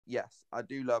yes, I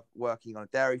do love working on a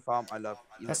dairy farm. I love.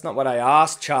 That's not what I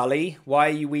asked, Charlie. Why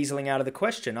are you weaseling out of the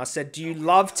question? I said, do you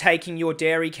love taking your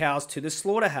dairy cows to the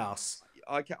slaughterhouse?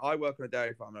 I work on a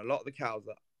dairy farm, and a lot of the cows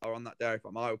that are on that dairy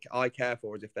farm, I care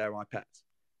for as if they're my pets.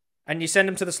 And you send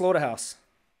them to the slaughterhouse?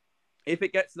 If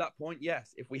it gets to that point,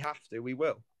 yes. If we have to, we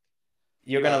will.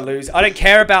 You're going to lose. I don't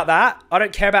care about that. I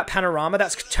don't care about Panorama.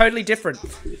 That's totally different.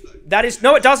 That is...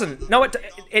 No, it doesn't. No,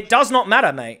 it does not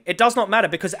matter, mate. It does not matter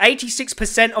because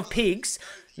 86% of pigs,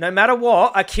 no matter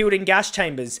what, are killed in gas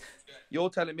chambers.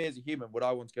 You're telling me as a human, would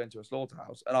I want to go into a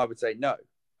slaughterhouse? And I would say no.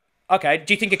 Okay,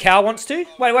 do you think a cow wants to?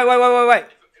 Wait.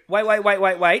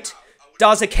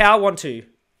 Does a cow want to?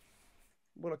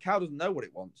 Well, a cow doesn't know what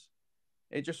it wants.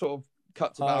 It just sort of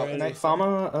cuts about. Really?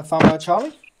 Farmer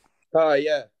Charlie? Hi,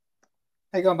 yeah.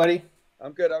 How you going, buddy?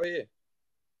 I'm good. How are you?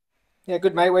 Yeah,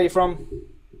 good, mate. Where are you from?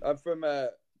 I'm from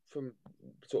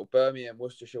sort of Birmingham,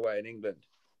 Worcestershire way in England.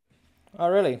 Oh,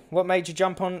 really? What made you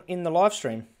jump on in the live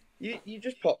stream? You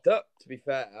just popped up. To be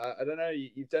fair, I don't know.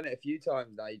 You've done it a few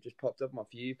times now. You just popped up on my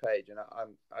For You page, and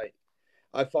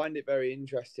I find it very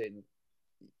interesting.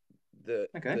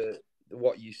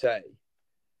 What you say.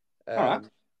 All right.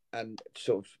 And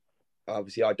sort of.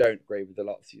 Obviously, I don't agree with a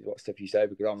lot of what stuff you say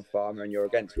because I'm a farmer and you're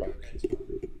against farmers.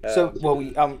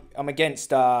 I'm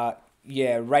against,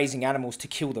 raising animals to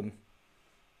kill them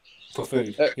for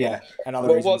food. And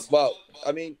other reasons. Well,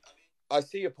 I mean, I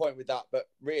see your point with that, but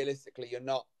realistically, you're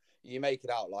not. You make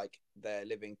it out like they're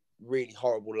living really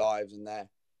horrible lives and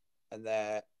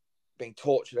they're being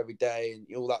tortured every day and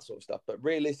all that sort of stuff. But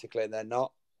realistically, they're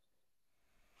not.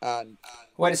 And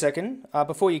wait a second,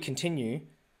 before you continue,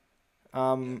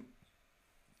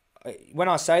 when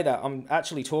I say that, I'm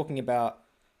actually talking about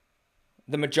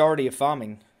the majority of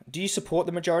farming. Do you support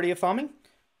the majority of farming?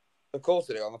 Of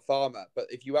course I do. I'm a farmer, but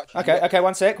if you actually okay,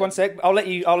 one sec. I'll let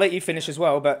you finish as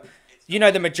well. But you know,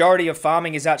 the majority of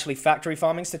farming is actually factory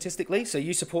farming statistically. So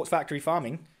you support factory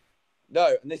farming?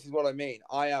 No, and this is what I mean.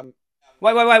 I am.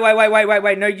 Wait.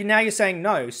 No, now you're saying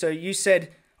no. So you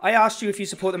said I asked you if you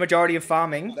support the majority of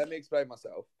farming. Let me explain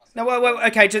myself. No,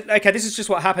 okay, this is just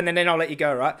what happened, and then I'll let you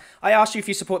go, right? I asked you if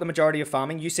you support the majority of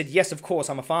farming. You said, yes, of course,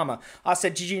 I'm a farmer. I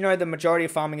said, did you know the majority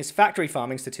of farming is factory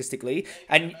farming statistically?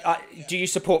 And do you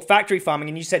support factory farming?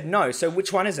 And you said no. So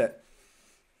which one is it?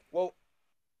 Well,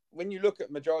 when you look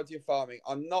at majority of farming,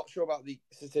 I'm not sure about the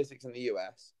statistics in the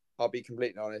US. I'll be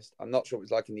completely honest. I'm not sure what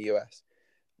it's like in the US.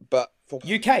 But for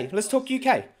UK, let's talk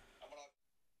UK.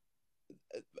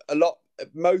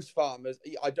 Most farmers,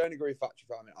 I don't agree with factory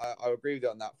farming. I agree with you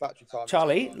on that. Factory farming.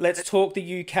 Charlie, let's talk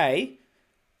the UK.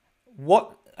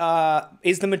 What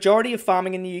is the majority of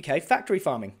farming in the UK factory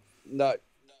farming? No.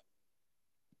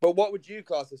 But what would you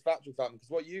class as factory farming? Because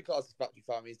what you class as factory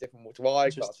farming is different from what I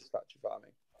class as factory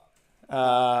farming.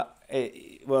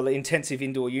 Well, intensive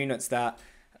indoor units that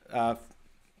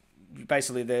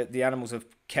basically the animals are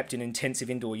kept in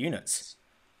intensive indoor units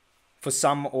for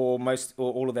some or most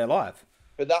or all of their life.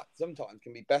 But that sometimes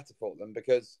can be better for them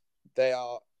because they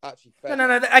are actually fed.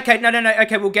 No.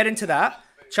 Okay, we'll get into that.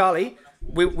 Charlie,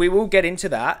 we will get into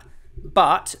that.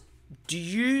 But do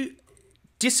you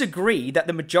disagree that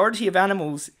the majority of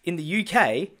animals in the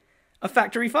UK are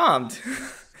factory farmed?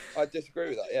 I disagree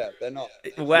with that, yeah. They're not.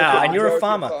 Wow, and you're a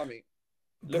farmer. Brother.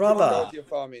 Look at the majority of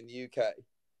farming in the UK.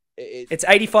 It's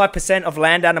 85% of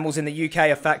land animals in the UK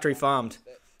are factory farmed.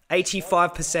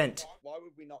 85%. Why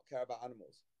would we not care about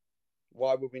animals?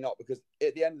 Why would we not? Because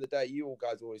at the end of the day, you all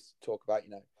guys always talk about,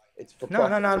 it's for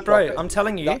profit. No, bro. I'm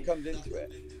telling you. That comes into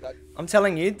it. I'm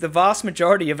telling you, the vast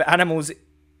majority of animals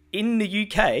in the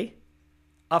UK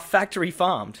are factory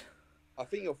farmed. I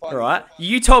think you'll find. All right.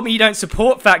 You told me you don't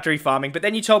support factory farming, but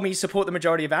then you told me you support the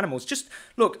majority of animals. Just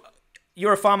look,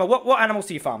 you're a farmer. What animals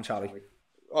do you farm, Charlie?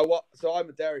 So I'm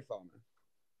a dairy farmer.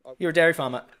 You're a dairy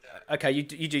farmer. Okay, you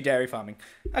do dairy farming.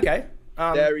 Okay.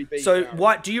 Dairy, beef, so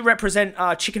what do you represent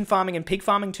chicken farming and pig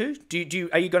farming too?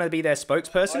 Are you going to be their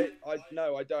spokesperson?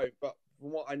 No, I don't. But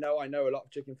from what I know a lot of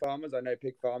chicken farmers. I know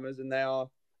pig farmers, and they are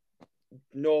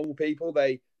normal people.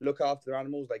 They look after their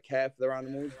animals. They care for their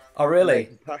animals. Oh, really?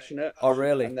 They're compassionate. Oh,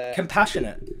 really?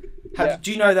 Compassionate. Yeah.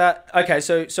 Do you know that? Okay,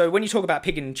 so when you talk about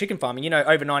pig and chicken farming,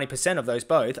 over 90% of those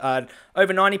both are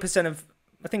over 90% of.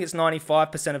 I think it's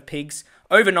 95% of pigs,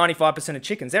 over 95% of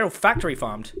chickens. They're all factory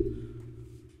farmed.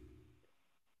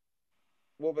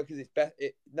 Well, because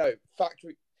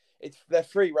factory. They're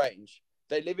free range.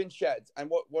 They live in sheds, and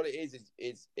what it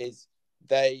is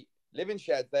they live in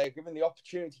sheds. They are given the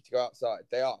opportunity to go outside.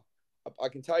 They are. I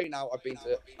can tell you now. I've been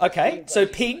to. Okay, so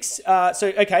pigs.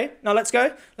 Okay, now let's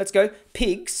go.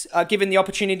 Pigs are given the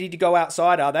opportunity to go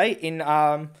outside. Are they in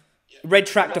red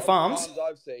tractor farms?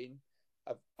 I've seen.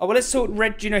 Oh, well, let's talk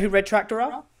Red. Do you know who Red Tractor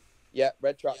are? Yeah,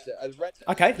 Red Tractor.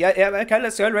 Okay, yeah, okay,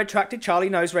 let's go. Red Tractor. Charlie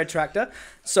knows Red Tractor.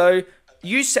 So,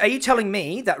 are you telling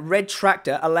me that Red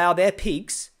Tractor allow their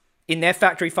pigs in their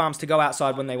factory farms to go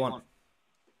outside when they want?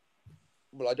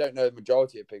 Well, I don't know the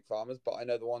majority of pig farmers, but I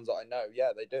know the ones that I know.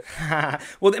 Yeah, they do.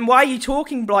 Well, then why are you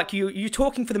talking like you're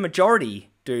talking for the majority,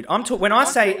 dude? When I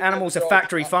say animals are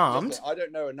factory farmed, I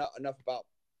don't know enough about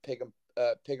pig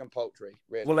and poultry,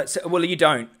 really. Well, you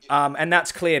don't, and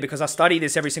that's clear because I study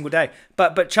this every single day.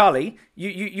 But Charlie,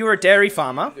 you're a dairy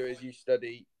farmer. You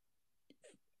study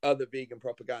other vegan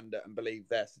propaganda and believe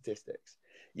their statistics.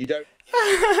 You don't.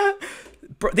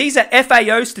 These are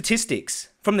FAO statistics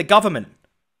from the government.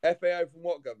 FAO from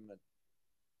what government?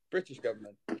 British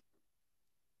government.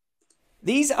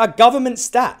 These are government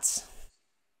stats.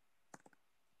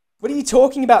 What are you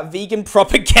talking about, vegan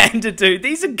propaganda, dude?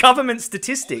 These are government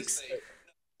statistics.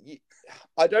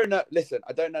 I don't know. Listen,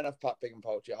 I don't know enough about pig and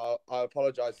poultry. I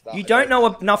apologise for that. You don't know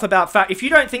enough about if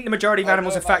you don't think the majority of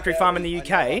animals are factory farmed in the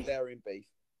UK. Dairy and beef.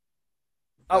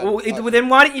 Well, then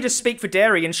why don't you just speak for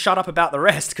dairy and shut up about the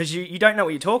rest? Because you don't know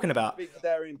what you're talking about. Speak for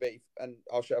dairy and beef, and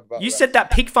I'll shut up about. You said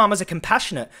that pig farmers are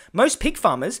compassionate. Most pig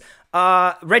farmers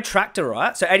are Red Tractor,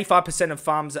 right? So 85%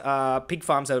 of pig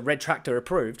farms are Red Tractor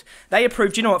approved. They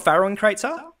approved. Do you know what farrowing crates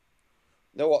are?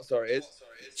 No, what? Sorry, is.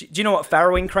 Do you know what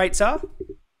farrowing crates are?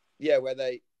 Yeah, where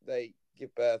they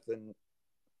give birth and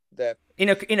they're in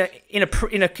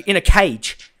a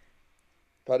cage.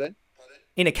 Pardon?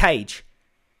 In a cage.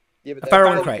 Yeah, a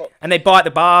farrowing crate, and they bite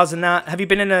the bars and that. Have you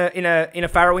been in a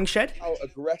farrowing shed? How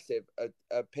aggressive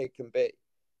a pig can be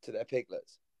to their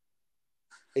piglets.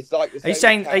 It's like. Are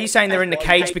you saying they're in the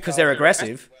cage because they're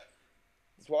aggressive?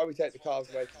 That's why we take the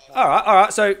calves away. All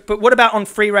right. So, but what about on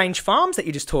free range farms that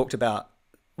you just talked about?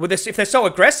 If they're so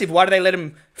aggressive, why do they let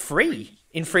them free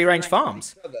in free range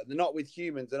farms? They're not with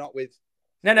humans. They're not with.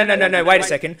 No. Wait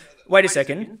a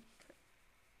second.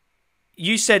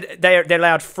 You said they're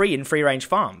allowed free in free range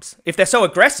farms. If they're so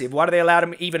aggressive, why do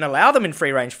they even allow them in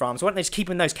free range farms? Why don't they just keep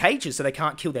them in those cages so they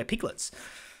can't kill their piglets?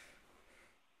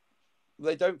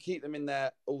 They don't keep them in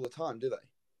there all the time, do they?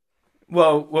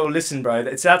 Well, listen, bro.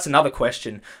 That's another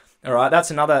question. All right, that's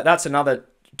another.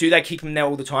 Do they keep them there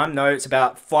all the time? No, it's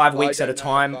about 5 weeks at a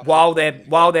time while they're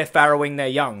farrowing their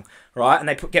young, right? And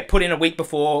they get put in a week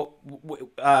before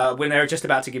when they're just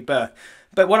about to give birth.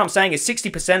 But what I'm saying is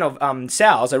 60% of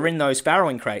sows are in those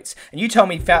farrowing crates. And you tell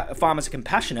me farmers are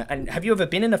compassionate. And have you ever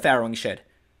been in a farrowing shed?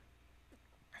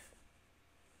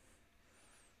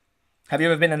 Have you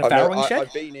ever been in a farrowing shed?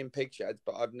 I've been in pig sheds,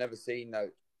 but I've never seen no.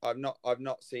 I've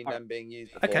not seen them being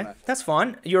used before. Okay, no. That's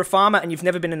fine. You're a farmer and you've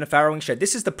never been in a farrowing shed.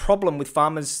 This is the problem with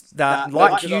farmers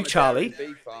like you, Charlie.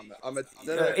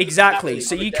 Exactly.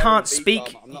 So you can't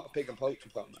speak. I'm not a pig and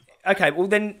poultry farmer. Okay, well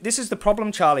then this is the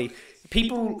problem, Charlie.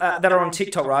 People that are on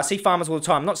TikTok, right? I see farmers all the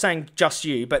time. I'm not saying just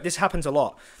you, but this happens a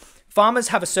lot. Farmers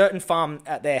have a certain farm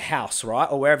at their house,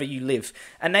 right, or wherever you live,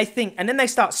 and then they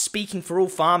start speaking for all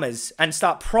farmers and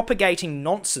start propagating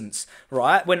nonsense,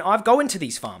 right? When I go into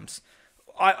these farms,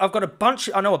 I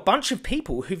know a bunch of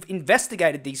people who've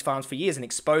investigated these farms for years and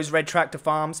exposed Red Tractor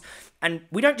farms, and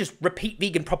we don't just repeat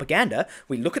vegan propaganda.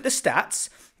 We look at the stats.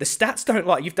 The stats don't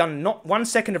lie. You've done not 1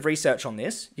 second of research on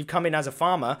this. You've come in as a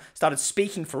farmer, started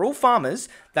speaking for all farmers,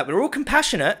 that we're all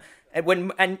compassionate,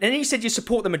 and then you said you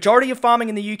support the majority of farming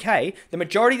in the UK. The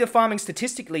majority of the farming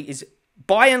statistically is,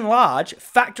 by and large,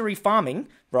 factory farming,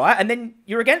 right? And then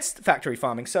you're against factory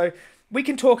farming. So we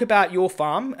can talk about your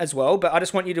farm as well, but I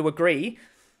just want you to agree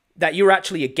that you're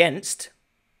actually against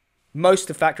most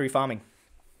of factory farming.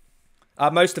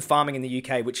 Most of farming in the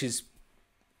UK, which is,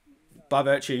 by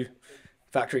virtue,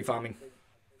 factory farming.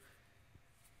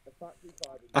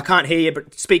 I can't hear you,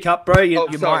 but speak up, bro.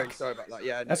 Sorry about that.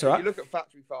 Yeah, that's all right. If you look at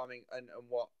factory farming and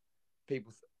what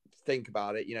people think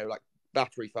about it, like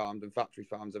battery farms and factory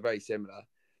farms are very similar,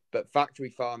 but factory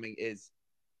farming it's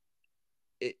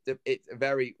a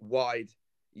very wide.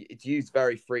 It's used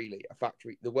very freely.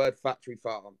 The word factory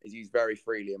farm is used very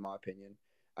freely, in my opinion.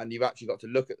 And you've actually got to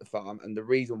look at the farm and the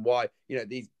reason why,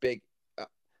 these big,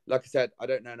 like I said, I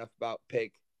don't know enough about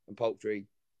pig and poultry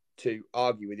to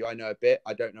argue with you. I know a bit.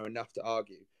 I don't know enough to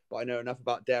argue, but I know enough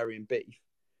about dairy and beef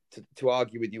to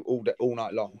argue with you all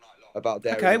night long about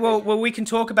dairy. Okay, well, we can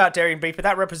talk about dairy and beef, but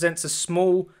that represents a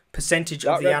small percentage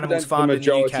of the animals farmed in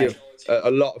the UK. A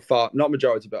lot of not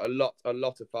majority, but a lot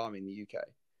of farming in the UK.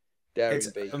 Dairy it's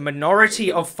and beef. A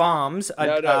minority of farms.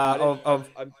 I'm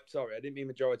sorry, I didn't mean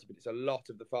majority, but it's a lot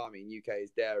of the farming in UK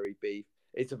is dairy, beef.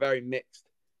 It's a very mixed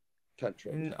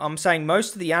country. I'm saying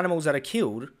most of the animals that are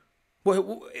killed,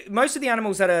 most of the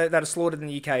animals that are slaughtered in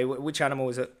the UK, which animal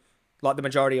is it? Like the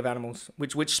majority of animals.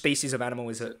 Which species of animal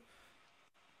is it?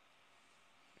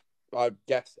 I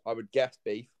would guess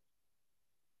beef.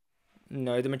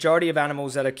 No, the majority of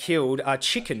animals that are killed are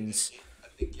chickens.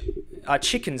 Are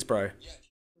chickens, bro.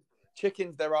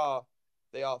 Chickens, they are.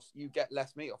 You get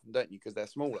less meat off them, don't you? Because they're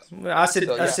smaller. I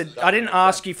said, I didn't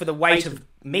ask you for the weight of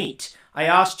meat. I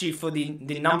asked you for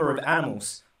the number of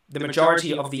animals. The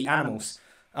majority of the animals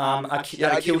are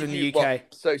killed in the UK. Well,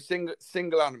 so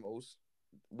single animals,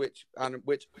 which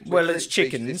well, it's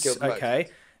chickens, okay,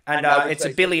 and it's a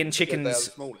billion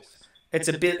chickens. It's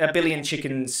a billion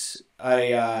chickens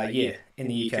a year in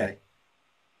the UK.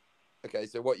 Okay,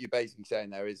 so what you're basically saying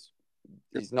there is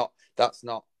not that's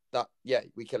not that. Yeah,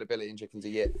 we kill a billion chickens a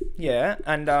year. Yeah,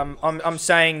 and I'm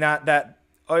saying that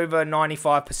over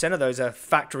 95% of those are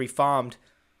factory farmed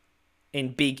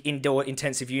in big indoor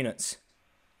intensive units.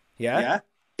 Yeah.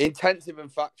 Intensive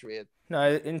and factory.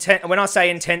 No, when I say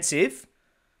intensive,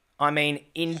 I mean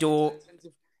indoor.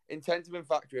 Intensive and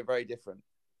factory are very different.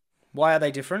 Why are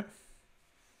they different?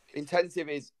 Intensive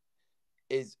is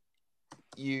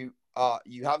you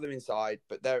have them inside,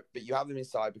 but you have them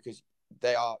inside because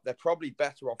they're probably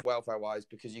better off welfare wise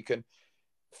because you can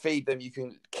feed them, you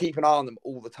can keep an eye on them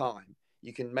all the time.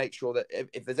 You can make sure that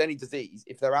if there's any disease,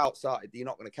 if they're outside, you're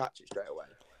not going to catch it straight away.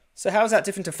 So how is that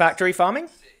different to factory farming?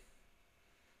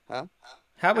 Huh?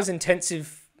 How is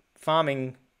intensive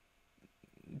farming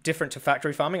different to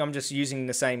factory farming? I'm just using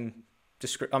the same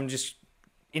I'm just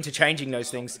interchanging those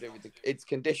things. It's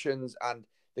conditions, and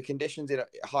the conditions in a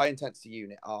high intensity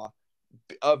unit are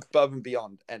above and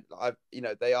beyond, and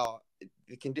they are,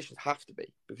 the conditions have to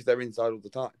be because they're inside all the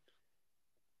time.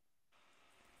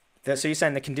 So you're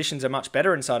saying the conditions are much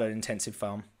better inside an intensive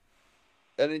farm?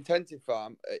 An intensive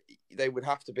farm, they would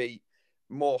have to be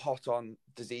more hot on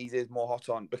diseases, more hot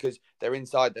on, because they're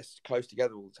inside, they're close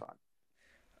together all the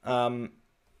time.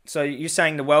 So you're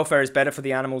saying the welfare is better for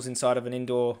the animals inside of an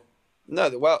indoor? No,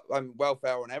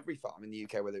 welfare on every farm in the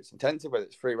UK, whether it's intensive, whether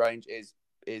it's free range, is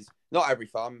not every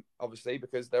farm, obviously,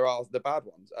 because there are the bad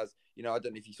ones. As you know, I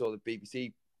don't know if you saw the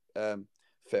BBC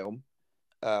film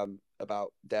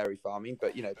about dairy farming,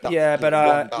 but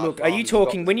look, are you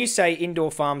talking, when you say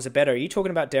indoor farms are better, are you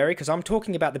talking about dairy? Because I'm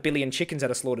talking about the billion chickens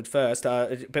that are slaughtered first,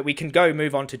 but we can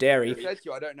move on to dairy. I said to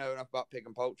you, I don't know enough about pig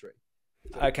and poultry.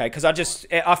 Okay, because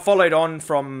I followed on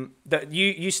from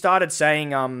you started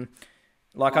saying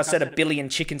like I said, a billion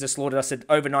chickens are slaughtered. I said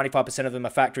over 95% of them are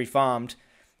factory farmed,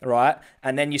 right?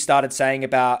 And then you started saying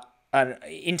about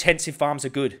intensive farms are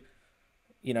good.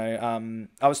 You know,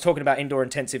 I was talking about indoor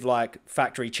intensive, like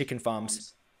factory chicken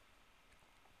farms.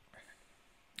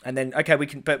 And then, okay,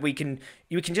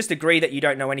 you can just agree that you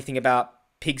don't know anything about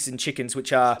pigs and chickens,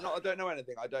 which are. No, I don't know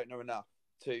anything. I don't know enough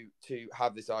to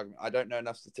have this argument. I don't know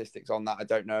enough statistics on that. I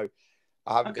don't know.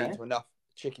 I haven't been to enough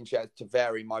chicken sheds to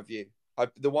vary my view.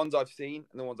 The ones I've seen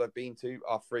and the ones I've been to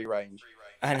are free range.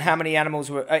 And how many animals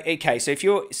were... Okay, so if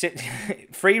you're...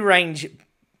 free range,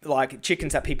 like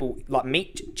chickens that people... Like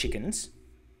meat chickens,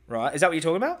 right? Is that what you're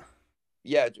talking about?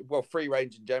 Yeah, well, free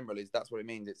range in general that's what it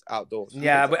means. It's outdoors.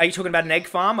 Yeah, but are you talking about an egg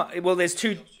farm? Well, there's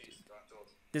two...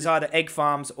 There's either egg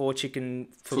farms or chicken...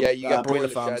 Yeah, you get broiler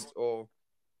farms. Sheds or...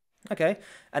 Okay,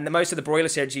 and most of the broiler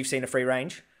sheds you've seen are free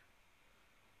range?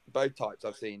 Both types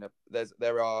I've seen.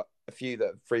 There are a few that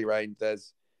are free range.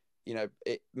 There's,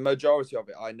 majority of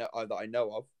it I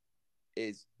know of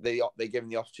is they give them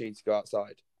the opportunity to go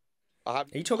outside. Are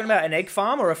you talking about an egg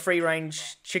farm or a free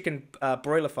range chicken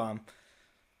broiler farm?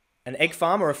 An egg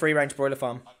farm or a free range broiler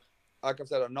farm? Like I've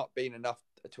said, I've not been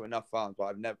to enough farms, but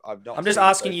I've not. I'm just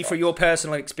asking you for your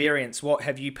personal experience. What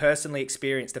have you personally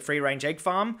experienced? A free range egg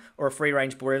farm or a free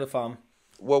range broiler farm?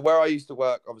 Well, where I used to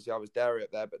work, obviously I was dairy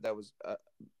up there, but there was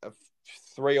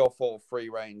 3 or 4 free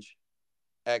range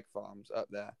egg farms up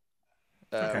there.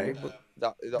 Okay,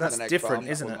 that's an egg different,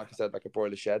 farm. Isn't it? Like I said, like a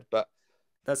broiler shed, but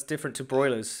that's different to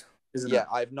broilers, isn't it? Yeah,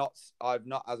 I've not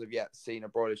as of yet seen a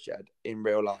broiler shed in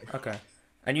real life. Okay,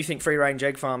 and you think free range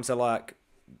egg farms are like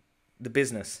the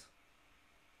business?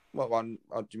 What do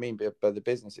you mean by the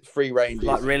business? It's free range.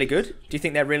 Like really good? Do you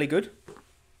think they're really good?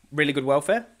 Really good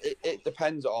welfare? It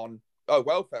depends on.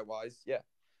 Welfare wise, yeah,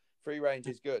 free range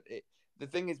is good. The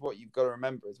thing is, what you've got to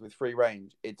remember is with free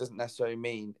range, it doesn't necessarily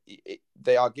mean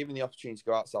they are given the opportunity to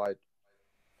go outside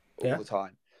all the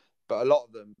time, but a lot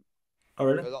of them, a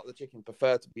lot of the chickens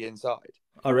prefer to be inside.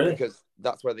 Oh, really? Because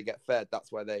that's where they get fed. That's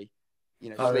where they,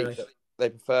 sleep. Really?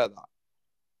 They prefer that.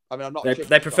 I mean, I'm not.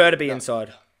 They prefer to be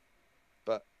inside.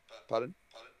 But pardon?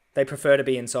 They prefer to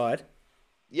be inside.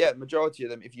 Yeah, majority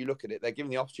of them, if you look at it, they're given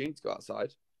the opportunity to go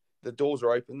outside. The doors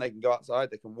are open. They can go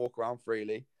outside. They can walk around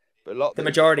freely. But a lot of the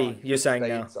majority, you're saying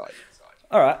now. Inside.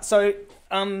 All right. So,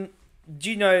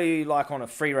 do you know, like on a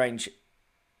free range,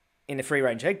 in a free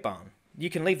range egg barn, you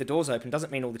can leave the doors open.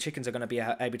 Doesn't mean all the chickens are going to be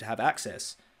able to have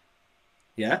access.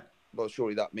 Yeah. Well,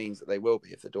 surely that means that they will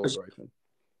be if the doors are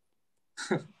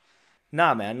open.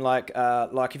 Nah, man. Like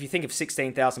if you think of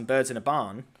 16,000 birds in a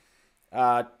barn,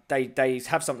 they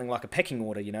have something like a pecking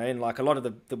order, you know, and like a lot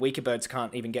of the weaker birds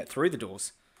can't even get through the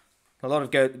doors. A lot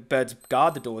of birds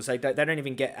guard the doors. They don't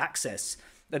even get access.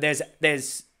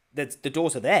 The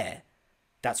doors are there.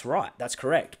 That's right. That's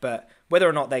correct. But whether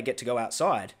or not they get to go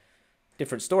outside,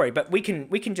 different story. But we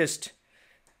can just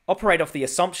operate off the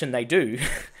assumption they do,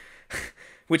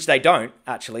 which they don't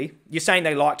actually. You're saying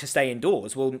they like to stay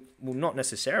indoors. Well, not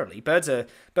necessarily. Birds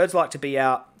like to be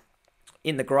out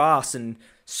in the grass and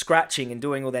scratching and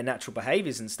doing all their natural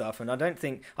behaviors and stuff. And I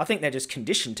think they're just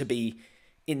conditioned to be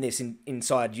in this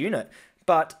inside unit.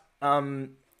 But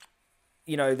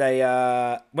you know, they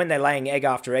when they're laying egg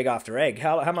after egg after egg,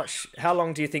 how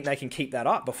long do you think they can keep that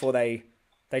up before they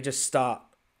just start?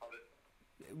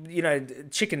 You know,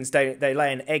 chickens they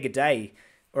lay an egg a day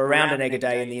or around an egg a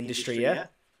day in the industry, yeah.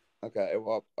 Okay,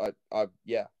 well, I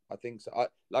think so.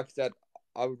 Like I said,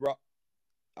 I would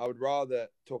rather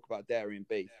talk about dairy and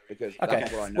beef because Okay.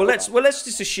 that's what I know. Well, let's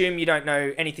just assume you don't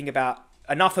know anything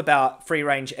enough about free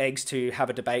range eggs to have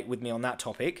a debate with me on that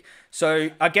topic. So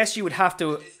I guess you would have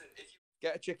to.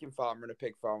 Get a chicken farmer and a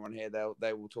pig farmer on here.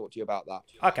 They will talk to you about that.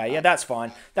 Okay, yeah, that's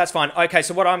fine. That's fine. Okay,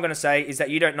 so what I'm going to say is that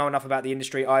you don't know enough about the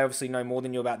industry. I obviously know more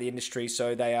than you about the industry,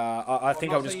 so they are. I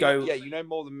think I'll just go. Yeah, you know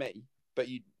more than me, but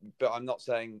I'm not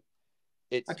saying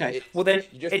it's okay. Well, then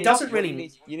it doesn't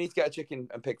really. You need to get a chicken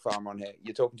and pig farmer on here.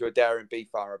 You're talking to a dairy and beef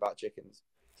farmer about chickens.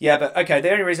 Yeah, but okay,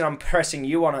 the only reason I'm pressing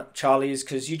you on it, Charlie, is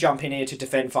because you jump in here to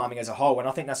defend farming as a whole, and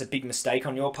I think that's a big mistake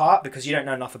on your part because you don't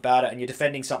know enough about it, and you're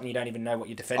defending something you don't even know what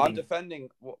you're defending. I'm defending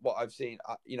what I've seen.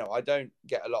 I don't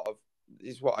get a lot of.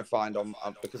 This is what I find on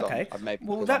because okay. I've maybe.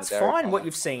 Well, that's fine. What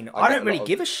you've seen, I don't really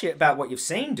give a shit about what you've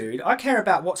seen, dude. I care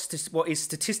about what is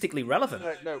statistically relevant.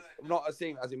 No, not as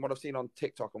in what I've seen on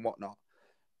TikTok and whatnot.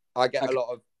 I get a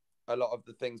lot of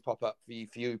the things pop up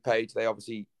for you page. They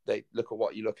look at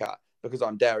what you look at. Because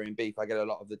I'm dairy and beef, I get a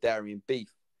lot of the dairy and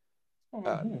beef.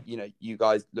 You know, you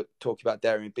guys talk about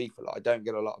dairy and beef a lot. I don't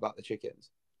get a lot about the chickens.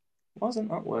 Why isn't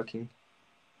that working?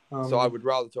 So I would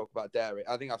rather talk about dairy.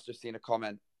 I think I've just seen a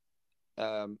comment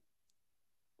about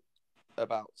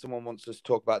someone wants us to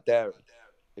talk about dairy,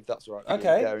 if that's all right.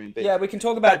 Okay. Dairy and beef. Yeah, we can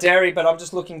talk about dairy, but I'm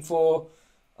just looking for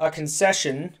a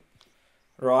concession,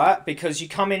 right? Because you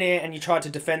come in here and you try to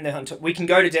defend the hunter. We can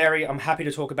go to dairy. I'm happy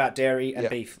to talk about dairy and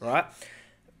beef, right?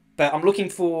 But I'm looking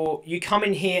for you come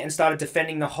in here and started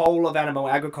defending the whole of animal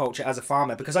agriculture as a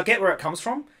farmer because I get where it comes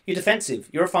from. You're defensive.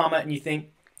 You're a farmer and you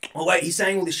think, oh wait, he's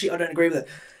saying all this shit. I don't agree with it.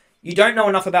 You don't know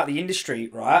enough about the industry,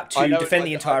 right, to defend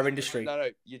the entire industry. No,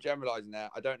 you're generalising there.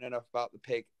 I don't know enough about the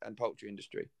pig and poultry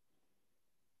industry.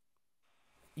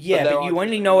 Yeah, but you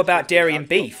only know about dairy and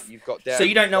beef. So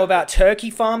you don't know about turkey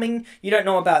farming. You don't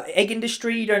know about the egg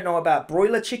industry. You don't know about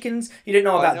broiler chickens. You don't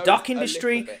know about duck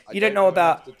industry. You don't know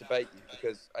about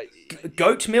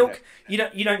goat milk. You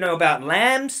don't know about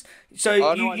lambs.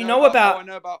 So you know about.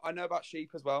 I know about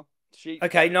sheep as well. Sheep.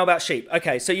 Okay, know about sheep.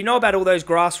 Okay, so you know about all those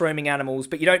grass roaming animals,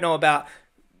 but you don't know about,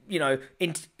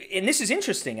 and this is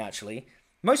interesting actually.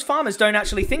 Most farmers don't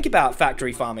actually think about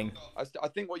factory farming. I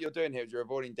think what you're doing here is you're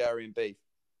avoiding dairy and beef.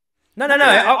 No.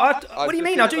 What do you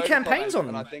mean? I do campaigns on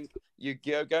them. And I think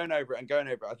you're going over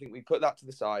it. I think we put that to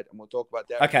the side and we'll talk about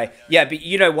dairy. Okay, yeah, but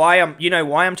you know why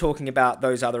I'm talking about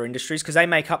those other industries because they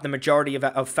make up the majority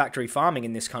of factory farming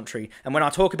in this country. And when I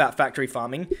talk about factory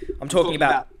farming, I'm talking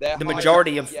about the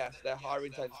majority of. Yes, they're higher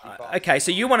intensity. Okay,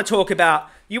 so you want to talk about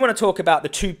the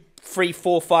 2, 3,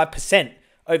 4, 5%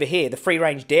 over here, the free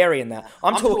range dairy and that.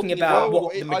 I'm talking about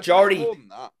what the majority.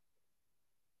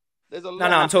 There's a lot.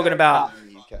 No, I'm talking about.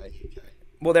 In the UK.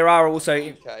 Well, there are also.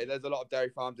 Okay, there's a lot of dairy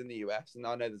farms in the US, and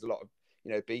I know there's a lot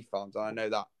of beef farms, and I know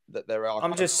that there are.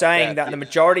 I'm just saying that the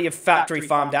majority of factory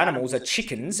farmed animals are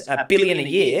chickens, 1 billion a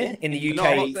year in the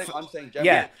UK. No, I'm saying generally.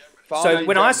 Yeah. So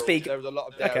when I speak, there's a lot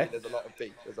of dairy, there's a lot of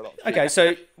beef, there's a lot of okay.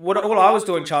 So all I was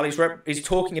doing, Charlie, is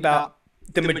talking about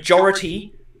the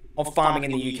majority of farming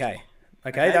in the UK.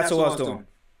 Okay, that's all I was doing.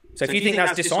 So if you think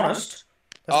that's dishonest,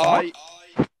 that's fine.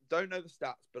 I don't know the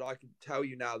stats, but I can tell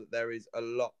you now that there is a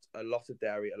lot of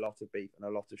dairy, a lot of beef, and a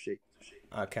lot of sheep.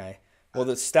 Okay. Well,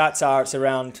 the stats are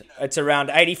it's around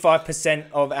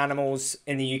 85% of animals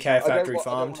in the UK are factory farmed. I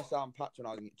don't want to sound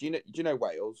patronising. Do you know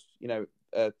Wales?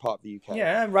 Part of the UK.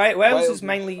 Yeah, right. Wales is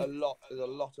mainly there's a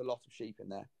lot of sheep in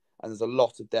there, and there's a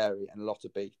lot of dairy and a lot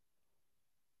of beef.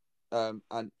 And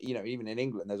even in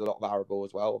England, there's a lot of arable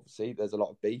as well. Obviously, there's a lot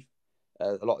of beef,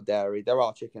 a lot of dairy. There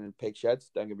are chicken and pig sheds.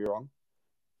 Don't get me wrong.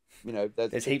 You know,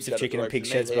 there's There's chicken heaps of shed up the chicken and road pig from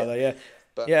me sheds, here, brother. Yeah,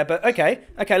 but yeah. But okay,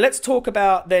 okay. Let's talk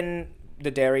about then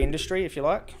the dairy industry, if you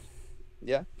like.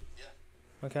 yeah.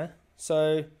 Okay.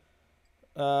 So,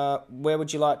 where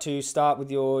would you like to start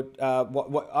with your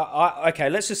okay,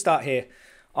 let's just start here.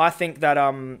 I think that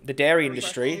the dairy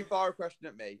industry. You fire a question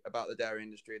at me about the dairy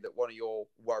industry, that one of your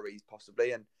worries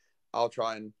possibly, and I'll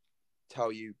try and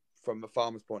tell you from a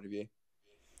farmer's point of view.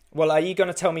 Well, are you going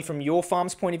to tell me from your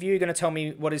farm's point of view? You're going to tell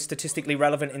me what is statistically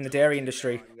relevant in the dairy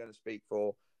industry. I'm going to speak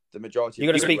for the majority.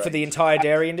 You're going to speak for the entire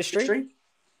dairy industry?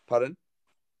 Pardon?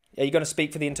 Are you going to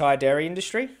speak for the entire dairy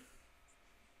industry?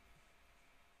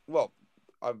 Well,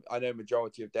 I know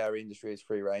majority of dairy industry is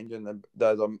free range, and then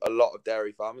there's a lot of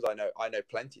dairy farmers. I know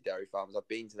plenty of dairy farmers. I've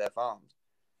been to their farms.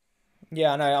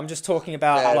 Yeah, I know. I'm just talking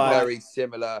about They're like very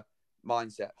similar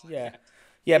mindset. yeah,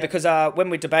 yeah. Because when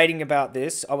we're debating about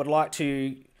this, I would like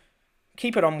to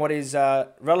keep it on what is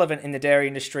relevant in the dairy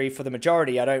industry for the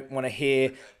majority. I don't want to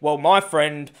hear, well, my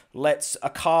friend lets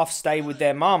a calf stay with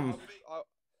their mum.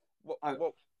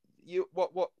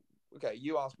 Okay,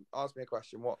 you ask me a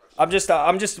question. What?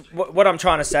 What I'm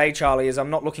trying to say, Charlie, is I'm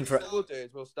not looking for. What we'll do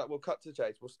is we'll cut to the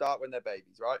chase. We'll start when they're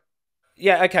babies, right?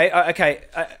 Yeah. Okay. Okay.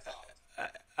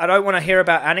 I don't want to hear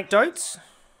about anecdotes.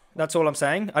 That's all I'm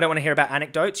saying. I don't want to hear about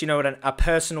anecdotes. You know, a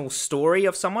personal story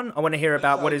of someone. I want to hear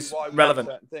about what is relevant.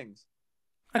 Certain things.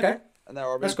 Okay. And there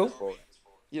are That's cool. For it.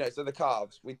 You know, so the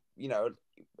calves.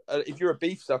 If you're a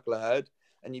beef suckler herd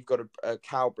and you've got a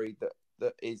cow breed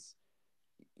that is,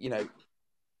 you know,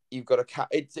 you've got a cow.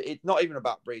 It's not even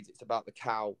about breeds. It's about the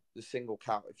cow, the single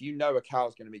cow. If you know a cow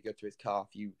is going to be good to its calf,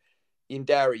 in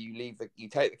dairy you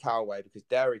take the cow away, because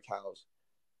dairy cows,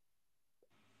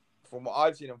 from what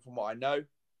I've seen and from what I know,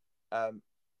 and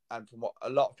from what a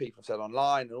lot of people have said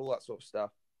online and all that sort of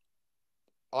stuff,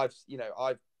 I've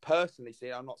personally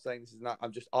seen. I'm not saying this is not.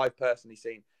 I've personally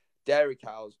seen dairy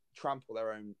cows trample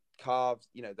their own calves.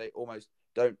 You know, they almost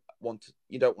don't want to.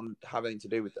 You don't want to have anything to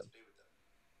do with them.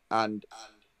 And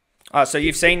so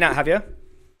you've seen that, have you?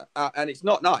 And it's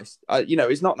not nice.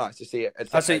 It's not nice to see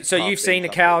it. So you've seen a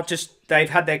cow they've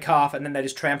had their calf and then they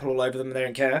just trample all over them and they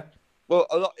don't care. Well,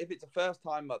 if it's a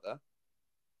first-time mother,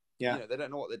 yeah, they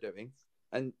don't know what they're doing,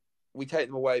 and we take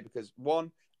them away because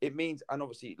one, it means, and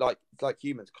obviously, like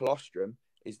humans, colostrum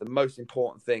is the most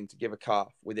important thing to give a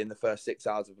calf within the first 6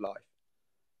 hours of life.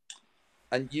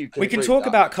 And we can talk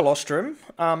about colostrum.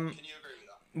 Can you agree with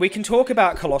that? We can talk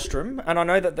about colostrum, and I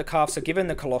know that the calves are given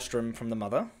the colostrum from the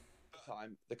mother.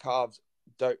 The calves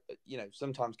don't.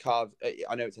 Sometimes calves.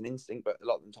 I know it's an instinct, but a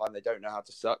lot of the time they don't know how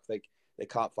to suck. They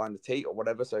can't find the teat or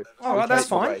whatever. So that's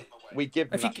fine. Away. We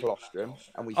give them that colostrum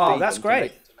and we feed them. That's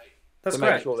great. To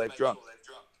make sure they've drunk.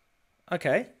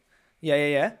 Okay.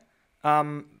 Yeah.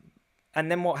 And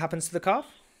then what happens to the calf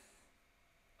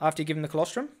after you give them the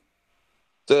colostrum?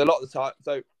 So a lot of the time.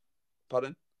 So,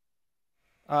 pardon.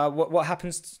 What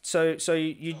happens? So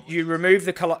you remove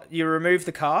the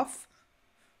calf.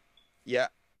 Yeah.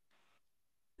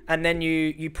 And then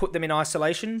you put them in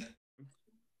isolation.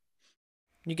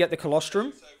 You get the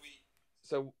colostrum.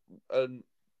 So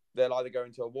they'll either go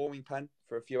into a warming pen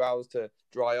for a few hours to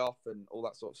dry off and all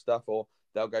that sort of stuff, or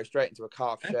they'll go straight into a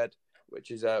calf shed, which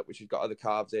has got other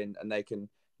calves in, and they can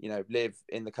live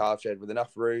in the calf shed with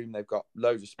enough room. They've got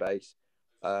loads of space.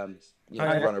 To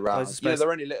run around.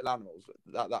 They're only little animals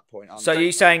at that point. So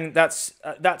you're saying that's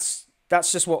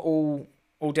just what all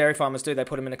dairy farmers do? They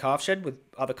put them in a calf shed with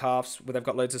other calves where they've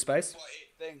got loads of space.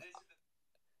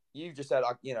 You just said,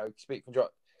 speak from John.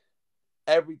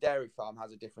 Every dairy farm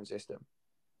has a different system,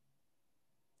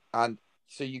 and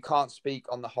so you can't speak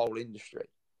on the whole industry.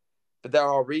 But there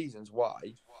are reasons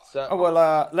why.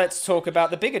 Let's talk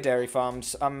about the bigger dairy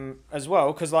farms as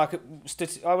well, because I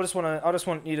just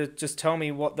want you to just tell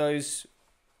me what the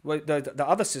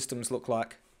other systems look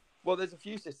like. Well, there's a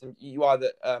few systems. You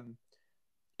either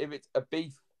if it's a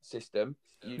beef system.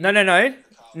 No.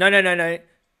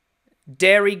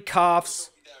 Dairy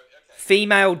calves,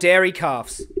 female dairy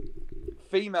calves.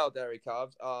 Female dairy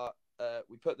calves are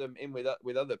we put them in with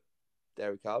other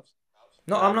dairy calves.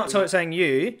 No, I'm not saying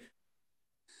you.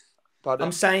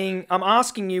 Pardon? I'm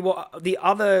asking you what the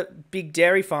other big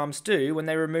dairy farms do when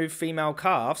they remove female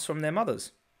calves from their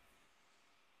mothers.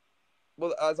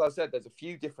 Well, as I said, there's a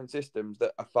few different systems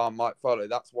that a farm might follow.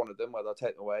 That's one of them, where they'll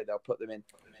take them away, they'll put them in.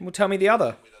 Well, tell me the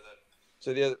other.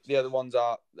 So the other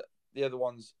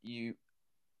ones you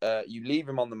leave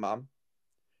them on the mum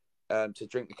to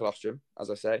drink the colostrum,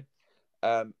 as I say,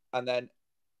 and then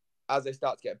as they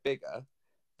start to get bigger,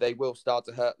 they will start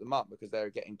to hurt the mum because they're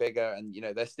getting bigger and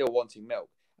they're still wanting milk,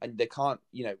 and they can't.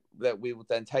 That we will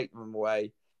then take them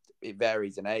away. It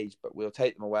varies in age, but we'll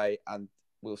take them away and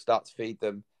we'll start to feed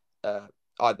them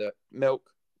either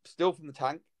milk, still from the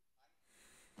tank.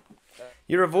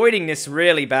 You're avoiding this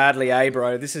really badly, eh,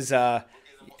 bro? This is bro.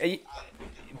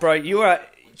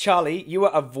 Charlie. You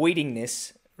are avoiding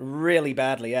this really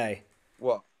badly, eh?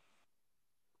 What?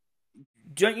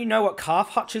 Don't you know what calf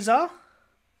hutches are?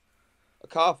 A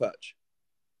calf hutch?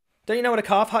 Don't you know what a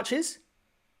calf hutch is?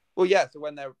 Well, yeah. So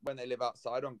when they live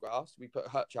outside on grass, we put a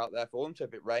hutch out there for them. So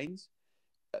if it rains,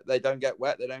 they don't get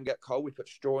wet, they don't get cold. We put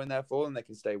straw in there for them. They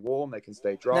can stay warm. They can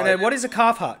stay dry. No. What is a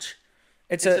calf hutch?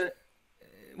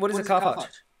 What is a calf hutch?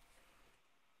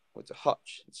 Well, it's a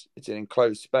hutch. It's an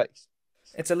enclosed space.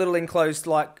 It's a little enclosed,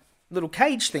 like little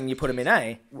cage thing you put them in,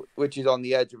 eh? Which is on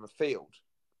the edge of a field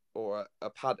or a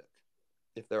paddock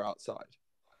if they're outside.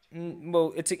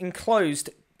 Well, it's an enclosed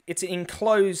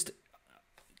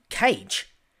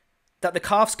cage that the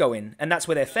calves go in, and that's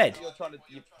where they're fed.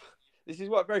 This is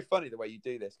what very funny the way you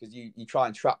do this, because you try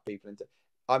and trap people into.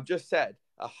 I've just said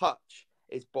a hutch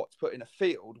is what's put in a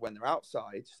field when they're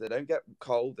outside, so they don't get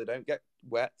cold, they don't get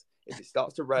wet. If it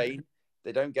starts to rain,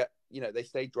 they don't get, they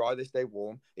stay dry, they stay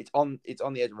warm. It's on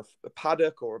the edge of a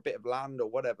paddock or a bit of land or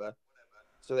whatever.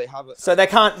 So they have. So they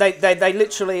can't. They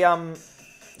literally.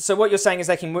 So what you're saying is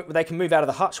they can move out of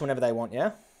the hutch whenever they want,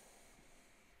 yeah?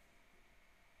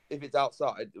 If it's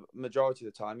outside, majority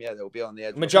of the time, yeah, they'll be on the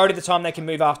edge. Majority of the time, they can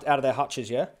move out of their hutches,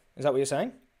 yeah? Is that what you're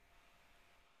saying?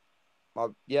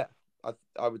 Yeah,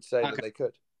 I would say that they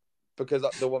could, because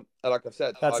the one, like I've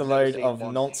said, that's a load of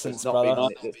nonsense, brother.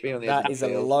 That is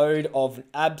a load of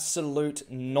absolute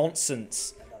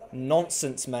nonsense,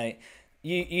 mate.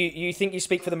 You think you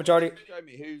speak for the majority? Show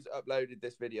me who's uploaded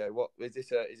this video. What is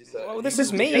this? Well, this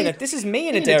is me in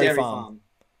a dairy farm.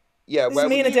 Yeah, this is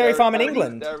me in a dairy farm in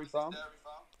England. Dairy farm?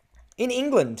 In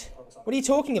England. What are you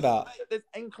talking about? There's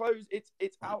enclosed.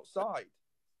 It's outside.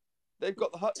 They've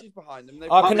got the hutches behind them.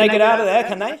 Can they get out of there?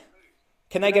 Can they?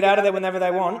 Can they get out of there whenever they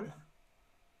want?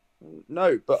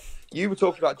 No, but you were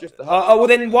talking about just the hutches. Well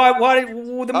then why well,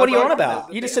 then what are you on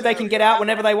about? You just said they can get out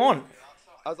whenever they want.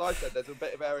 As I said, there's a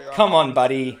bit of area. Come on,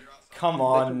 buddy. Come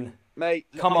on. Mate.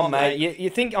 Come on, mate. You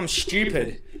think I'm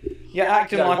stupid. You're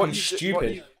acting like I'm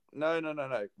stupid. No.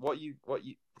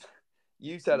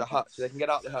 You said a hutch. They can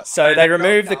get out the hutch. So they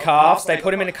remove the calves. They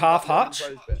put them in a calf hutch.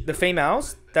 The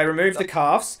females. They remove the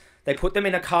calves. They put them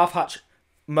in a calf hutch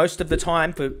most of the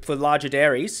time for larger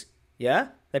dairies. Yeah?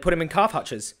 They put them in calf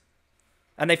hutches.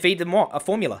 And they feed them what? A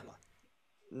formula.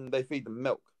 They feed them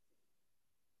milk.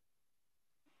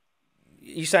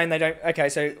 You're saying they don't... Okay,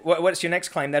 so what's your next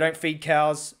claim? They don't feed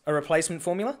cows a replacement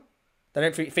formula? They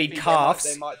don't feed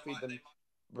calves? They might feed them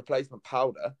replacement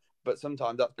powder, but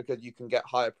sometimes that's because you can get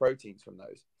higher proteins from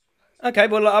those. Okay,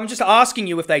 well, I'm just asking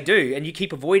you if they do, and you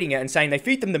keep avoiding it and saying they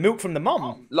feed them the milk from the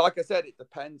mum. Like I said, it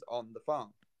depends on the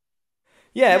farm.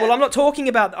 Yeah, well, I'm not talking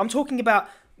about... I'm talking about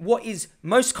what is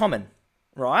most common,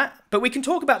 right? But we can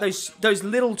talk about those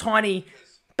little tiny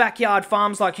backyard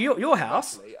farms like your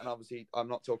house. And obviously, I'm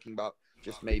not talking about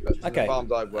just me, but the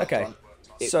farms I've worked on,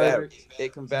 it varies.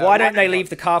 It can vary. Why don't they leave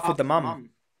the calf with the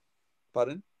mum?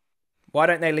 Pardon? Why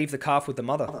don't they leave the calf with the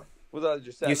mother? Well, I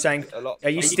just said, you're saying, are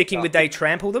you sticking with they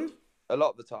trample them? A lot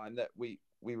of the time that we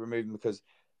remove them because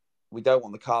we don't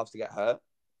want the calves to get hurt,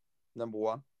 number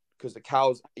one. Because the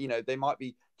cows, they might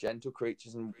be gentle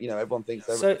creatures and, everyone thinks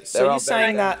they're... So you're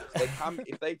saying that...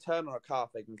 if they turn on a calf,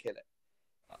 they can kill it.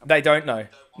 They don't know.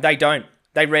 They don't.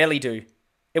 They rarely do.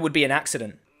 It would be an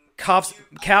accident. Cows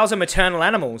are maternal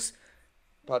animals.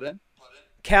 Pardon?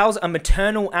 Cows are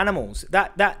maternal animals.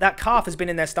 That calf has been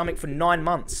in their stomach for 9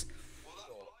 months.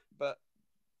 But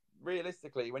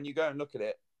realistically, when you go and look at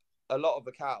it, a lot of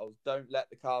the cows don't let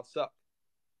the calves suck.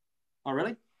 Oh,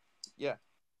 really? Yeah.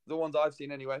 The ones I've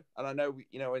seen anyway. And I know, we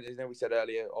said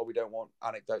earlier, we don't want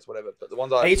anecdotes, whatever. But the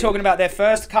ones I've seen... Are you talking about their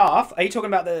first calf? Are you talking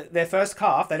about their first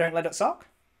calf? They don't let it suck?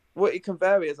 Well, it can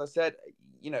vary. As I said,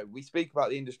 we speak about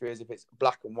the industry as if it's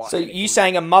black and white. So you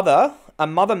saying a mother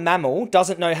mammal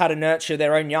doesn't know how to nurture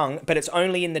their own young, but it's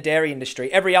only in the dairy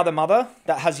industry. Every other mother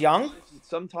that has young...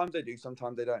 Sometimes they do,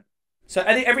 sometimes they don't. So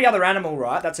every other animal,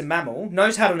 right, that's a mammal,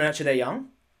 knows how to nurture their young,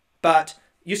 but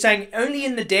you're saying only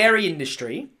in the dairy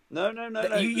industry... No.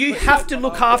 You have to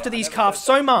look after these calves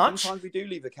so much. Sometimes we do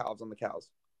leave the calves on the cows.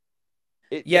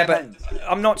 Yeah, but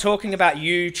I'm not talking about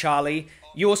you, Charlie.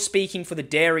 You're speaking for the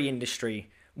dairy industry.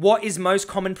 What is most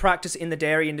common practice in the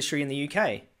dairy industry in the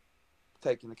UK?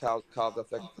 Taking the calves off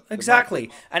their... Exactly.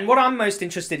 And what I'm most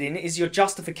interested in is your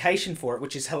justification for it,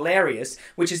 which is hilarious,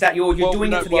 which is that you're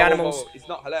doing it for the animals. It's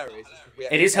not hilarious.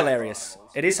 It is hilarious.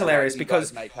 It is hilarious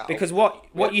because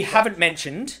what you haven't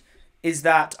mentioned is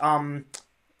that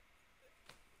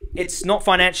it's not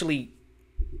financially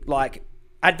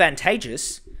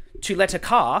advantageous to let a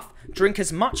calf drink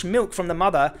as much milk from the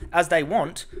mother as they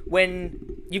want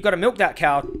when you've got to milk that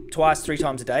cow twice, 3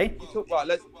 times a day?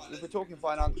 Right, if we're talking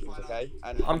financials, okay?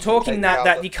 And I'm talking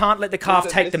that you can't let the calf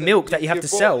take the milk that you have to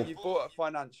sell. You bought a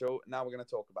financial. Now we're going to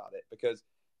talk about it because,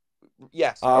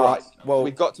 yes, all right. Well,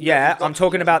 we've got to, yeah, I'm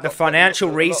talking about the financial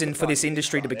look reason at the for this fact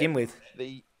industry to about begin it. with.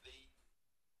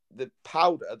 The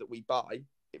powder that we buy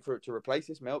to replace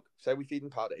this milk, say we feed them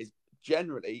powder, is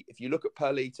generally, if you look at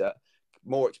per litre,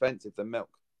 more expensive than milk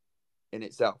in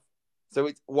itself. So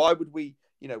why would we,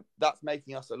 that's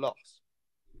making us a loss.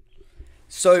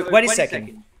 So wait a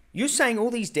second. You're saying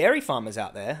all these dairy farmers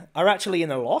out there are actually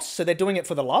in a loss, so they're doing it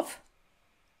for the love?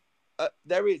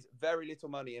 There is very little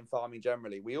money in farming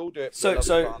generally. We all do it for So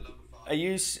the love of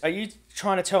farming. are you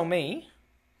trying to tell me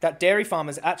that dairy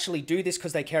farmers actually do this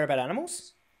because they care about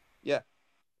animals? Yeah.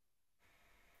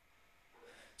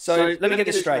 So let me get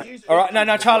this straight. All right,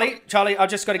 no, Charlie,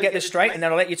 I've just got to get this straight, and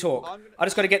then I'll let you talk. I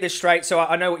just got to get this straight so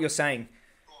I know what you're saying.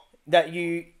 That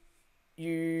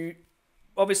you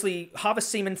obviously harvest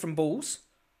semen from bulls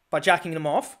by jacking them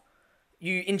off.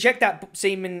 You inject that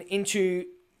semen into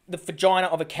the vagina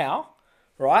of a cow,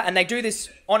 right? And they do this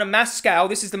on a mass scale.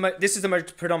 This is the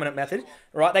most predominant method,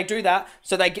 right? They do that,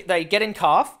 so they get in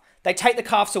calf. They take the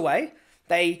calves away.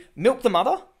 They milk the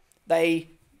mother. They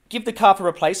give the calf a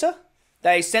replacer.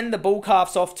 They send the bull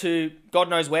calves off to God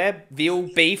knows where, veal,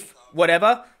 beef,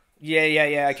 whatever.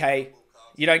 Yeah, okay.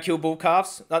 You don't kill bull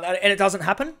calves. And it doesn't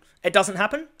happen? It doesn't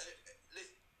happen?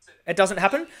 It doesn't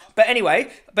happen? But anyway,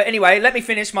 let me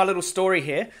finish my little story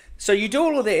here. So you do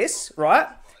all of this, right?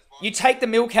 You take the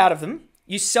milk out of them.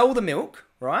 You sell the milk,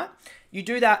 right? You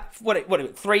do that,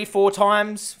 3, 4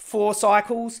 times, 4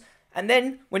 cycles. And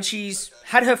then when she's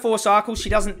had her 4 cycles, she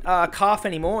doesn't calf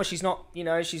anymore. She's not,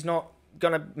 she's not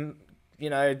going to,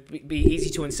 be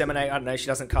easy to inseminate. I don't know, she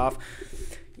doesn't calf.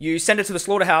 You send her to the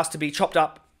slaughterhouse to be chopped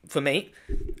up for meat,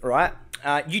 right?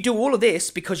 You do all of this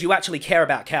because you actually care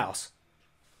about cows.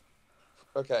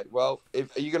 Okay, well, are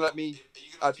you going to let me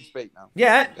actually speak now?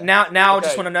 Yeah, okay. now okay, I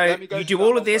just want to know, you do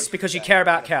all of this because you care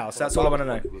about cows. That's all I want to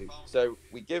know. So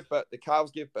we give birth, the cows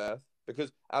give birth,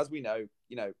 because as we know,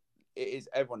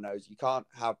 everyone knows you can't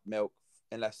have milk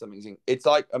unless something's in. It's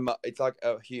like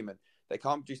a human. They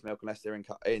can't produce milk unless they're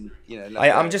in.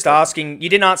 I'm just asking. You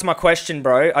didn't answer my question,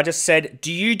 bro. I just said,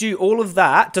 do you do all of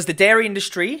that? Does the dairy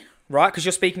industry, right? Because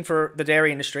you're speaking for the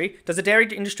dairy industry. Does the dairy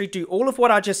industry do all of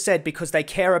what I just said because they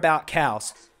care about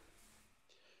cows?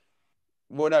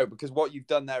 Well, no, because what you've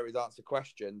done there is answer a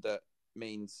question that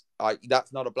means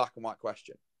that's not a black and white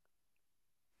question.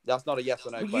 That's not a yes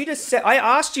or no question. You just said, I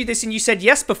asked you this and you said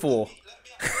yes before.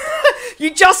 You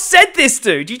just said this,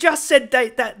 dude. You just said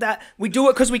that we do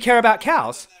it because we care about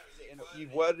cows.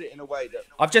 You've worded it in a way that...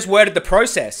 I've just worded the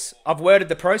process.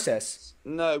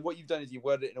 No, what you've done is you've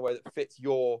worded it in a way that fits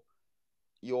your...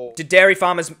 Do dairy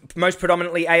farmers most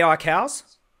predominantly AI cows?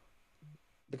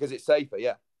 Because it's safer,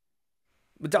 yeah.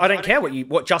 I don't care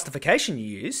what justification you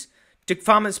use. Do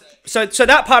farmers... So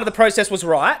that part of the process was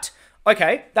right.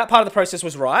 Okay, that part of the process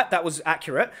was right. That was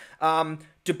accurate.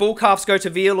 Do bull calves go to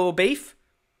veal or beef?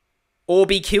 Or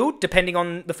be killed, depending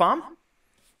on the farm?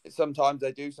 Sometimes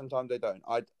they do, sometimes they don't.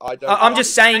 I don't. I'm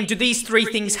just saying, do these 3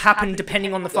 things happen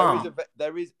depending on the farm?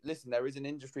 There is an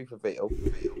industry for veal.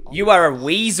 You are a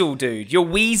weasel, dude. You're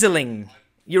weaseling.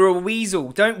 You're a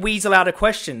weasel. Don't weasel out of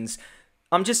questions.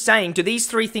 I'm just saying, do these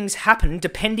 3 things happen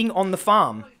depending on the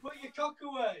farm? Put your cock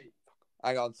away.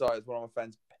 Hang on, sorry, it's one of my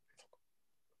friends.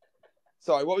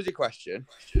 Sorry, what was your question?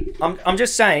 I'm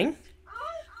just saying,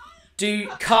 do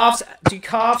calves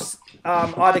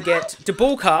either get... Do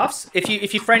bull calves...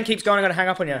 If your friend keeps going, I'm going to hang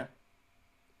up on you.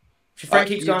 If your friend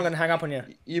keeps going, I'm going to hang up on you.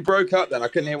 You broke up then. I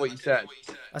couldn't hear what you said.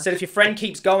 I said, if your friend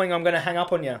keeps going, I'm going to hang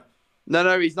up on you.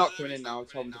 No, he's not coming in now. I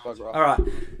told him to bugger off. All right.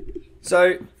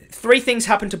 So, 3 things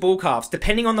happen to bull calves,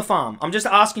 depending on the farm. I'm just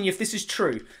asking you if this is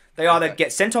true. They either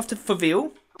get sent off for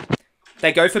veal,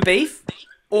 they go for beef,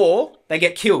 or they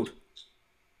get killed.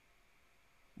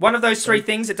 One of those 3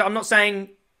 things. I'm not saying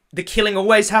the killing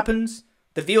always happens,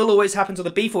 the veal always happens, or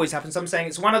the beef always happens. I'm saying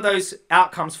it's one of those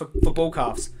outcomes for bull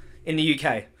calves in the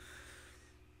UK.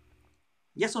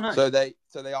 Yes or no? They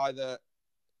either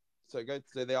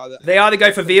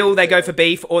go for veal, they go for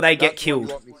beef, or they get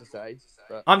killed. What you want me to say,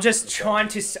 I'm just trying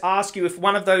to ask you if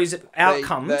one of those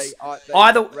outcomes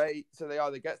they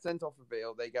either get sent off for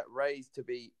veal, they get raised to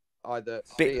be either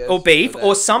or beef,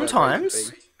 or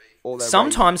sometimes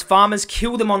farmers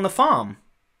kill them on the farm.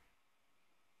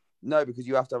 No, because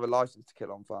you have to have a license to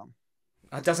kill on farm.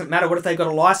 It doesn't matter. What if they've got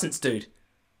a license, dude?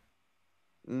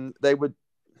 They would.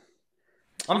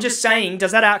 I'm just saying,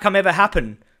 does that outcome ever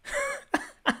happen?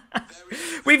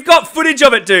 We've got footage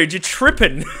of it, dude. You're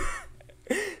tripping.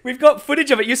 We've got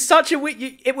footage of it. You're such a...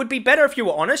 it would be better if you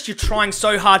were honest. You're trying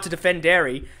so hard to defend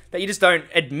dairy that you just don't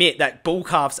admit that bull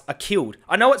calves are killed.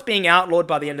 I know it's being outlawed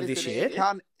by the end of this year.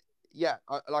 Yeah,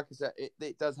 like I said,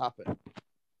 it does happen.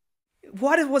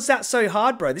 Why was that so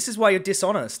hard, bro? This is why you're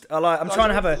dishonest. I'm trying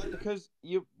to have a... Because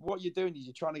what you're doing is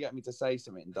you're trying to get me to say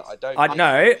something that I don't... I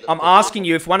know. I'm asking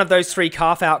you if one of those 3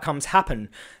 calf outcomes happen,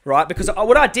 right? Because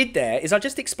what I did there is I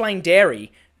just explained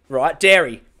dairy, right?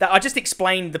 Dairy. I just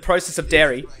explained the process of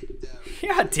dairy.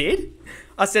 Yeah, I did.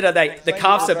 I said, the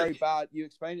calves are... very bad. You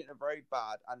explained it in a very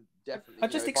bad and definitely... I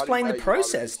just explained the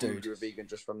process, dude. You're a vegan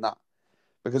just from that.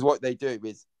 Because what they do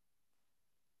is...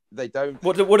 They don't...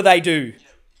 What do they do?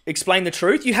 Explain the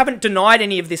truth? You haven't denied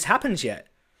any of this happens yet.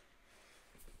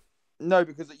 No,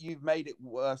 because you've made it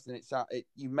worse than it sound.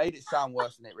 You made it sound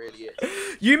worse than it really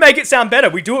is. You make it sound better.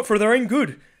 We do it for their own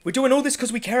good. We're doing all this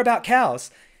because we care about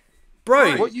cows.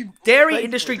 Bro, dairy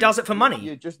industry does it for money.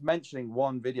 You're just mentioning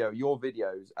one video, your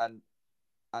videos, and...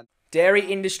 Dairy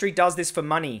industry does this for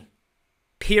money.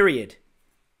 Period.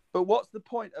 But what's the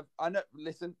point of... I know,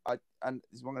 listen, and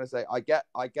this is what I'm going to say. I get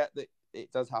that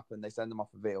it does happen. They send them off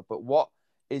a veal. But what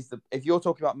is the... If you're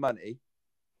talking about money...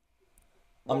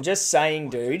 I'm just saying,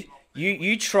 dude,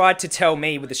 you tried to tell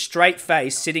me with a straight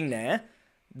face sitting there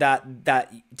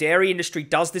that dairy industry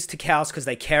does this to cows because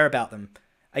they care about them.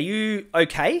 Are you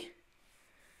okay?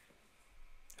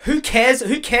 Who cares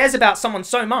about someone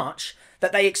so much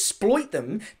that they exploit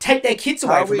them, take their kids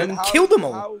away from them, and kill them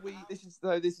all? This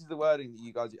is the wording that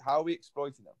you guys... How are we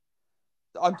exploiting them?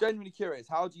 I'm genuinely curious.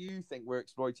 How do you think we're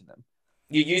exploiting them?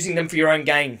 You're using them for your own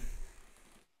gain.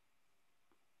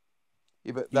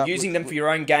 Yeah, but you're using them for your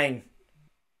own gain.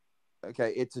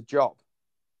 Okay, it's a job.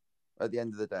 At the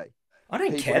end of the day, I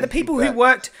don't care. The people who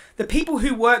worked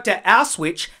at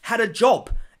Auschwitz had a job.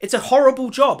 It's a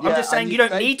horrible job. I'm just saying you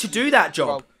don't need to do that job.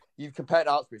 Well, you've compared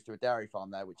Auschwitz to a dairy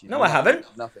farm there, which no, I haven't.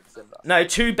 Nothing similar. No,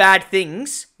 2 bad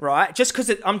things, right? Just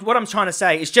because what I'm trying to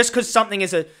say is just because something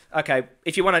is okay.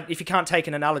 If you can't take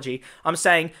an analogy, I'm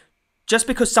saying. Just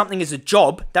because something is a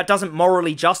job, that doesn't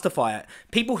morally justify it.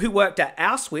 People who worked at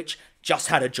Auschwitz just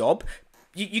had a job.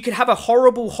 You could have a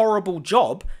horrible, horrible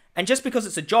job, and just because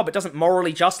it's a job, it doesn't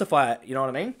morally justify it. You know what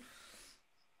I mean?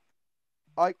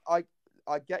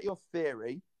 I get your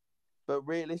theory, but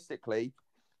realistically,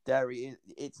 dairy,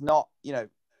 it's not,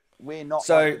 we're not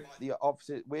like the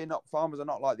officers. Farmers are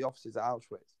not like the officers at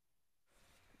Auschwitz.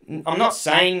 I'm not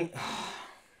saying...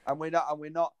 And we're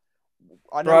not...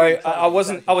 Bro, I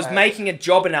was making a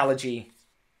job analogy.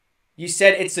 You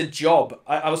said it's a job.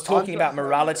 I was talking about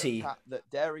morality. That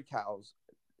dairy cows,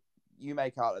 you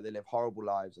make out that they live horrible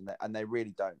lives, and they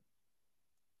really don't.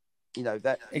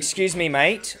 That. Excuse me,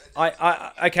 mate.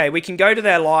 Okay, we can go to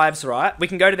their lives, right? We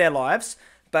can go to their lives,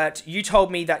 but you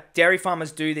told me that dairy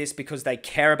farmers do this because they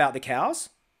care about the cows.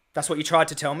 That's what you tried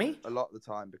to tell me. A lot of the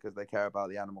time, because they care about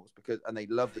the animals, and they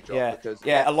love the job.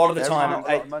 Yeah, a lot of the time. A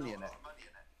lot of money in it.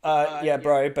 Yeah,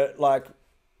 bro, but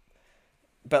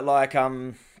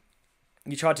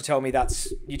you tried to tell me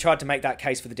you tried to make that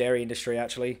case for the dairy industry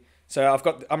actually. So I've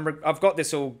got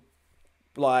this all,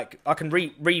 like, I can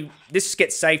this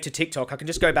gets saved to TikTok. I can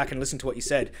just go back and listen to what you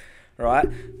said, right?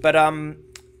 But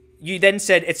you then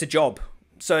said it's a job,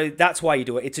 so that's why you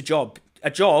do it. It's a job.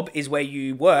 A job is where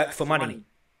you work for money.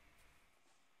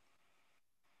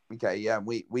 Okay, yeah,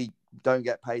 we don't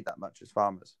get paid that much as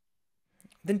farmers.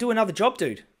 Then do another job,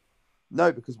 dude.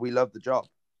 No, because we love the job.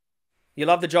 You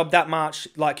love the job that much?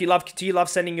 Like, do you love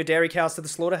sending your dairy cows to the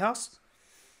slaughterhouse?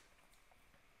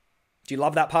 Do you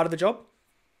love that part of the job?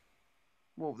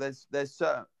 Well, there's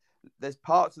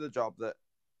parts of the job that...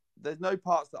 There's no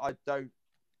parts that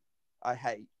I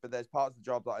hate, but there's parts of the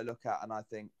job that I look at and I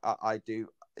think I do...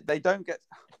 They don't get...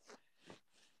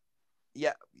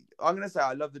 Yeah, I'm going to say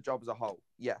I love the job as a whole.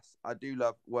 Yes, I do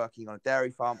love working on a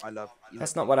dairy farm. I love...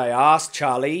 That's not what I asked,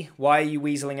 Charlie. Why are you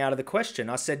weaseling out of the question?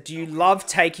 I said, do you love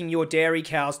taking your dairy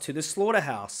cows to the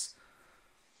slaughterhouse?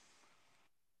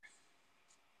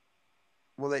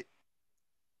 Well,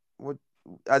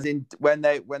 as in when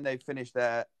they finish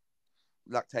their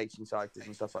lactation cycles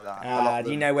and stuff like that.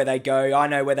 You know where they go. I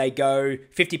know where they go.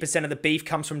 50% of the beef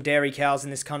comes from dairy cows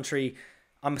in this country.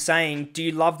 I'm saying, do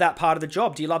you love that part of the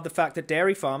job? Do you love the fact that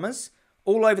dairy farmers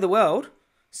all over the world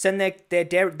send their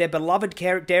beloved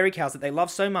dairy cows that they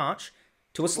love so much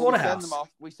to a slaughterhouse?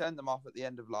 We send them off at the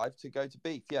end of life to go to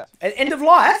beef, yeah. End of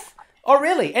life? Oh,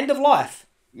 really? End of life?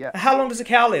 Yeah. How long does a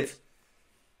cow live?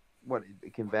 Well,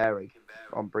 it can vary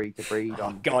on breed to breed.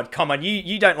 Oh, God, come on.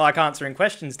 You don't like answering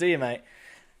questions, do you, mate?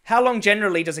 How long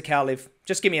generally does a cow live?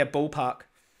 Just give me a ballpark.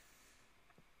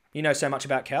 You know so much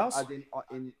about cows.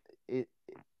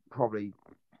 probably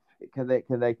they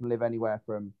can live anywhere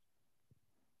from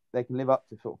they can live up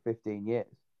to sort of 15 years,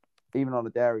 even on a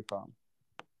dairy farm.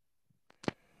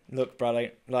 Look,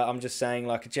 brother, like I'm just saying,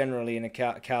 like generally in a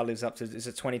cow lives up to, is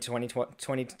it 20 to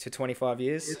 25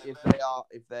 years? If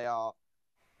they are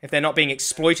If they're not being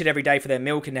exploited every day for their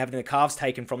milk and having the calves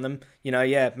taken from them,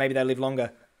 yeah, maybe they live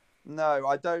longer. No,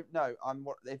 I don't know.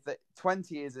 If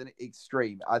 20 is an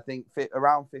extreme. I think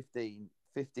around 15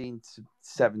 to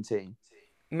 17.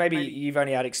 Maybe you've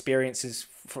only had experiences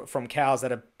from cows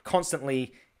that are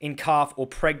constantly in calf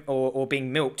or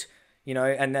being milked,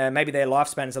 and maybe their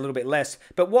lifespan is a little bit less.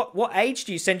 But what age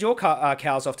do you send your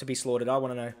cows off to be slaughtered? I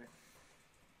want to know.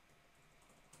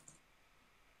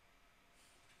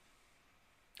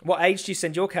 What age do you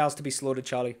send your cows to be slaughtered,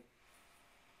 Charlie?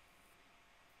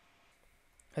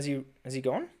 Has he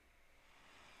gone?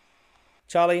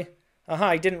 Charlie?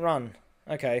 Aha, he didn't run.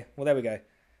 Okay, well there we go.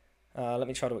 Let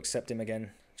me try to accept him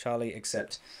again. Charlie,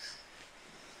 accept.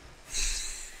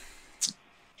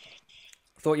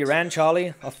 Thought you ran,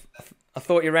 Charlie. I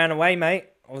thought you ran away, mate.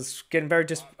 I was getting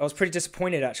I was pretty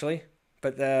disappointed actually.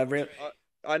 But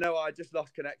I know I just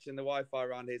lost connection. The Wi-Fi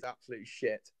around here is absolute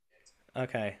shit.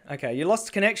 Okay. You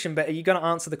lost connection, but are you going to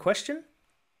answer the question?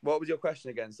 What was your question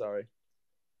again? Sorry.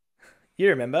 You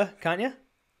remember, can't you?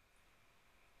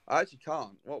 I actually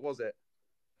can't. What was it?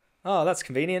 Oh, that's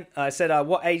convenient. I said,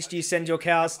 what age do you send your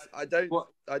cows? I don't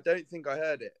think I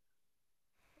heard it.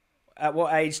 At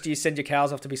what age do you send your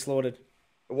cows off to be slaughtered?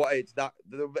 What age? The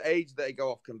age that they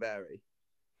go off can vary.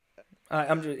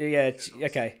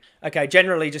 Okay.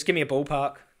 Generally, just give me a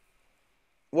ballpark.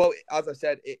 Well, as I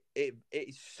said,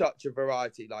 it's such a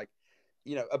variety. Like,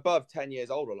 above 10 years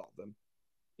old, a lot of them.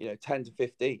 10 to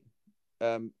 15.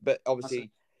 But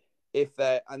obviously, if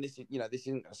they're, and this isn't going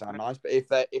to sound nice, but if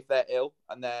they're ill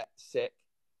and they're sick,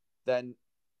 then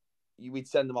we'd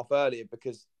send them off earlier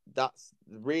because that's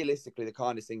realistically the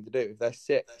kindest thing to do. If they're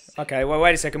sick. Okay. Well,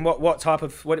 wait a second. What type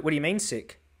of what do you mean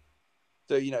sick?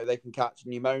 So they can catch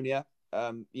pneumonia.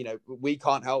 We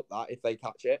can't help that if they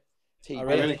catch it. TB. Oh,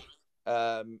 really?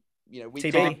 We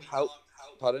TB? can't help.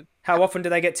 Pardon? How often do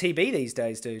they get TB these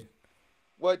days, dude?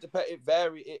 Well,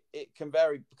 it can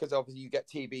vary because obviously you get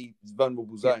TB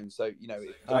vulnerable zones. So it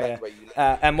depends where you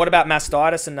live. And what about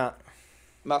mastitis and that?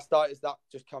 Mastitis, that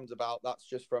just comes about. That's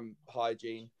just from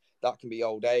hygiene. That can be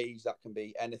old age. That can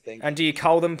be anything. And do you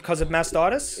cull them because of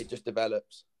mastitis? It just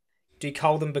develops. Do you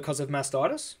cull them because of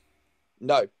mastitis?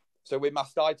 No. So with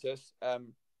mastitis,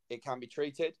 it can be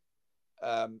treated.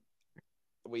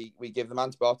 We give them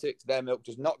antibiotics. Their milk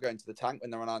does not go into the tank when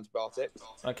they're on antibiotics.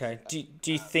 Okay.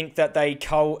 Do you think that they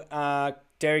cull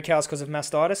dairy cows because of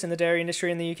mastitis in the dairy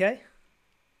industry in the UK?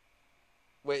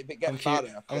 Well, if it gets bad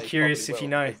enough, I'm curious if you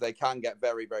know. Because they can get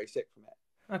very, very sick from it.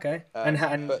 Okay.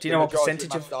 And do you know what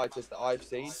percentage of mastitis that I've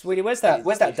seen? Sweetie, where's that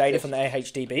data from the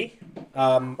AHDB?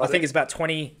 I think it's about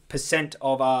 20%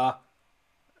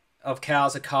 of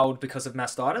cows are culled because of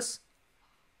mastitis.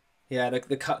 Yeah,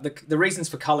 the reasons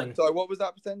for culling. So what was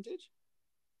that percentage?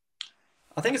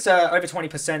 I think it's over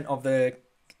 20% of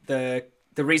the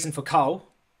reason for cull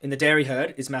in the dairy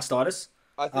herd is mastitis.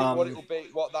 I think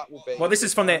what that will be. Well, this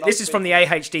is from the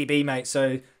AHDB, mate.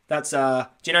 So that's do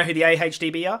you know who the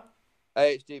AHDB are?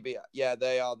 AHDB, yeah,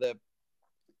 they are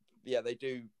they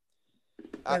do.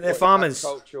 They're farmers.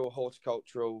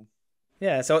 Horticultural.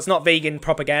 Yeah, so it's not vegan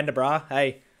propaganda, brah.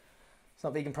 Hey. It's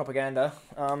not vegan propaganda.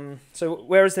 So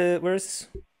where is this?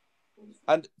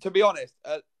 And to be honest,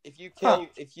 if you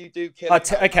do kill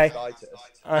okay.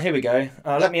 Here we go.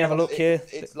 Let me have a look here.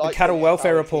 It's the cattle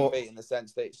welfare report. In the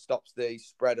sense that it stops the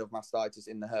spread of mastitis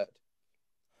in the herd.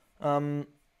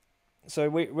 So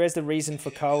where's the reason for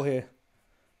cull here?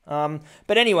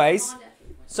 But anyways,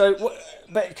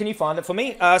 but can you find it for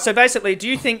me? So basically, do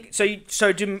you think do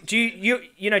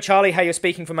you Charlie, how you're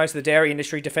speaking for most of the dairy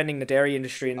industry, defending the dairy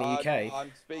industry in the UK?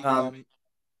 I'm speaking.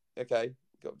 Okay.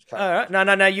 All right.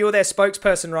 No. You're their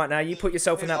spokesperson right now. You put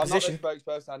yourself in that position. I'm not a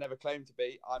spokesperson. I never claimed to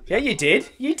be. Yeah, you did.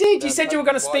 You did. You said you were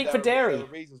going to speak for dairy. There are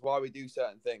reasons why we do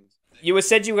certain things.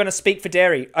 Said you were going to speak for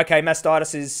dairy. Okay,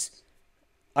 mastitis is.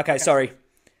 Okay, sorry,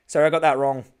 I got that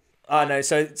wrong. No.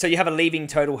 So you have a leaving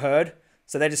total herd.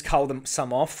 So they just cull them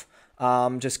some off.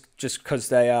 Just because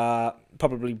they are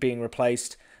probably being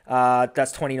replaced.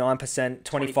 That's 29%.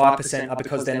 25% are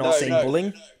because they're not seeing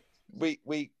bullying. With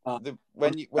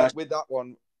that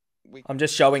one, I'm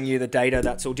just showing you the data.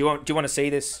 That's all. Do you want to see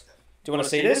this? Do you want to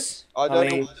see this? I don't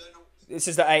know. This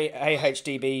is the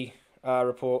AHDB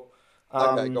report.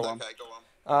 Okay, go on.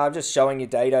 I'm just showing you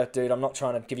data, dude. I'm not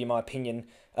trying to give you my opinion.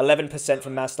 11%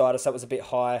 from mastitis. That was a bit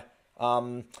high.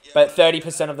 But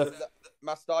 30% of the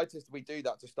mastitis, we do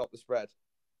that to stop the spread.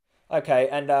 Okay,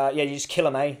 and yeah, you just kill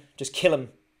them, eh? Just kill them.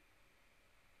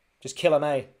 Just kill them,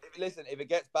 eh? Listen, if it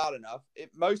gets bad enough,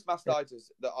 most mastitis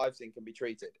that I've seen can be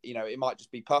treated. You know, it might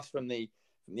just be pus from the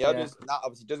others, and that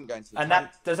obviously doesn't go into the And tank.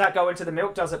 does that go into the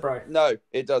milk? Does it, bro? No,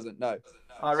 it doesn't. No.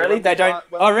 Oh, really? They don't.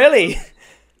 Oh, really?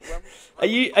 Are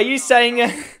you saying?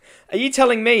 Are you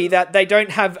telling me that they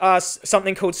don't have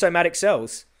something called somatic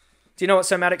cells? Do you know what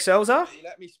somatic cells are? If you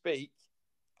let me speak,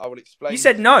 I will explain. You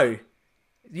said no.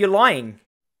 You're lying.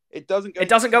 It doesn't go. It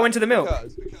doesn't go into the milk.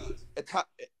 Because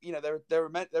you know, there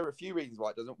are a few reasons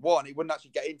why it doesn't. One, it wouldn't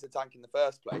actually get into the tank in the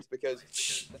first place because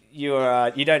you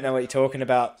don't know what you're talking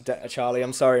about, Charlie.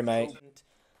 I'm sorry, mate.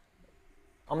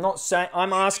 I'm not saying.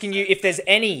 I'm asking you if there's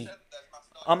any.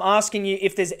 I'm asking you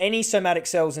if there's any somatic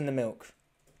cells in the milk.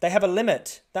 They have a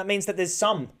limit. That means that there's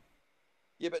some.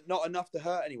 Yeah, but not enough to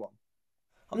hurt anyone.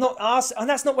 I'm not asking, and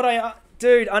that's not what I...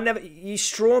 Dude, you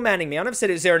straw-manning me. I never said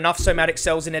is there enough somatic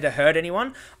cells in there to hurt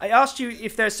anyone. I asked you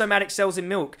if there's somatic cells in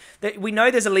milk. We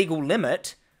know there's a legal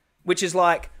limit, which is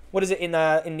like, what is it in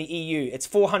the EU? It's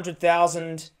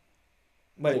 400,000...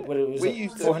 Wait, what was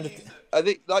it? 400... I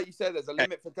think, like you said, there's a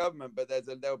limit for government, but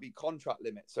there'll be contract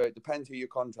limits, so it depends who you're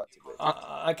contracted with.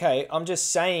 Okay, I'm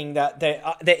just saying that there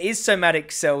is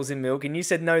somatic cells in milk, and you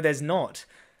said no, there's not.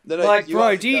 No, like,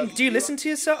 bro, do you listen to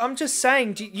yourself? I'm just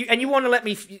saying, you want to let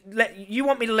me to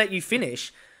let you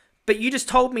finish, but you just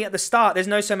told me at the start there's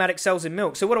no somatic cells in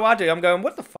milk. So what do? I'm going,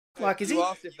 what the fuck? Like, you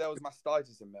asked if there was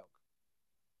mastitis in milk.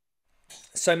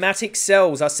 Somatic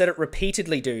cells. I said it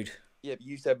repeatedly, dude. Yeah, but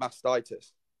you said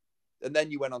mastitis, and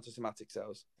then you went on to somatic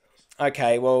cells.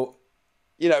 Okay, well,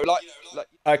 you know, like.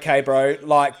 Okay, bro.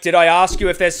 Like, did I ask you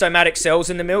if there's somatic cells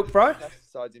in the milk, bro?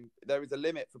 There is a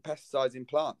limit for pesticides in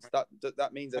plants.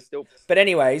 That means there's still. But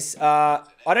anyways, I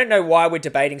don't know why we're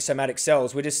debating somatic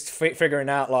cells. We're just figuring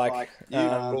out like you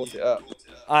brought it up.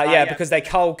 Yeah, because they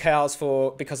cull cows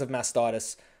because of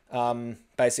mastitis,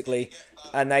 basically,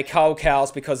 and they cull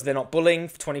cows because they're not bulling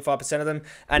for 25% of them.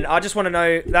 And I just want to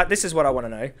know that this is what I want to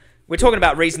know. We're talking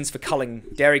about reasons for culling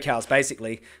dairy cows,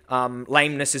 basically.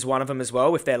 Lameness is one of them as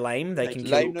well. If they're lame, they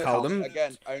can cull them.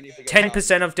 Again, only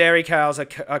 10% of dairy cows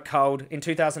are culled. In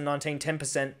 2019,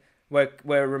 10% were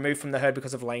removed from the herd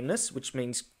because of lameness, which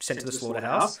means sent to the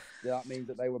slaughterhouse. Yeah, that means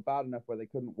that they were bad enough where they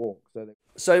couldn't walk.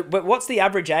 But what's the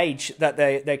average age that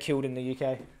they're killed in the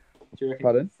UK? Do you reckon?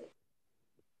 Pardon?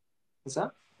 What's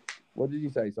that? What did you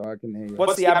say? Sorry, I couldn't hear you.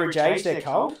 What's the average age they're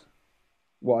culled?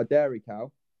 What, a dairy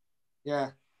cow?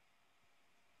 Yeah.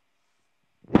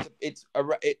 It's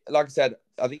like I said,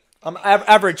 I think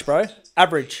average, bro.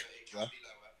 Average.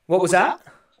 What was that?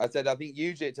 I said I think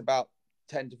usually it's about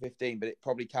 10 to 15, but it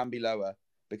probably can be lower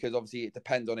because obviously it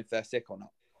depends on if they're sick or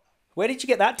not. Where did you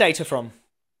get that data from?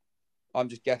 I'm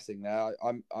just guessing there.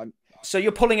 I'm. So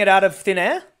you're pulling it out of thin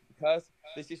air?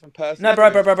 This is from personal. No,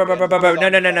 bro. No. I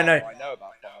know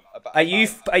about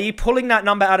Are you pulling that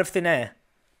number out of thin air?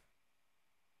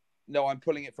 No, I'm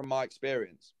pulling it from my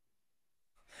experience.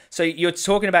 So you're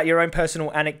talking about your own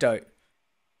personal anecdote?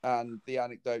 And the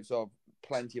anecdotes of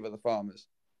plenty of other farmers.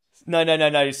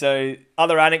 No. So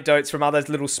other anecdotes from other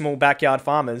little small backyard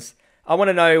farmers. I want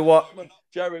to know what...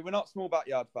 Joey, we're not small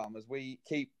backyard farmers. We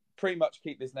pretty much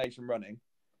keep this nation running.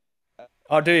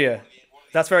 Oh, do you?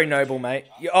 That's very noble, mate.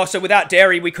 Oh, so without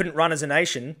dairy, we couldn't run as a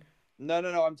nation? No.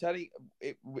 I'm telling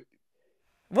you...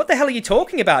 What the hell are you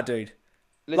talking about, dude?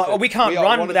 Listen, like, we can't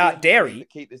run without dairy. To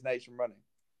keep this nation running.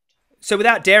 So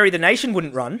without dairy, the nation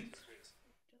wouldn't run.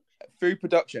 Food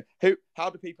production.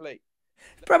 How do people eat?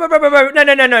 Bro.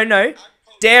 No.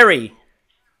 Dairy.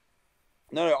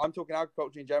 No. I'm talking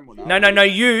agriculture in general now. No.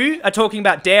 You are talking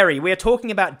about dairy. We are talking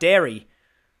about dairy.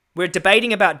 We're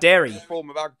debating about dairy. A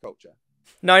form of agriculture.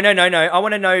 No. I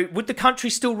want to know: would the country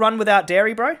still run without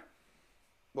dairy, bro?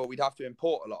 Well, we'd have to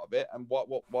import a lot of it, and why?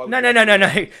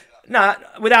 No.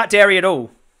 Without dairy at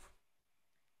all.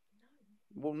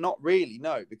 Well, not really,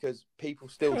 no, because people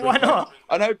still drink Why not?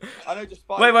 milk. I know.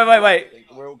 Despite wait.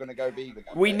 We're all going to go vegan.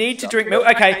 We need to drink milk.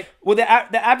 Okay. Well, the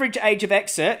average age of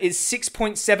exit is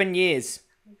 6.7 years,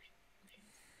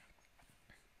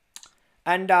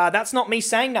 and that's not me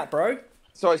saying that, bro.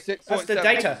 Sorry, 6.7. That's the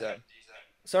data.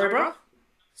 Sorry, bro.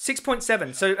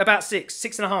 6.7. So about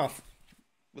 6.5. Well,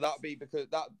 that would be because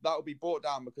that would be brought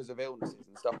down because of illnesses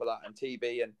and stuff like that, and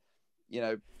TB and.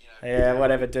 Yeah,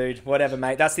 whatever, dude. Whatever,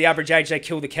 mate. That's the average age they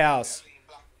kill the cows.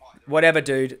 Whatever,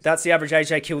 dude. That's the average age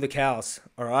they kill the cows.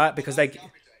 All right? Because they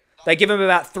give them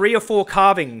about 3 or 4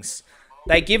 calvings.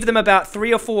 They give them about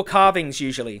 3 or 4 calvings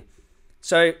usually.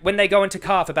 So when they go into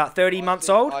calf, about 30 months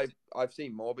old. I've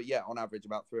seen more, but yeah, on average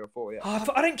about 3 or 4, yeah. Oh,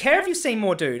 I don't care if you've seen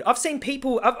more, dude. I've seen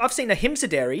people, I've seen the Ahimsa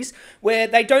dairies where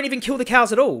they don't even kill the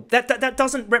cows at all. That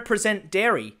doesn't represent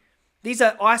dairy. These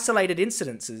are isolated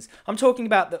incidences. I'm talking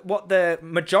about what the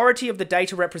majority of the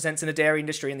data represents in the dairy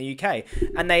industry in the UK,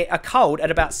 and they are culled at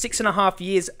about 6.5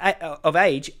 years of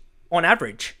age on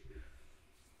average.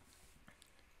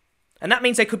 And that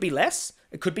means they could be less,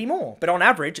 it could be more, but on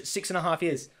average, it's 6.5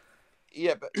 years.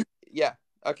 Yeah, but yeah,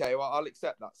 okay, well, I'll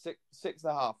accept that.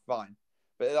 6.5, fine.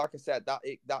 But like I said, that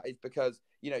is because,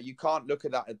 you know, you can't look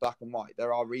at that as black and white.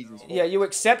 There are reasons for Yeah, it. you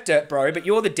accept it, bro, but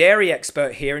you're the dairy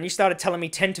expert here, and you started telling me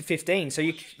 10 to 15, so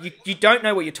you don't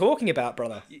know what you're talking about,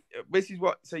 brother. This is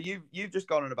what, so you've just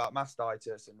gone on about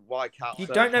mastitis and why cows. You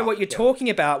don't know what you're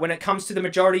talking about when it comes to the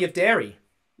majority of dairy.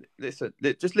 Listen,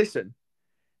 just listen.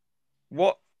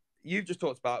 What you've just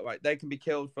talked about, right? They can be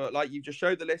killed for, like, you've just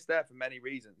showed the list there for many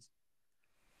reasons.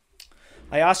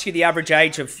 I asked you the average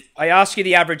age.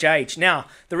 Now,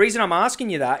 the reason I'm asking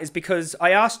you that is because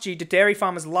I asked you, do dairy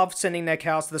farmers love sending their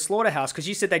cows to the slaughterhouse? Because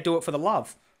you said they do it for the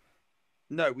love.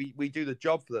 No, we do the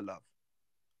job for the love.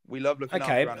 We love looking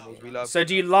after animals. So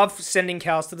do you love sending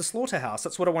cows to the slaughterhouse?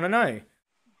 That's what I want to know.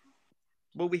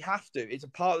 Well, we have to. It's a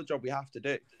part of the job we have to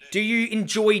do. Do you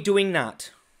enjoy doing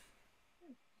that?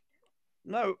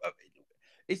 No,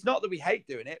 it's not that we hate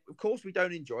doing it. Of course, we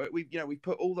don't enjoy it. We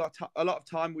put a lot of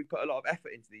time. We put a lot of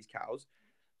effort into these cows,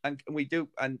 and we do.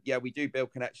 And yeah, we do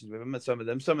build connections with them. And some of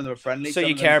them are friendly. So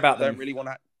you care about them. Don't really want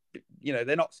to.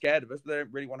 They're not scared of us. They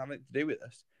don't really want to have anything to do with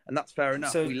us, and that's fair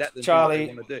enough. So we let them Charlie, do what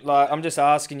they want to do. like, I'm just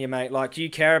asking you, mate. Like, you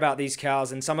care about these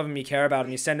cows, and some of them you care about,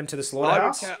 and you send them to the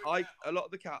slaughterhouse. A lot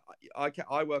of the cow.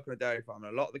 I work on a dairy farm,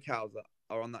 and a lot of the cows that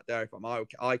are on that dairy farm,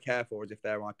 I care for as if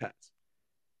they're my pets.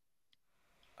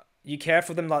 You care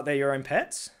for them like they're your own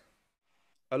pets?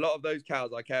 A lot of those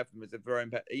cows, I care for them as if they're their own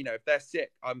pet. You know, if they're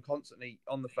sick, I'm constantly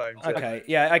on the phone. Okay,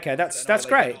 yeah, okay, that's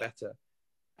great. Better.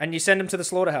 And you send them to the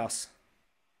slaughterhouse?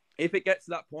 If it gets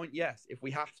to that point, yes. If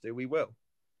we have to, we will.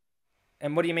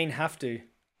 And what do you mean have to?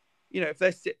 You know, if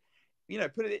they're sick,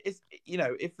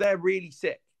 if they're really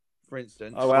sick, for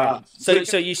instance. Oh, wow.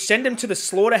 So you send them to the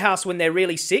slaughterhouse when they're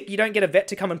really sick? You don't get a vet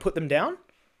to come and put them down?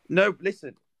 No,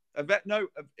 listen. A vet, no.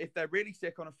 If they're really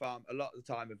sick on a farm, a lot of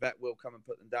the time a vet will come and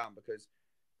put them down because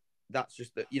that's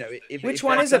just the, Which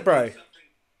one is it, bro?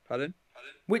 Pardon?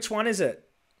 Which one is it?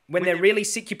 When they're really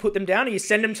sick, you put them down, or you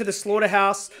send them to the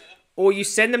slaughterhouse, or you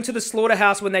send them to the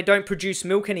slaughterhouse when they don't produce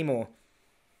milk anymore?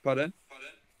 Pardon?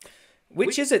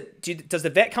 Which is it? Does the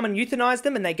vet come and euthanize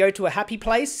them, and they go to a happy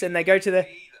place, and they go to the?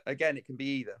 Again, it can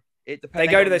be either. It depends. They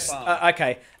go to the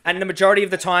okay, and the majority of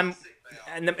the time.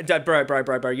 And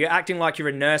bro, you're acting like you're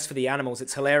a nurse for the animals.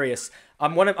 It's hilarious. I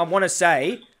want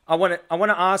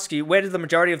to ask you, where do the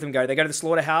majority of them go? They go to the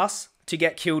slaughterhouse to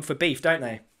get killed for beef, don't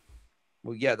they?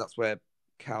 Well, yeah, that's where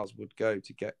cows would go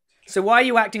to get. So why are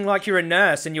you acting like you're a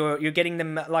nurse and you're getting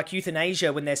them like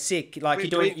euthanasia when they're sick? Like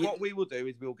what we will do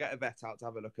is we'll get a vet out to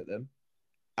have a look at them,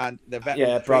 and the vet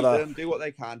will treat them, do what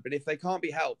they can. But if they can't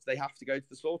be helped, they have to go to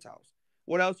the slaughterhouse.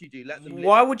 What else do you do? Let them live.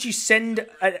 Why would you send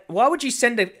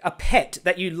a pet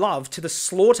that you love to the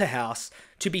slaughterhouse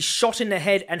to be shot in the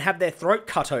head and have their throat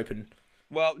cut open?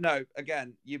 Well, no.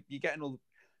 Again, you're getting all.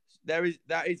 That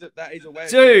is a way.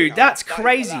 Dude, that's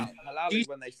crazy. Halal is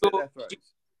when they slit their throats.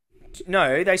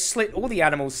 No, they slit all the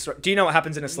animals' throats. Do you know what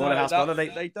happens in a slaughterhouse, brother?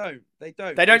 They don't.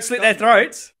 They don't slit their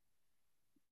throats.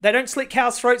 They don't slit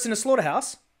cows' throats in a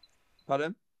slaughterhouse.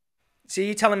 Pardon? So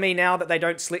you're telling me now that they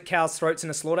don't slit cows' throats in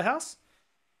a slaughterhouse?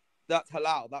 That's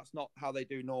halal. That's not how they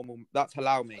do normal. That's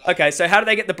halal meat. Okay, so how do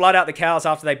they get the blood out the cows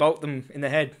after they bolt them in the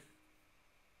head?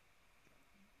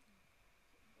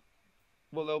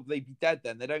 Well, they'll be dead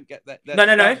then. They don't get that.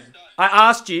 No. I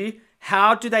asked you,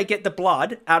 how do they get the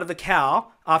blood out of the cow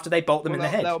after they bolt them in the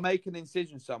head? They'll make an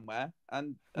incision somewhere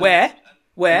and where?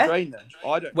 And drain them.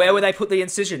 I don't. Where would they put the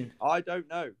incision? I don't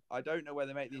know. I don't know where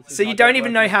they make the incision. So you don't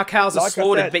even know how cows are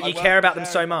slaughtered, but you care about them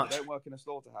so much. I don't work in a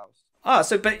slaughterhouse. Oh,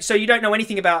 so you don't know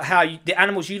anything about how the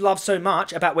animals you love so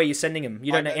much about where you're sending them.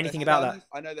 You don't know anything about that.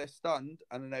 I know they're stunned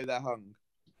and I know they're hung.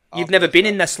 You've never been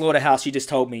in the slaughterhouse, you just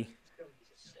told me.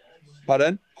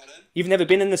 Pardon? You've never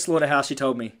been in the slaughterhouse, you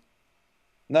told me.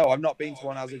 No, I've not been to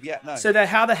one as of yet, no. So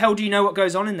how the hell do you know what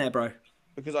goes on in there, bro?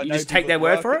 Because I know just take their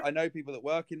word for it? I know people that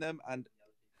work in them and...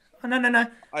 Oh, no.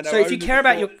 So if you care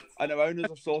about your... I know owners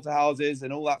of slaughterhouses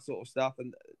and all that sort of stuff.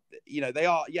 And, they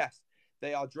are, yes,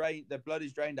 they are drained. Their blood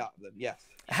is drained out of them, yes.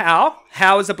 How?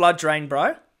 How is the blood drained,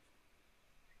 bro?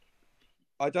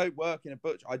 I don't work in a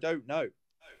butcher. I don't know.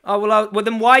 Oh, well,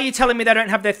 then why are you telling me they don't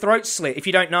have their throats slit if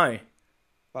you don't know?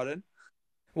 Pardon?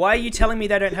 Why are you telling me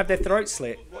they don't have their throats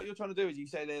slit? What you're trying to do is you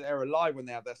say they're alive when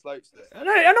they have their throats slit. No,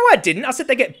 I didn't. I said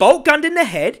they get bolt gunned in the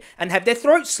head and have their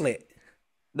throats slit.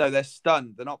 No, they're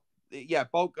stunned. They're not. yeah,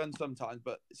 bolt gun sometimes,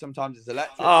 but sometimes it's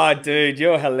electric. Oh, dude,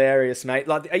 you're hilarious, mate.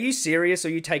 Like, are you serious or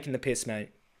are you taking the piss, mate?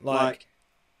 Like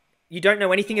you don't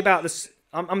know anything about this.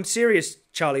 I'm serious,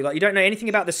 Charlie. Like, you don't know anything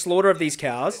about the slaughter of these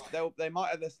cows. They might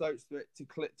have their throats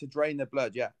to drain their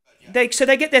blood. Yeah. So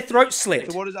they get their throats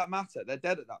slit. So what does that matter? They're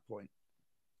dead at that point.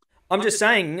 I'm just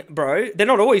saying, bro, they're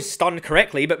not always stunned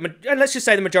correctly, but let's just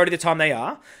say the majority of the time they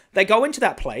are. They go into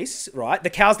that place, right? The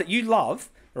cows that you love,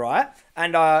 right?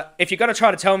 And if you're going to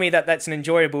try to tell me that that's an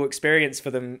enjoyable experience for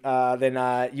them,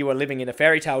 then you are living in a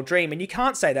fairy tale dream. And you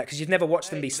can't say that because you've never watched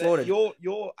them be slaughtered.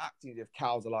 You're acting as if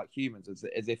cows are like humans,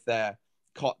 as if they're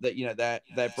their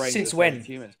brains Since are when?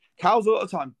 Humans. Cows all the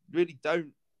time really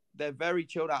don't. They're very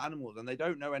chilled out animals, and they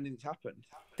don't know anything's happened.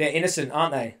 They're innocent,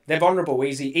 aren't they? They're vulnerable,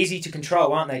 easy to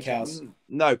control, aren't they, cows?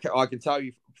 No, I can tell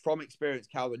you from experience,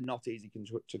 cows are not easy to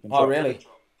control. Oh, really?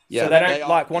 Yeah, so they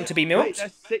don't want to be milked.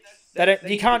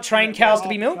 You can't train cows to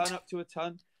be milked. Turn up to a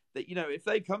ton. That if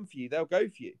they come for you, they'll go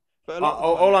for you. But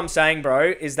all I'm saying,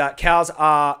 bro, is that cows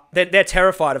are they're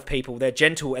terrified of people. They're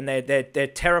gentle and they're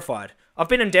terrified. I've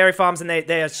been in dairy farms and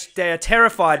they are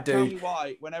terrified, dude. Tell me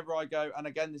why. Whenever I go, and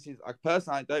again, this is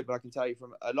personally I don't, but I can tell you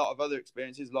from a lot of other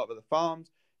experiences, a lot of other farms.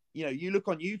 You look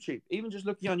on YouTube. Even just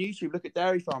looking on YouTube, look at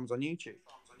dairy farms on YouTube.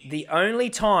 The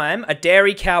only time a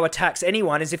dairy cow attacks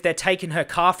anyone is if they're taking her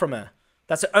calf from her.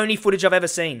 That's the only footage I've ever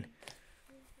seen.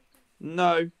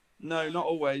 No, not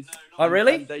always. Oh,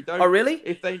 really? And they don't, oh, really?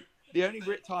 The only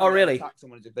time they attack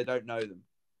someone is if they don't know them.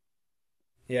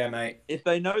 Yeah, mate. If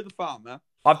they know the farmer.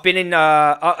 I've been in.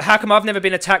 How come I've never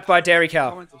been attacked by a dairy cow?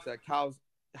 Comments have said cows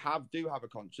do have a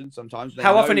conscience sometimes.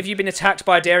 How often have you been attacked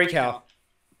by a dairy cow?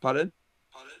 Pardon?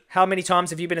 How many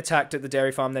times have you been attacked at the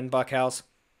dairy farm then by cows?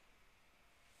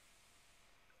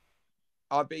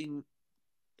 I've been.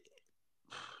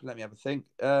 Let me have a think.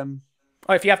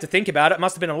 If you have to think about it, it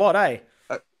must have been a lot, eh?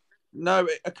 No,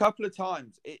 a couple of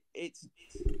times.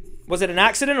 Was it an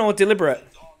accident or deliberate?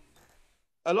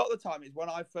 A lot of the time, it's when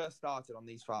I first started on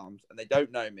these farms and they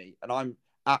don't know me, and I'm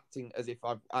acting as if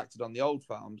I've acted on the old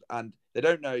farms, and they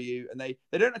don't know you, and they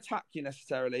don't attack you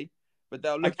necessarily, but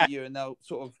they'll look at you and they'll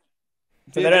sort of.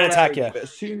 So they don't attack you. But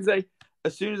as soon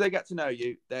as they get to know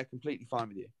you, they're completely fine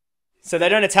with you. So they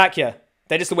don't attack you.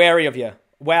 They're just wary of you.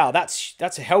 Wow, that's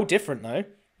a hell different though.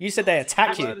 You said they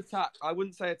attack you. Attack. I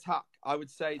wouldn't say attack. I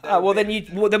would say.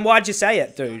 Then why'd you say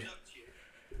it, dude?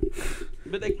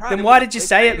 But they can. Then why did you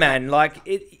say it, man? Like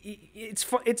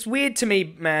it's weird to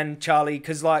me, man, Charlie,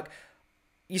 because like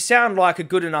you sound like a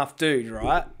good enough dude,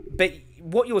 right? But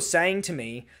what you're saying to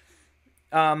me,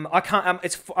 I can't.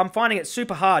 I'm finding it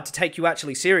super hard to take you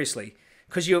actually seriously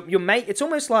because it's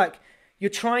almost like you're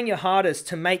trying your hardest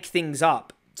to make things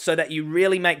up so that you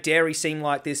really make dairy seem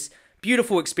like this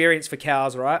beautiful experience for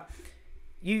cows, right?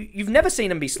 You've never seen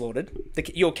them be slaughtered.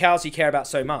 Your cows you care about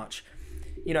so much,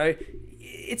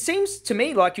 It seems to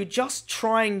me like you're just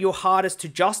trying your hardest to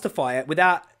justify it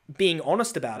without being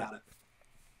honest about it.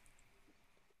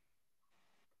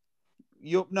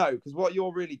 No, because what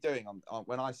you're really doing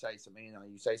when I say something,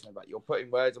 you say something about you're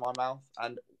putting words in my mouth,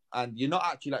 and you're not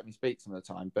actually letting me speak some of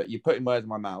the time, but you're putting words in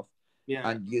my mouth,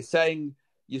 and you're saying,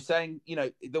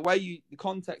 the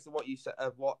context of what you said,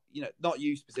 not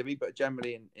you specifically, but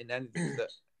generally in anything that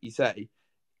you say,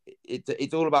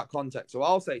 it's all about context. So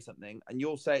I'll say something and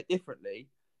you'll say it differently,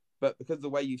 but because of the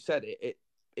way you said it,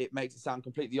 it makes it sound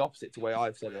completely opposite to the way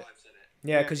I've said it.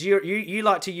 Yeah, because you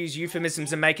like to use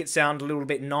euphemisms and make it sound a little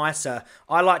bit nicer.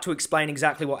 I like to explain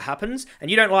exactly what happens, and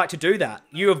you don't like to do that.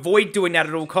 You avoid doing that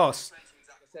at all costs. I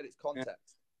said it's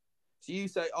context. So you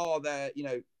say, they're,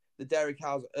 the dairy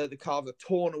cows, the calves are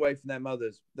torn away from their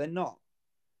mothers. They're not.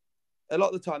 A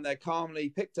lot of the time, they're calmly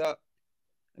picked up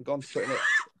and gone to put in it.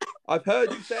 I've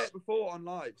heard you say it before on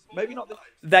lives. Maybe not.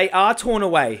 They are torn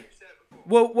away.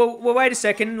 Well, wait a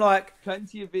second. Like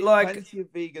plenty of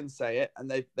vegans say it, and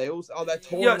they also they're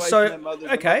torn away from their mothers.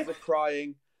 Okay. The mothers are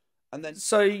crying, and then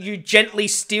so you gently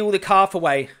steal the calf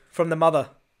away from the mother.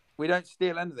 We don't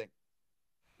steal anything.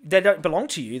 They don't belong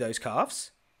to you. Those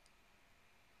calves.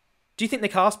 Do you think the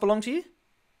calves belong to you?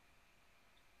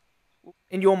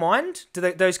 In your mind,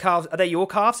 those calves are they your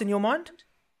calves in your mind?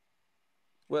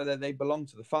 Well, they belong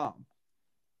to the farm.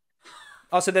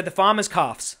 Oh, so they're the farmer's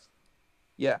calves.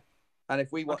 Yeah, and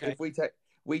if we want, as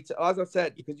I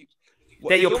said, because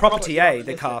they're your property,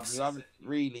 the calves. You haven't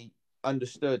really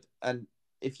understood, and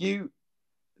there's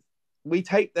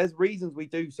reasons we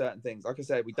do certain things. Like I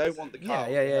said, we don't want the calves.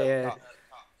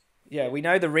 Yeah, we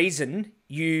know the reason.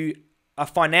 You are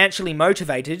financially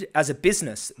motivated as a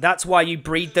business. That's why you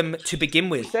breed them to begin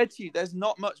with. I said to you, there's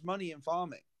not much money in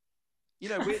farming.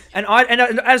 And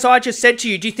as I just said to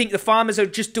you, do you think the farmers are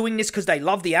just doing this because they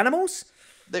love the animals?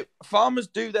 Farmers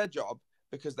do their job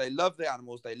because they love the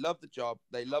animals, they love the job,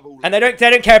 they love all. And they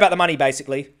don't care about the money,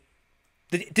 basically.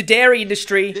 The dairy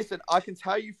industry. Listen, I can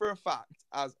tell you for a fact,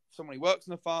 as someone who works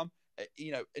on a farm,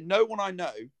 no one I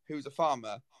know who's a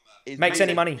farmer makes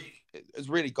any money. Has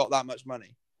really got that much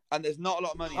money, and there's not a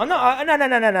lot of money. Oh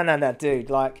no, dude!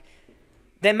 Like,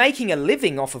 they're making a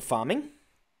living off of farming.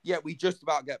 Yeah, we just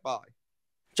about get by.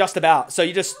 Just about. So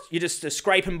you're just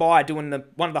scraping by doing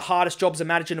one of the hardest jobs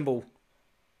imaginable.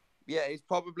 Yeah, it's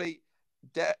probably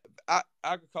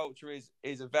agriculture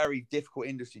is a very difficult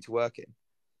industry to work in.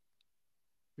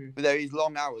 But there is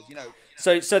long hours,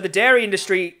 So the dairy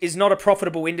industry is not a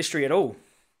profitable industry at all.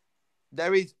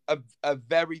 There is a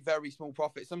very, very small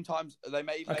profit. Sometimes they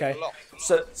may make a loss.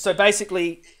 So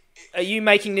basically, are you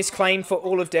making this claim for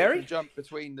all of dairy? Jump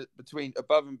between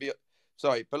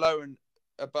below and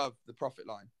above the profit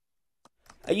line.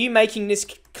 Are you making this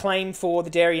claim for the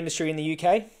dairy industry in the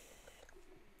UK?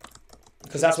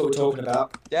 Because that's what we're talking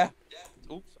about. Yeah.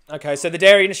 Oops. Okay, so the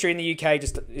dairy industry in the UK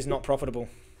just is not profitable.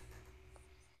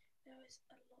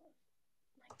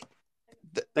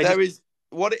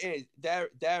 What it is.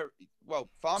 Dairy. Well,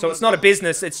 farming. So it's not a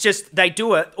business. It's just they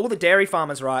do it. All the dairy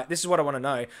farmers, right? This is what I want to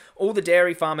know. All the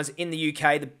dairy farmers in the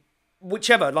UK,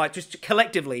 whichever, like just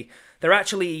collectively, they're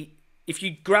actually, if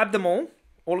you grab them all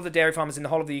of the dairy farmers in the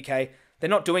whole of the UK, they're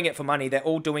not doing it for money. They're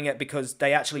all doing it because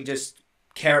they actually just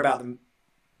care about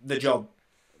the job.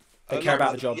 They care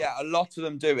about the job. Yeah, a lot of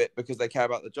them do it because they care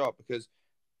about the job. Because,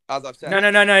 as I've said, no.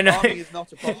 farming is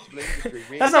not a profitable industry.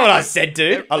 Really. That's not what I said,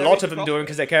 dude. A lot of them do it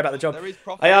because they care about the job.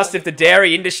 I asked if the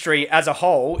dairy industry as a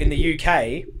whole in the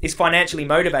UK is financially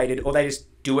motivated or they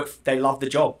just do it. They love the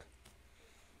job.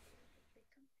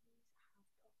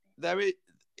 There is.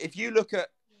 If you look at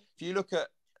not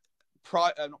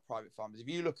private farmers. If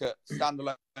you look at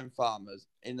standalone farmers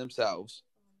in themselves,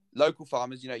 local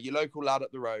farmers, your local lad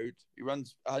up the road who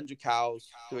runs 100 cows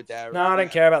to a dairy. No, I don't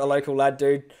care about the local lad,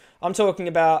 dude. I'm talking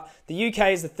about the UK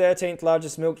is the 13th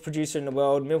largest milk producer in the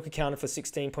world. Milk accounted for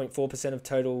 16.4% of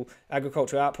total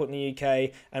agricultural output in the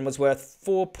UK and was worth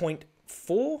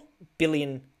 £4.4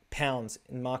 billion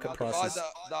in market prices.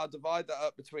 I'll divide that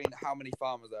up between how many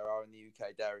farmers there are in the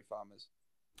UK, dairy farmers.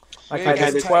 Okay,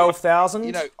 there's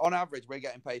 12,000. On average, we're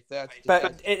getting paid 30.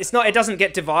 But it's not. It doesn't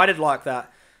get divided like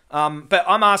that. But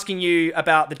I'm asking you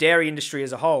about the dairy industry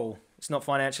as a whole. It's not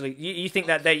financially. You think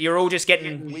that you're all just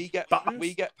getting we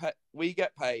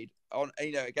get paid on.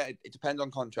 Again, it depends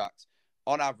on contracts.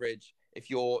 On average, if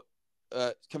you're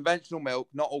conventional milk,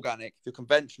 not organic, if you're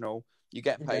conventional, you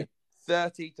get paid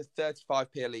 30 to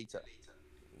 35p a litre.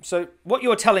 So what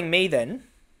you're telling me then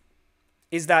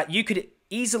is that you could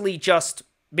easily just,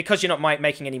 because you're not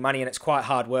making any money and it's quite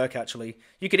hard work actually,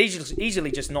 you could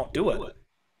easily just not do it.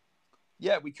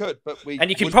 Yeah, we could, but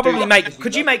and you could probably make.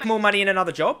 Could you make more money in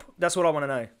another job? That's what I want to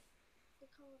know.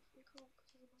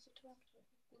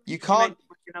 You can't.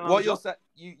 What you're saying,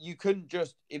 you couldn't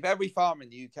just. If every farmer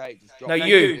in the UK just dropped. No,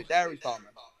 you. Dairy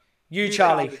farmer. You,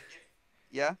 Charlie.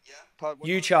 Yeah.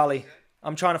 You, Charlie.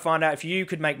 I'm trying to find out if you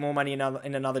could make more money in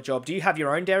another job. Do you have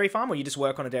your own dairy farm, or you just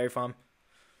work on a dairy farm?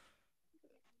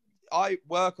 I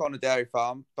work on a dairy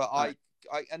farm, but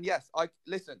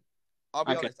listen. I'll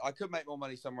be honest. I could make more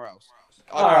money somewhere else.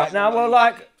 All right. Now, well,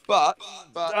 like, but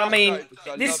I mean,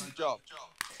 this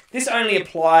only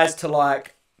applies to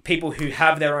like people who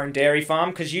have their own dairy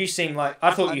farm. Because you seem like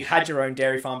I thought you had your own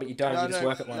dairy farm, but you don't. You just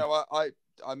work at one. No, I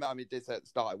did say at the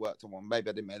start I worked on one. Maybe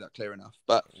I didn't make that clear enough.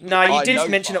 But no, you did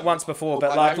mention it once before.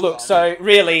 But like, look. So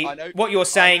really, what you're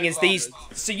saying is these.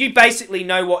 So you basically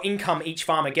know what income each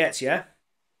farmer gets, yeah?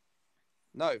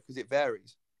 No, because it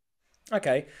varies.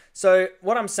 Okay, so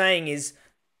what I'm saying is,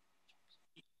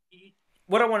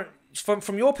 what I want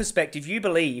from your perspective, you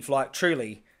believe, like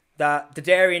truly, that the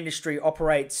dairy industry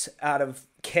operates out of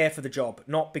care for the job,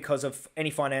 not because of any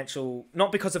financial,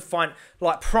 not because of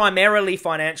primarily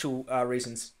financial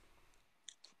reasons.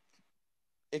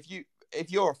 If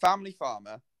you're a family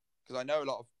farmer, because I know a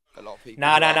lot of people.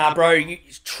 Nah, bro, you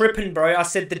tripping, bro. I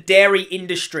said the dairy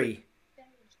industry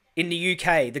in the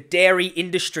UK, the dairy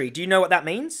industry. Do you know what that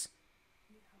means?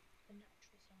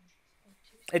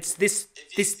 It's this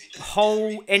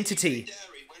whole entity.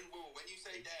 When you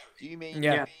say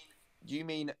dairy, do you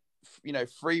mean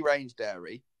free range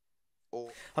dairy,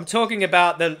 or I'm talking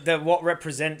about the what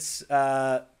represents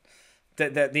the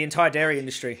entire dairy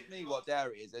industry. Me what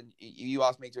dairy is, and you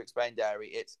asked me to explain dairy.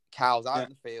 It's cows out in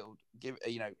the field.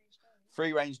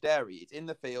 Free range dairy. It's in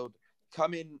the field.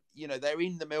 Come in. They're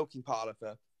in the milking parlour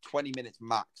for 20 minutes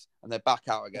max, and they're back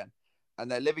out again. And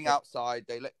they're living outside.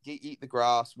 They eat the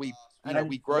grass. We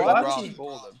grow the grass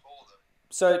for them.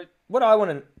 So what I want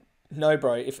to No,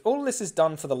 bro. If all this is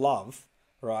done for the love,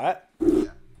 right?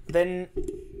 Then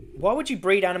why would you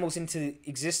breed animals into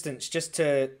existence just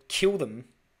to kill them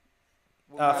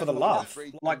for the love?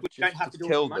 Like, we don't have to do it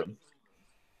kill for money. them.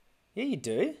 Yeah, you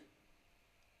do.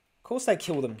 Of course they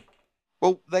kill them.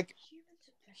 Well,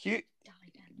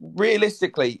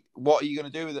 realistically, what are you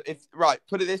going to do with it?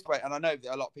 Put it this way, and I know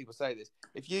that a lot of people say this.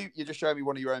 If you just showed me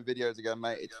one of your own videos again,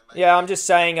 mate. Yeah, I'm just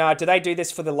saying, do they do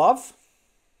this for the love?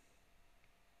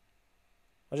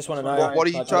 I just want to know. What are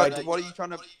you trying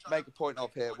to make a point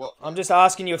of here? What? I'm just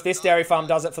asking you if this dairy farm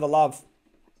does it for the love.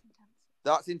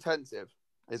 That's intensive,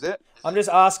 is it? I'm just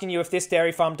asking you if this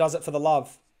dairy farm does it for the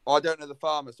love. I don't know the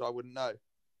farmer, so I wouldn't know.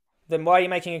 Then why are you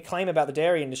making a claim about the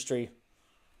dairy industry?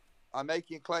 I'm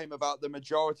making a claim about the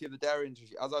majority of the dairy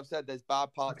industry. As I've said, there's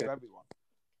bad parts of everyone.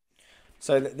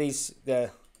 So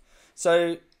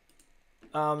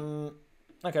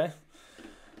okay.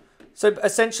 So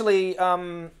essentially,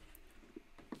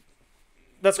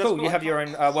 that's cool. You have your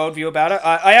own worldview about it.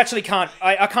 I actually can't.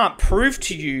 I can't prove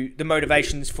to you the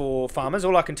motivations for farmers.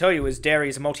 All I can tell you is dairy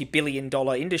is a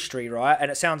multi-billion-dollar industry, right? And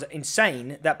it sounds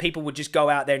insane that people would just go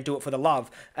out there and do it for the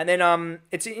love. And then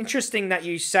it's interesting that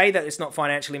you say that it's not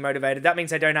financially motivated. That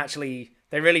means they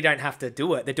really don't have to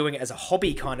do it. They're doing it as a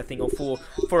hobby kind of thing, or for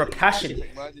a passion.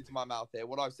 Putting words into my mouth here.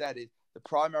 What I've said is the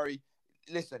primary.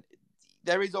 Listen,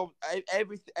 there is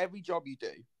every job you do.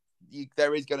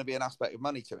 There is going to be an aspect of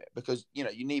money to it because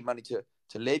you need money to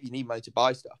live, you need money to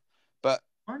buy stuff. But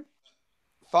I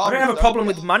don't have a problem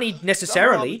with money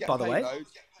necessarily, by the way.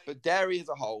 But dairy as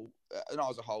a whole,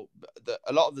 not as a whole,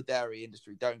 a lot of the dairy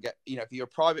industry don't get. If you're a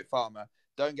private farmer,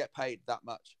 don't get paid that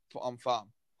much on farm.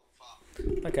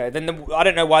 Okay, then I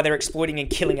don't know why they're exploiting and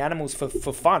killing animals for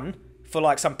fun, for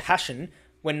like some passion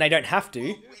when they don't have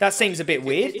to. That seems a bit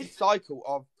weird. It's a cycle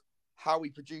of how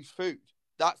we produce food.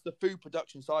 That's the food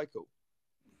production cycle.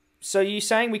 So you're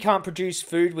saying we can't produce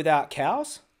food without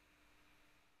cows?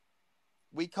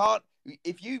 We can't.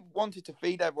 If you wanted to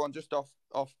feed everyone just off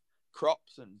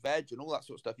crops and veg and all that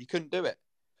sort of stuff, you couldn't do it.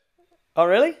 Oh,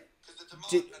 really?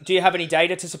 Do you have any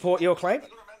data to support your claim?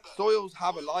 Soils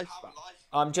have a lifespan.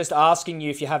 I'm just asking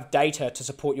you if you have data to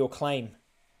support your claim.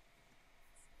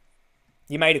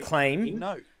 You made a claim.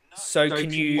 No. So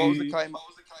can you... What was the claim?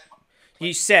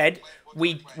 You said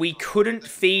we couldn't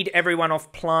feed everyone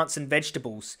off plants and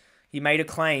vegetables. You made a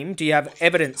claim. Do you have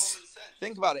evidence?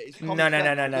 Think about it. It's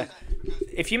No.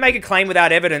 If you make a claim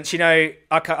without evidence, I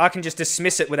can just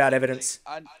dismiss it without evidence.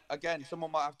 And again,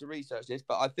 someone might have to research this,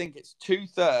 but I think it's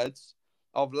 2/3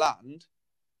 of land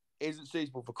isn't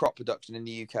suitable for crop production in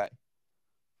the UK.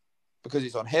 Because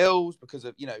it's on hills, because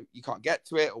of, you can't get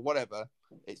to it or whatever.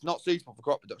 It's not suitable for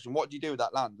crop production. What do you do with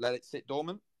that land? Let it sit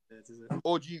dormant?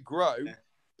 Or do you grow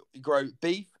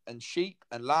beef and sheep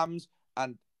and lambs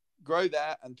and grow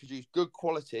there and produce good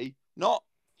quality, not,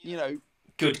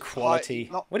 good quality.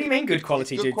 What do you mean good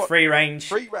quality, dude? Free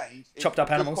range, chopped up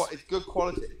animals. It's good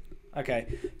quality.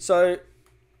 Okay, so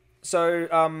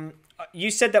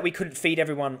you said that we couldn't feed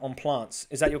everyone on plants.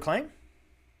 Is that your claim?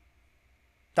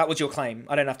 That was your claim.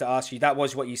 I don't have to ask you. That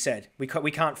was what you said. We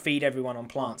can't feed everyone on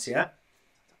plants. Yeah.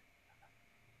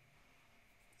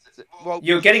 Well,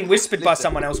 you're getting whispered by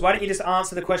someone else. Why don't you just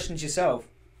answer the questions yourself?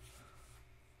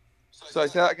 Sorry,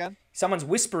 say that again. Someone's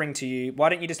whispering to you. Why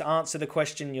don't you just answer the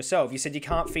question yourself? You said you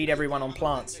can't feed everyone on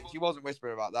plants. She wasn't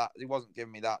whispering about that. She wasn't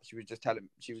giving me that. She was just telling.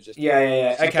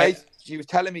 Yeah. Okay. She was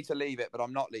telling me to leave it, but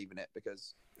I'm not leaving it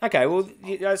because. Okay, well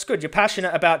that's good. You're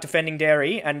passionate about defending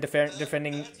dairy and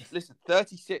defending. Listen,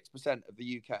 36% of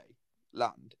the UK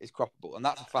land is croppable, and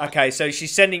that's a fact. Okay, so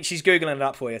she's googling it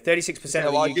up for you. 36%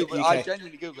 of the UK. I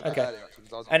genuinely googled it earlier.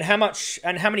 Actually,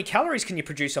 and how many calories can you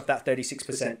produce off that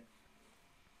 36%?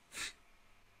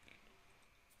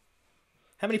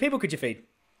 How many people could you feed?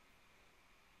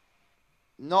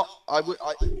 I don't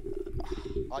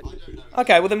know.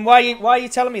 Okay, well then why are you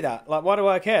telling me that? Like, why do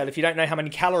I care if you don't know how many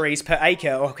calories per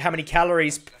acre or how many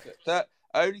calories?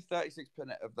 Only 36%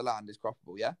 of the land is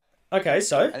croppable. Yeah. Okay,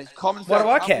 so and it's common sense. Why do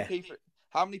I care?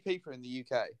 How many people are in the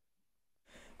UK?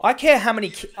 I care how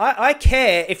many. I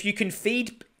care if you can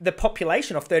feed the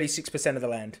population off 36% of the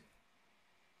land.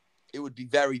 It would be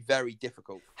very, very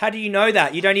difficult. How do you know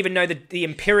that? You don't even know the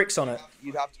empirics on it.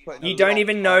 You'd have to put. You don't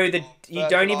even know the. You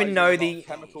don't even know the.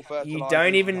 You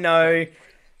don't even know.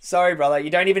 Sorry, brother. You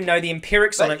don't even know the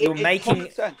empirics on it. You're making.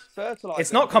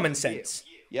 It's not common sense.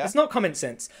 Yeah. It's not common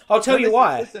sense. I'll tell you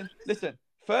why. Listen.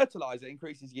 Fertilizer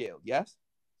increases yield. Yes.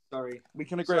 Sorry. We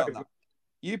can agree on that.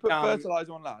 You put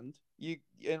fertilizer on land. You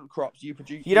in crops. You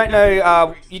produce. You don't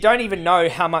know. You don't even know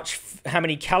how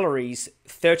many calories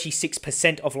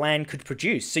 36% of land could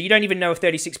produce. So you don't even know if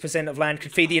 36% of land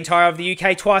could feed the entire of the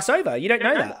UK twice over. You don't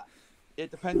know that.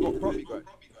 It depends what crop you grow,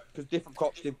 because different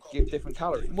crops give different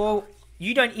calories. Well,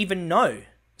 you don't even know.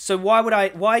 So why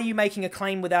are you making a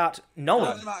claim without knowing?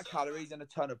 There's a certain amount of calories in a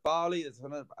ton of barley. There's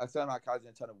a certain amount of calories in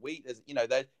a ton of wheat. There's,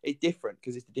 it's different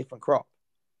because it's a different crop.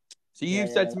 So you've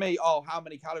said to me, oh, how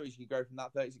many calories can you grow from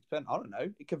that 36%? I don't know.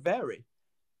 It could vary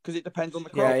because it depends on the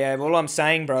crop. Yeah. Well, all I'm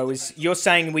saying, bro, is you're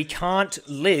saying we can't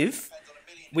live.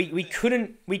 We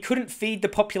couldn't feed the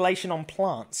population on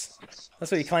plants.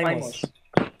 That's what your claim was.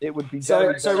 It would be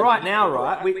so right now,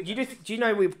 right? Do you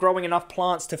know we're growing enough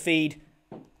plants to feed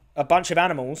a bunch of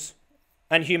animals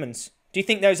and humans? Do you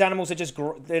think those animals are just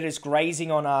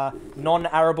grazing on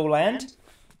non-arable land?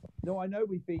 No, I know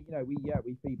we feed.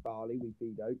 We feed barley, we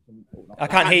feed oats, and whatnot. I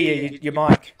can't hear you. Your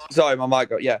mic. Sorry, my mic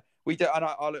got. Yeah, we do, and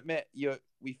I'll admit,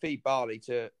 we feed barley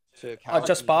to cows.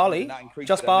 Just barley.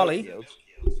 Just barley.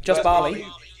 Just barley.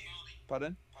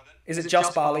 Pardon? Is it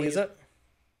just barley? Is it?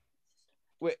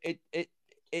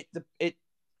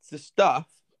 It's the stuff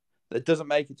that doesn't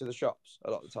make it to the shops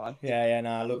a lot of the time. Yeah.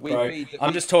 No, look, bro.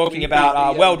 I'm just talking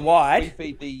about worldwide.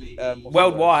 We feed the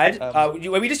worldwide. Are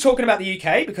we just talking about the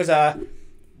UK? Because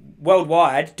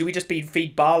worldwide, do we just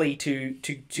feed barley to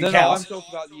cows? No, I'm talking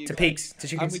about the UK. To pigs, to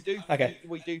chickens. And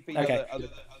we do feed other.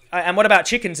 And what about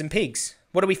chickens and pigs?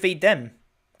 What do we feed them?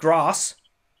 Grass,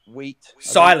 wheat,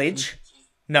 silage.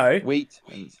 No. Wheat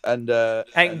and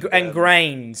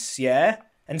grains, yeah,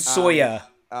 and soya,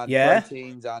 and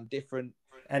proteins and different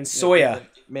soya, different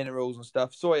minerals and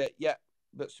stuff. Soya, yeah,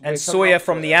 but soya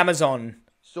from the Amazon.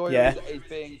 Soya is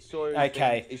being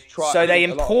okay. Is so they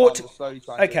import.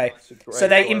 Okay. So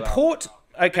they import.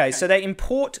 Okay. So they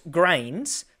import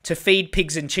grains to feed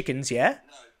pigs and chickens. Yeah.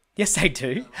 Yes, they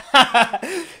do.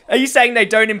 Are you saying they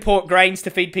don't import grains to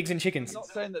feed pigs and chickens? I'm not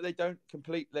saying that they don't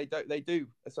They do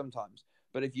sometimes.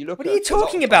 But if you look, what are you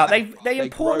talking about? They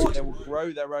import. They will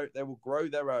grow their own. They will grow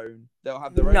their own. They'll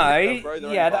have their own. No,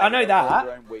 yeah, I know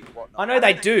that. I know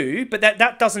they do, but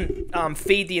that doesn't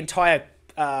feed the entire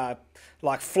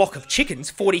flock of chickens.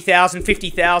 40,000,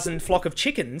 50,000 flock of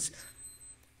chickens.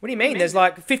 What do you mean? There's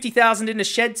like 50,000 in a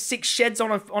shed, 6 sheds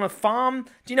on a farm.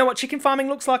 Do you know what chicken farming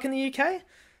looks like in the UK?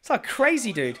 It's like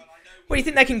crazy, dude. What do you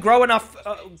think they can grow enough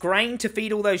grain to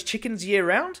feed all those chickens year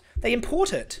round? They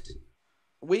import it.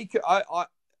 We could,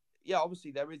 yeah,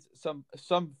 obviously there is some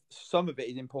of it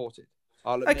is imported.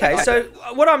 Okay, so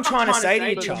what I'm trying to say to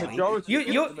you, Charlie,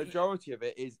 the majority of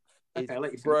it is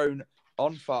grown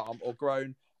on farm or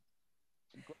grown.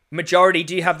 Majority?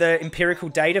 Do you have the empirical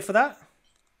data for that?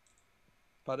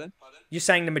 Pardon? You're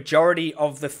saying the majority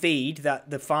of the feed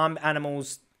that the farm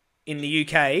animals in the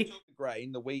UK, the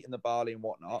grain, the wheat, and the barley and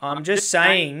whatnot. I'm just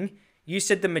saying. You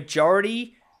said the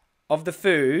majority of the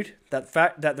food that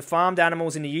the farmed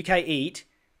animals in the UK eat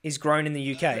is grown in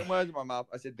the UK. Words in my mouth.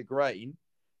 I said the grain.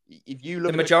 If you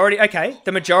look the majority,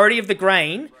 the majority of the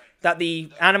grain that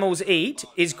the animals eat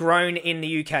is grown in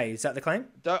the UK. Is that the claim?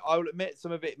 I will admit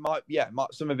some of it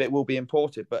some of it will be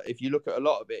imported. But if you look at a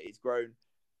lot of it, it's grown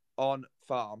on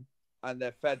farm and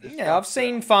they're fed. I've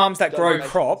seen farms that grow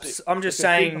crops. I'm just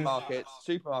saying.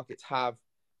 Supermarkets have,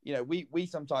 we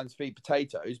sometimes feed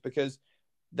potatoes because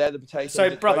they're the potatoes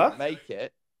that don't make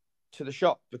it to the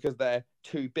shop because they're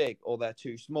too big or they're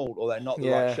too small or they're not the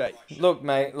right shape. Look,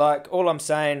 mate, all I'm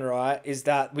saying, right, is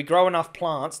that we grow enough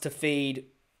plants to feed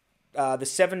the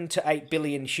 7 to 8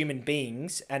 billion human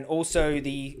beings and also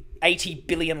the 80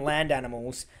 billion land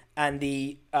animals and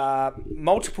the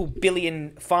multiple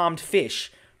billion farmed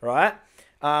fish, right?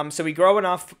 So we grow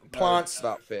enough plants.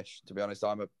 No, about fish, to be honest,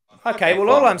 I'm a. Okay, well,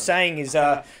 all I'm saying is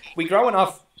we grow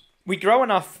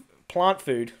enough plant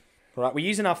food, right? We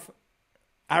use enough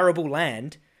arable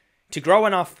land to grow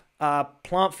enough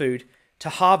plant food to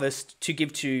harvest to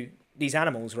give to these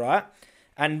animals, right?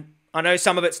 And I know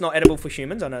some of it's not edible for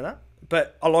humans, I know that,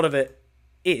 but a lot of it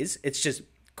is. It's just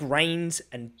grains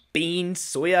and beans,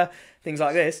 soya, things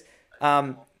like this.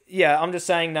 I'm just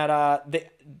saying that the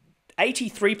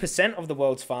 83% of the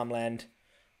world's farmland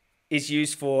is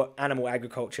used for animal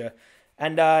agriculture.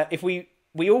 And if we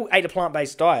all ate a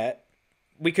plant-based diet,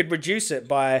 we could reduce it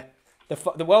by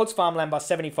the world's farmland by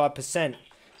 75%.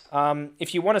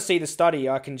 If you want to see the study,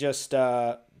 I can just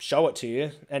show it to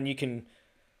you, and you can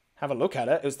have a look at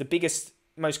it. It was the biggest,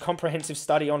 most comprehensive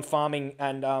study on farming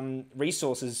and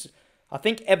resources, I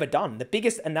think, ever done. The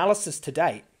biggest analysis to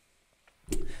date.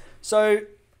 So,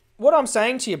 what I'm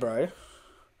saying to you, bro,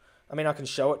 I mean, I can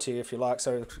show it to you if you like.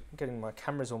 So, I'm getting my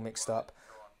cameras all mixed up.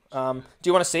 Do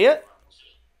you want to see it?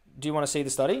 Do you want to see the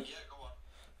study?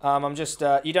 I'm just.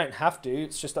 You don't have to.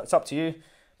 It's up to you.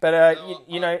 But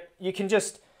you know, you can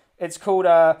just. It's called.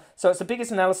 So it's the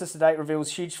biggest analysis to date.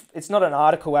 Reveals huge. It's not an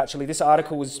article actually. This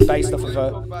article was based off of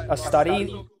a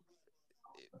study.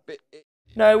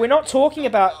 No, we're not talking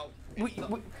about.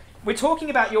 We're talking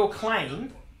about your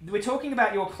claim. We're talking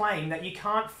about your claim that you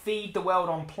can't feed the world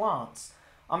on plants.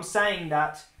 I'm saying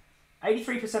that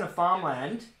 83% of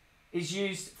farmland is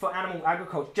used for animal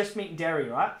agriculture, just meat and dairy,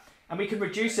 right? And we could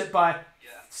reduce it by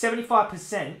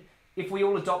 75% if we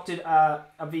all adopted a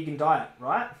vegan diet,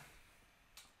 right?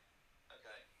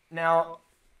 Now,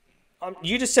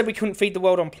 you just said we couldn't feed the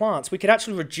world on plants. We could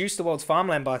actually reduce the world's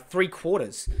farmland by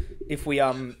 3/4 if we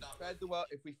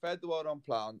If we fed the world on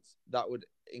plants, that would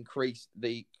increase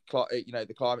the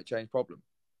the climate change problem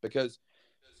because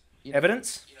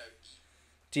evidence.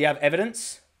 Do you have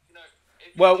evidence?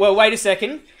 Well, wait a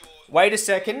second. Wait a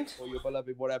second. Or your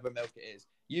beloved whatever milk it is.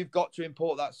 You've got to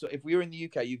import that. So if we were in the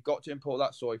UK, you've got to import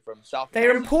that soy from South.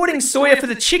 They're importing soya for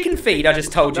the chicken feed. I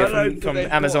just told you from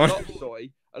Amazon.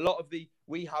 A lot of the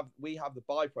we have the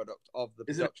byproduct of the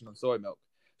production of soy milk.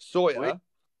 Soya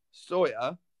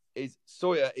is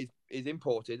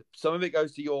imported. Some of it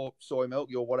goes to your soy milk,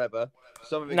 your whatever.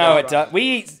 Some of it. No, it does.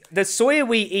 The soya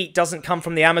we eat doesn't come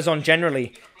from the Amazon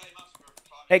generally.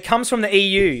 It comes from the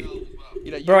EU.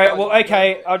 Right. Well,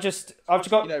 okay. I've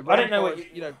got. I don't know what.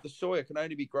 The soya can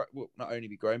only be grown. Well, not only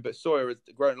be grown, but soya is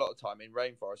grown a lot of time in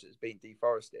rainforest. It's been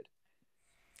deforested.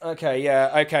 Okay.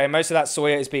 Yeah. Okay. Most of that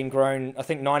soya is being grown. I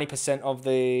think 90% of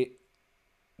the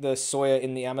soya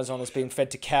in the Amazon is being fed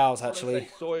to cows. Actually,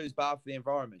 soya is bad for the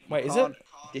environment. Wait, is it?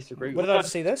 Disagree. What did I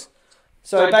just see this?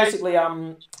 So basically,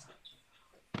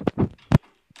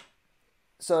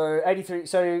 So 83.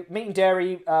 So meat and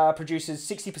dairy produces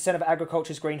 60% of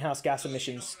agriculture's greenhouse gas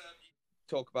emissions.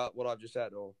 Talk about what I've just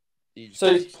said, or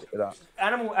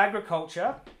animal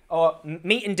agriculture or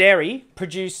meat and dairy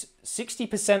produce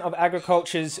 60% of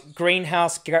agriculture's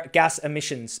greenhouse gas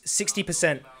emissions.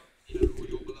 60%.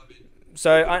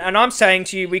 So, and I'm saying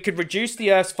to you, we could reduce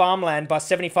the Earth's farmland by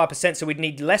 75%. So we'd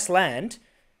need less land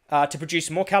to produce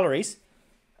more calories,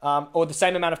 or the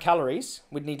same amount of calories.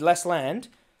 We'd need less land.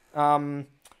 And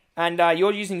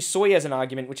you're using soy as an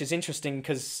argument, which is interesting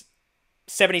because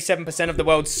 77% of the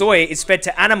world's soy is fed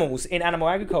to animals in animal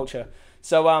agriculture.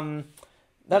 So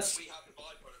that's. We have the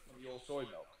byproduct from your soy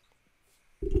milk.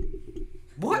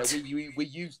 What? We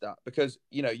use that because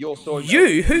your soy.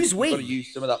 You? Who's we? Got to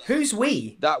use some of that. Who's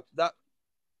we?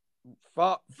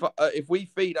 If we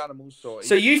feed animals soy.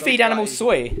 So you feed animals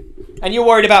soy, and you're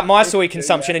worried about my soy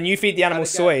consumption, and you feed the animals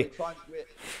soy.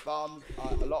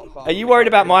 Are you worried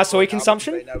about my soy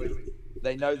consumption?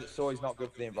 They know that soy is not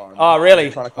good for the environment. Oh,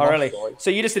 really? Oh, really?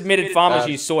 So you just admitted farmers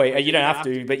use soy. You don't have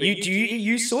to, but do you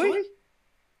use soy?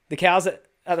 The cows at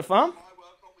the farm?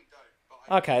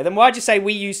 Okay, then why'd you say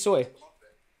we use soy?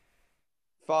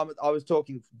 I was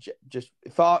talking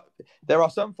there are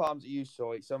some farms that use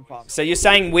soy, some farms. So you're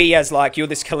saying we as like you're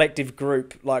this collective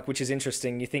group, like, which is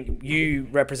interesting. You think you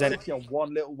represent on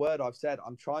one little word I've said.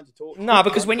 I'm trying to talk. No,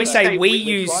 because when you say we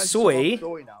use soy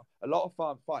now, a lot of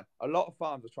farms are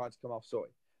trying to come off soy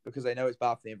because they know it's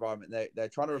bad for the environment. They're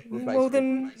trying to replace. Well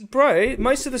then, bro,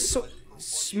 most of the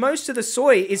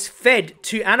soy is fed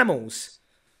to animals.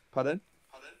 Pardon?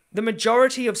 The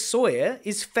majority of soya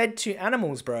is fed to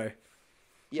animals, bro.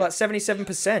 Yeah. Like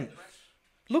 77%.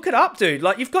 Look it up, dude.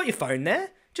 Like, you've got your phone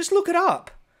there. Just look it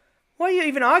up. Why are you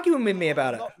even arguing with me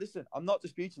about it? Listen, I'm not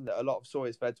disputing that a lot of soy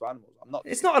is fed to animals.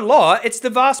 It's not a lot. It's the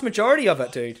vast majority of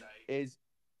it, dude. It's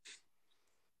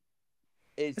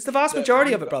the vast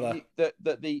majority of it, brother.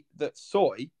 That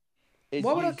soy is.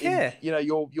 Why would I care?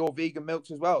 Your vegan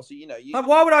milks as well. So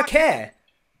why would I care?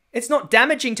 It's not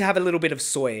damaging to have a little bit of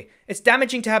soy. It's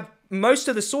damaging to have most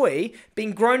of the soy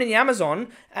being grown in the Amazon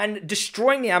and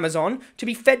destroying the Amazon to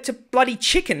be fed to bloody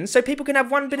chickens so people can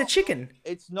have one bit of chicken.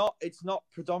 It's not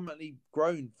predominantly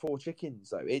grown for chickens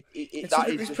though.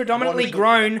 It's predominantly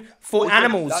grown for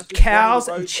animals, cows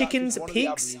and chickens,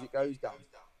 pigs. It goes down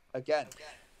again.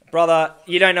 Brother,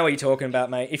 you don't know what you're talking about,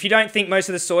 mate. If you don't think most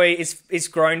of the soy is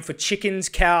grown for chickens,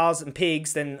 cows and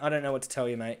pigs, then I don't know what to tell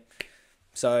you, mate.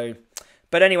 So...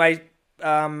 But anyway,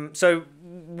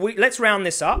 let's round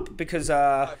this up because...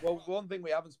 Well, one thing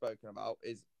we haven't spoken about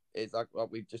is like what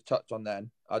we've just touched on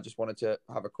then. I just wanted to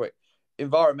have a quick...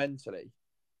 Environmentally,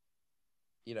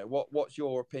 what's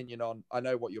your opinion on... I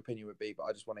know what your opinion would be, but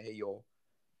I just want to hear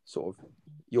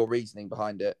your reasoning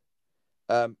behind it.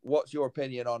 What's your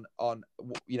opinion on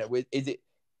is it...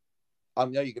 I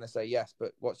know you're going to say yes,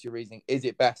 but what's your reasoning? Is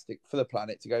it best for the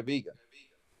planet to go vegan?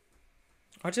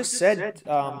 I just said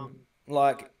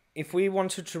like, if we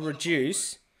wanted to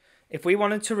reduce... if we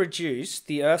wanted to reduce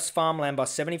the Earth's farmland by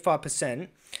 75%,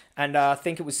 and I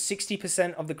think it was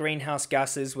 60% of the greenhouse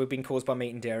gases were being caused by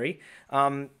meat and dairy.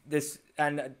 This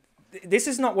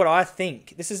is not what I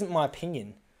think. This isn't my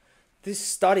opinion. This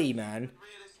study, man.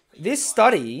 This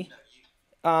study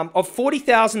of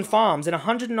 40,000 farms in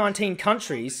 119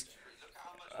 countries.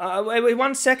 Wait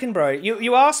 1 second, bro.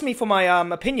 You asked me for my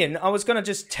opinion. I was gonna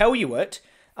just tell you it.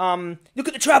 Look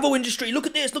at the travel industry. Look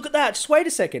at this. Look at that. Just wait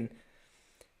a second.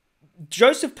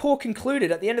 Joseph Poore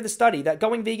concluded at the end of the study that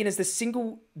going vegan is the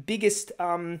single biggest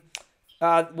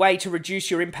way to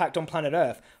reduce your impact on planet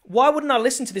Earth. Why wouldn't I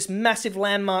listen to this massive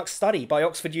landmark study by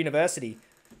Oxford University?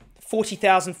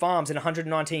 40,000 farms in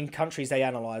 119 countries they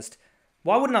analysed.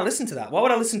 Why wouldn't I listen to that? Why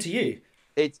would I listen to you?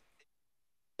 It's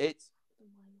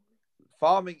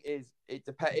farming is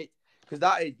because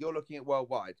that is you're looking at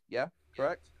worldwide, yeah,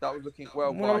 correct? That was looking at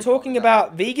worldwide. Well, I'm talking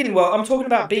about vegan world. I'm talking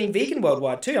about being vegan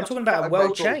worldwide too. I'm talking about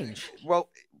world change. Well,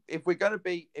 if we're gonna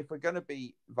be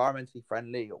environmentally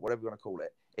friendly or whatever you want to call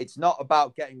it, it's not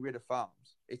about getting rid of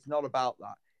farms. It's not about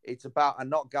that. It's about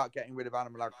getting rid of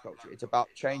animal agriculture. It's about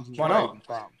changing the way we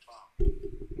farm.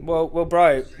 Well,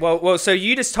 bro. Well. So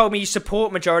you just told me you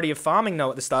support majority of farming,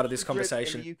 though, at the start of this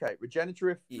conversation. In the UK,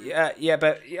 regenerative. Yeah,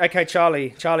 but okay,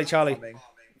 Charlie. Farming.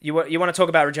 You want to talk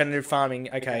about regenerative farming?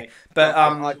 Okay,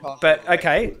 but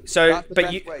okay. So, that's the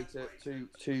best way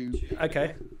to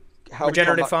okay. Help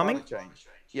regenerative farming. Change.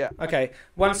 Yeah. Okay.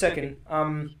 1 second.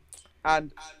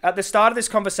 And at the start of this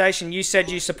conversation, you said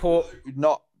you support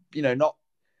not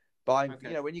buying.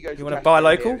 Okay. When you go. You want to buy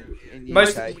local? In the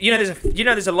Most. UK,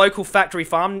 There's a local factory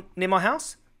farm near my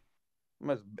house.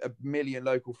 There's a million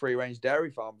local free-range dairy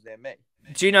farms near me.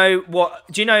 Do you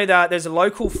know that there's a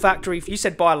local factory? You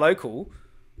said buy local.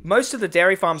 Most of the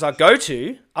dairy farms I go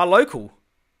to are local.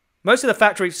 Most of the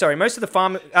factory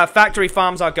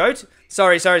farms I go to.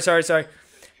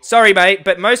 Sorry, mate.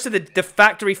 But most of the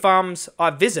factory farms I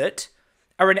visit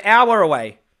are an hour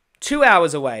away, 2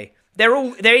 hours away.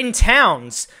 They're in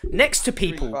towns next to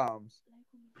people.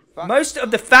 Most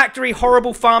of the factory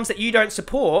horrible farms that you don't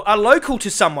support are local to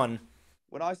someone.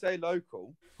 When I say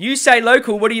local, you say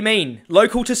local. What do you mean?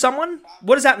 Local to someone?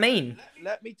 What does that mean?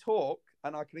 Let me talk,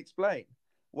 and I can explain.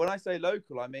 When I say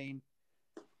local, I mean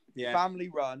family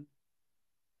run.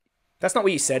 That's not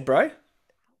what you said, bro.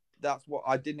 That's what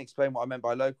I didn't explain. What I meant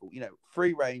by local.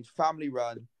 Free range, family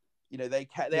run. They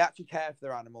actually care for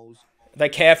their animals. They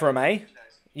care for them, eh?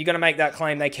 You're gonna make that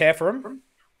claim? They care for them.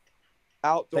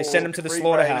 Outdoor, they send them to the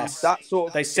slaughterhouse.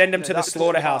 They send them to the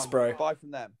slaughterhouse, bro. Buy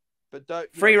from them, but don't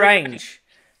free range.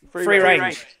 Free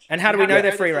range. And how do we know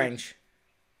they're free range?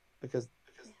 Because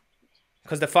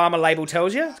the farmer label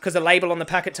tells you? Because the label on the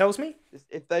packet tells me?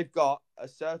 If they've got a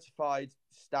certified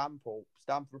stamp or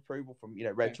stamp of approval from,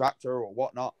 Red Tractor or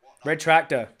whatnot. Red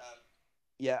Tractor.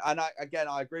 Yeah, and I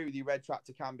agree with you. Red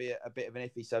Tractor can be a bit of an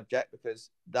iffy subject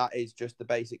because that is just the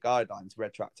basic guidelines.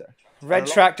 Red Tractor. Red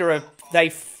Tractor,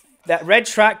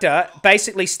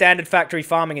 basically standard factory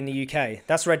farming in the UK.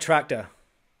 That's Red Tractor.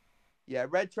 Yeah,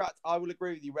 Red Tractor. I will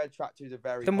agree with you. Red Tractor is a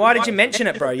very. Then why did you mention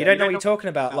it, bro? You don't know what you're talking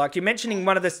about. Like you're mentioning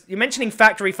you're mentioning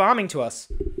factory farming to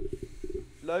us.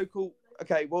 Local.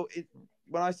 Okay. Well,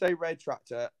 when I say Red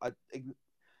Tractor,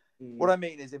 what I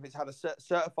mean is if it's had a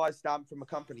certified stamp from a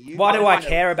company. Why do I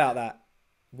care about that?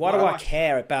 Why do I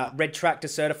care about Red Tractor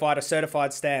certified or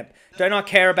certified stamp? Don't I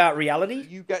care about reality?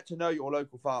 You get to know your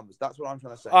local farmers. That's what I'm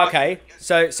trying to say. Okay.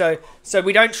 So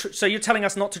we don't. So you're telling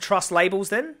us not to trust labels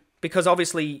then? Because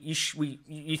obviously you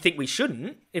think we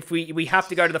shouldn't. If we have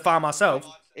to go to the farm ourselves.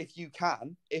 If you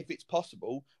can, if it's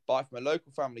possible, buy from a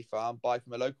local family farm. Buy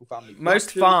from a local family.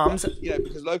 Most farms,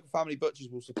 because local family butchers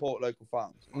will support local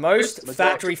farms. Most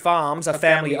factory farms are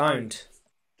family owned.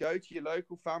 Go to your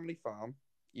local family farm,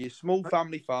 your small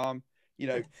family farm.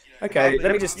 Okay,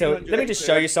 let me just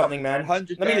show you something, man. Let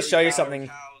me just show you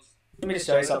something.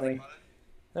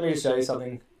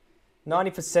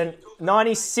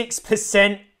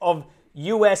 96% of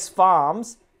US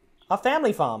farms are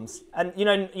family farms. And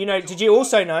did you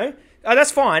also know? Oh,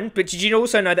 that's fine, but did you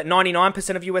also know that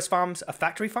 99% of US farms are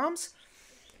factory farms?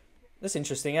 That's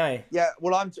interesting, eh? Yeah.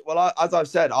 As I've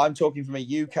said, I'm talking from a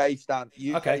UK stand.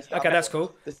 Okay, that's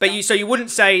cool. But you wouldn't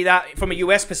say that from a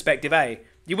US perspective, eh?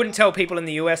 You wouldn't tell people in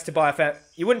the US to buy from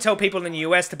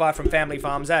family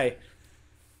farms, eh?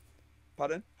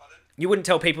 Pardon? You wouldn't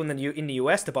tell people in the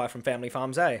US to buy from family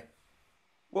farms, eh?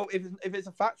 Well, if it's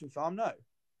a factory farm, no.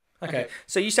 Okay.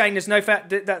 So you're saying there's no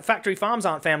that factory farms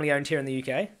aren't family owned here in the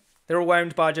UK? They're all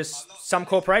owned by just some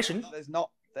corporation? There's not.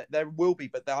 There will be,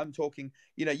 but I'm talking.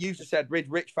 You just said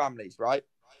rich families, right?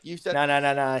 You said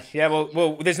no. Yeah.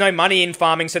 Well, there's no money in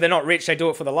farming, so they're not rich. They do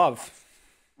it for the love.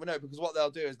 Well, no, because what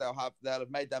they'll do is they'll have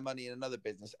made their money in another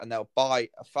business and they'll buy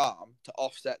a farm to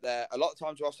offset a lot of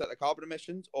times to offset their carbon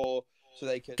emissions, or so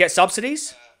they can Get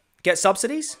subsidies? Get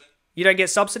subsidies? You don't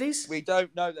get subsidies? We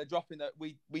don't know. They're dropping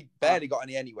we barely got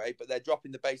any anyway, but they're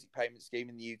dropping the basic payment scheme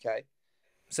in the UK.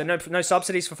 So no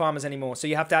subsidies for farmers anymore. So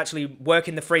you have to actually work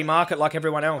in the free market like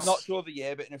everyone else. Not sure the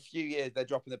year, but in a few years they're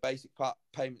dropping the basic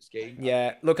payment scheme.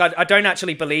 Yeah. Look, I don't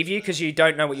actually believe you because you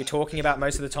don't know what you're talking about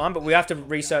most of the time. But we have to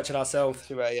research it ourselves.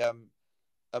 To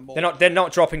a more... They're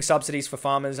not dropping subsidies for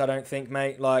farmers. I don't think,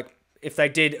 mate. Like if they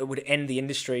did, it would end the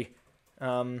industry.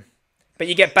 But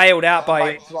you get bailed out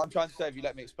by. So what I'm trying to say, if you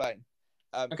let me explain.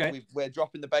 Okay. We're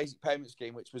dropping the basic payment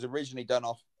scheme, which was originally done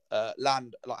off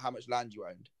land, like how much land you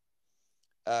owned.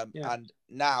 And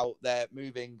now they're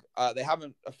moving. They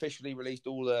haven't officially released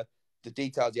all the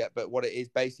details yet, but what it is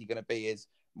basically going to be is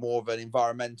more of an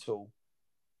environmental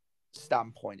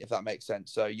standpoint, if that makes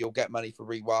sense. So you'll get money for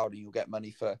rewilding, you'll get money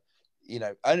for,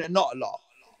 and not a lot,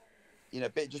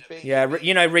 just being. Yeah,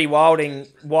 rewilding.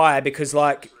 Why? Because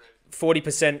like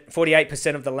 40%,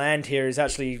 48% of the land here is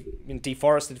actually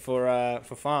deforested for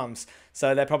farms.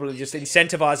 So they're probably just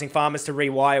incentivizing farmers to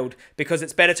rewild because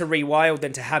it's better to rewild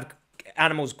than to have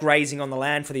animals grazing on the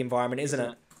land for the environment, isn't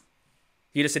it?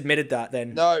 You just admitted that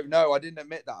then. No, I didn't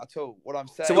admit that at all. What I'm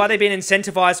saying. So why are they being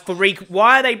incentivized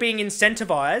why are they being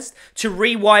incentivized to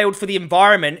rewild for the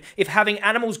environment if having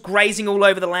animals grazing all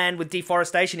over the land with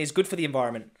deforestation is good for the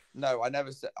environment? No, I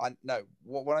never said. No,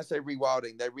 when I say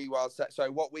rewilding, they rewild.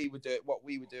 So what we were doing.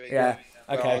 Yeah.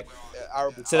 Okay.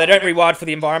 Arable so they don't rewild for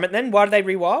the environment then? Why do they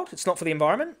rewild? It's not for the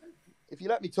environment? If you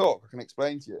let me talk, I can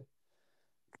explain to you.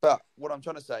 But what I'm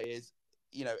trying to say is,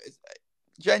 it's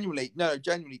genuinely,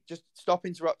 just stop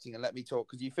interrupting and let me talk,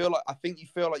 because I think you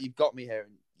feel like you've got me here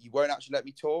and you won't actually let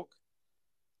me talk,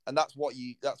 and that's what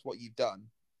you've done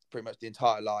pretty much the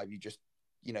entire live. You just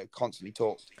constantly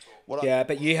talk.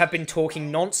 But you have been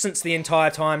talking nonsense the entire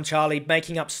time, Charlie,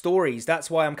 making up stories. That's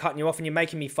why I'm cutting you off and you're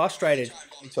making me frustrated.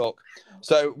 Talk.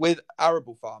 So with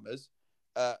arable farmers,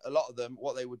 a lot of them,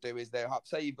 what they would do is they'll have,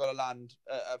 say you've got a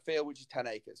field which is 10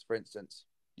 acres, for instance.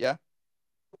 Yeah.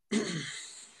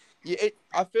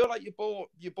 I feel like you're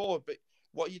bored, but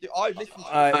what you do, I've listened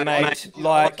to you mate,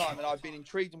 like time, and I've been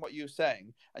intrigued in what you're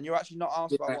saying, and you're actually not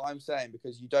asked about what I'm saying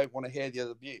because you don't want to hear the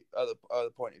other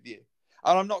point of view.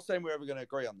 And I'm not saying we're ever going to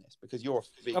agree on this because you're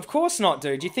vegan. Of course not,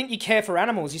 dude. You think you care for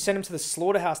animals? You send them to the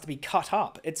slaughterhouse to be cut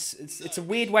up. It's a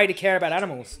weird way to care about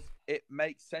animals. It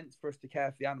makes sense for us to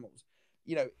care for the animals.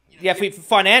 Yeah, for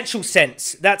financial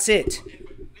sense. That's it.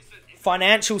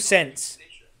 Financial sense.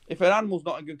 If an animal's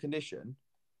not in good condition,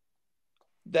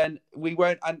 then we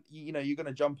won't, and you're going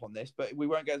to jump on this, but we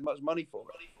won't get as much money for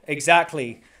it.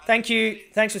 Exactly. Thank you.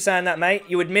 Thanks for saying that, mate.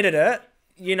 You admitted it.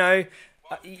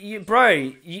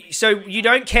 So you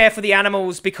don't care for the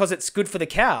animals because it's good for the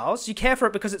cows. You care for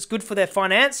it because it's good for their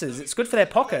finances. It's good for their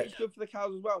pocket. It's good for the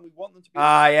cows as well, and we want them to be.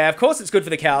 Yeah, of course it's good for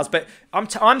the cows, but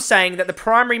I'm saying that the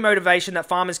primary motivation that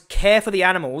farmers care for the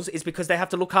animals is because they have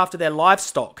to look after their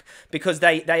livestock, because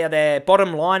they are their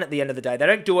bottom line at the end of the day. They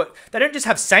don't do it. They don't just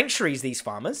have sanctuaries. These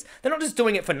farmers, they're not just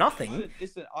doing it for nothing.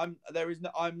 Listen, I'm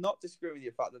not disagreeing with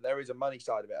the fact that there is a money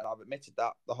side of it, and I've admitted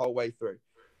that the whole way through.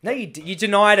 No, you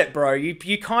denied it, bro.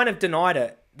 You kind of denied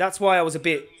it. That's why I was a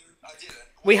bit...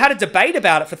 We had a debate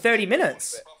about it for 30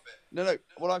 minutes. No.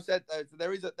 What I've said,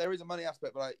 there is a money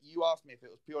aspect, but you asked me if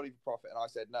it was purely for profit, and I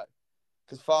said no.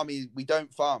 Because we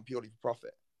don't farm purely for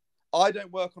profit. I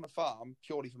don't work on a farm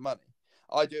purely for money.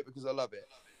 I do it because I love it.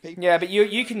 Yeah, but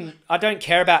you can... I don't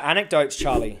care about anecdotes,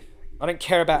 Charlie. I don't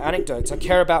care about anecdotes. I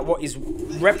care about what is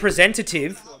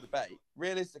representative...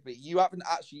 Realistically, you haven't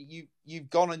actually you've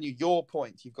gone on your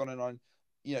points. You've gone on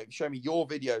show me your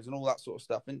videos and all that sort of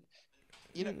stuff, and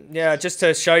yeah, just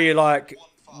to show you like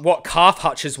what calf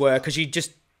hutches were, because you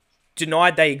just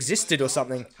denied they existed or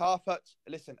something. A calf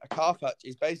hutch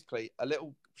is basically a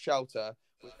little shelter.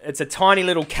 It's a tiny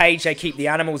little cage they keep the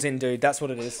animals in, dude. That's what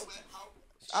it is.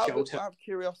 Out of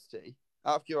curiosity,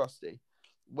 on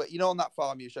that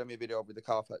farm you showed me a video of with the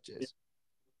calf hutches.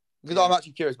 Because I'm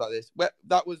actually curious about this.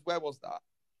 Where was that?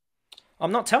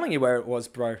 I'm not telling you where it was,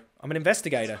 bro. I'm an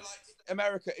investigator.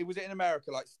 America. Was it in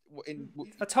America?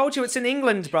 I told you it's in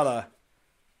England, brother.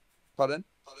 Pardon?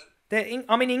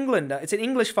 I'm in England. It's an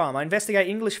English farm. I investigate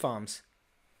English farms.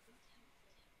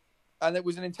 And it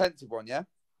was an intensive one, yeah?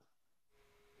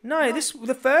 No,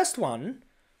 the first one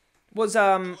was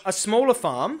a smaller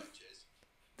farm.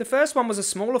 The first one was a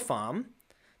smaller farm.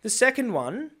 The second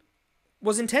one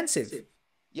was intensive.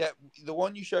 Yeah, the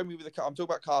one you showed me with I'm talking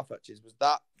about calf hutches. Was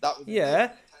that was?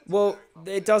 Yeah. Well,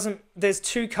 it doesn't. There's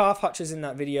two calf hutches in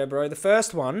that video, bro. The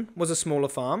first one was a smaller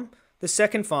farm. The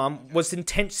second farm was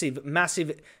intensive,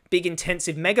 massive, big,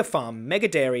 intensive mega farm, mega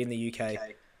dairy in the UK.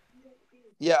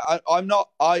 Yeah, I'm not.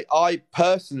 I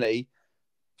personally,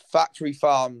 factory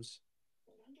farms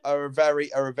are a very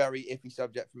iffy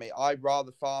subject for me. I'd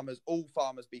rather all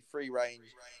farmers, be free range.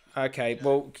 Okay,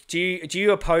 well, do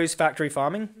you oppose factory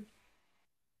farming?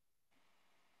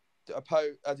 Am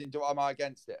I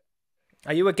against it?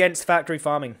 Are you against factory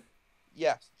farming?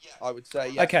 Yes, I would say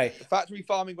yes. Okay. The factory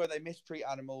farming where they mistreat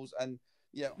animals and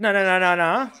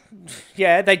No.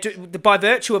 Yeah, they do. By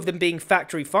virtue of them being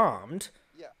factory farmed,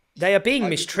 yeah, they are being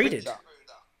mistreated.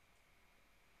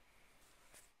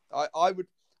 I would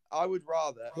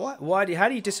rather. Why? How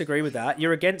do you disagree with that?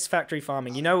 You're against factory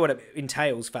farming. You know what it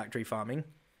entails, factory farming.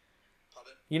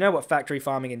 You know what factory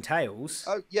farming entails.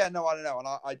 Oh yeah, no, I don't know, and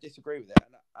I disagree with it.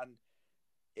 And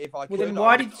if I could, then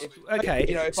why did?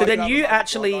 Okay, so then you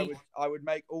actually, I would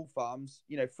make all farms,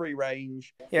 free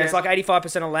range. Yeah, it's like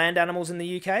 85% of land animals in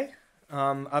the UK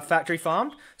are factory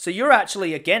farmed. So you're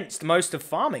actually against most of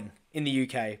farming in the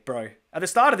UK, bro. At the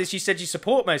start of this, you said you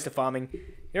support most of farming.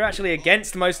 You're actually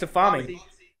against most of farming.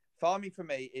 Farming for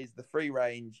me is the free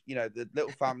range, the little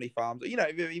family farms. Even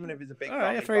if it's a big.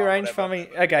 Yeah, free range farming.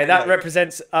 Okay, that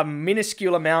represents a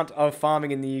minuscule amount of farming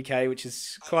in the UK, which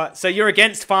is quite. So you're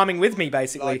against farming with me,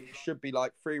 basically. Should be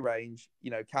like free range,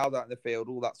 cows out in the field,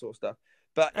 all that sort of stuff.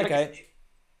 But okay,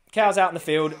 cows out in the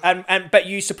field, but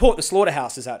you support the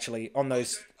slaughterhouses actually on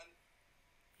those.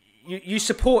 You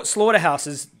support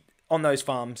slaughterhouses on those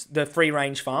farms, the free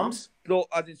range farms.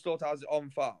 As in slaughterhouses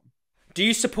on farm. Do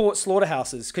you support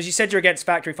slaughterhouses? Because you said you're against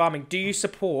factory farming. Do you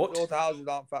support... Slaughterhouses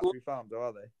aren't factory farms,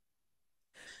 are they?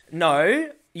 No.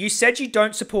 You said you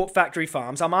don't support factory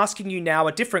farms. I'm asking you now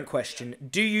a different question.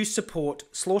 Do you support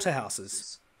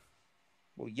slaughterhouses?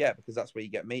 Well, yeah, because that's where you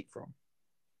get meat from.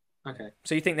 Okay.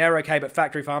 So you think they're okay, but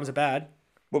factory farms are bad?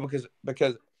 Well,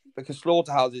 because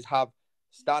slaughterhouses have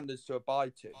standards to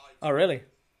abide to. Oh, really?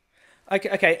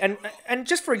 Okay. And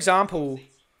just for example...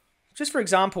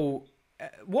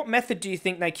 what method do you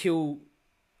think they kill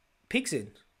pigs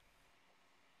in?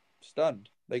 Stunned.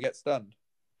 They get stunned.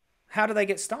 How do they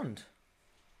get stunned?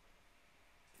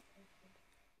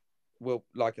 Well,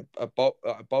 like a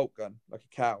bolt gun, like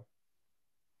a cow.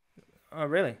 Oh,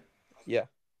 really? Yeah.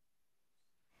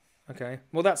 Okay.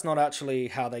 Well, that's not actually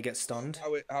how they get stunned.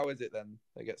 How is it then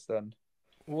they get stunned?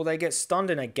 Well, they get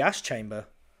stunned in a gas chamber.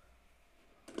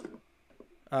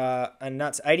 And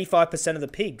that's 85% of the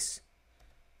pigs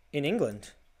in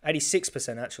England.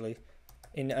 86% actually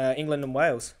in England and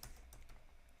Wales.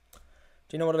 Do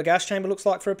you know what a gas chamber looks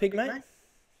like for a pig, mate?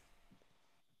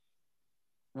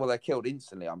 Well, they're killed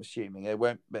instantly, I'm assuming. There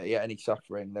won't be any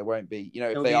suffering. There won't be,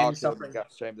 if they are killed in the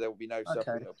gas chamber, there will be no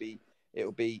suffering.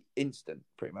 It'll be instant,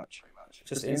 pretty much.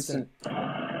 Just instant.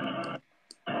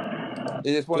 Is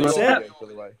this one of your videos, by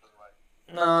the way?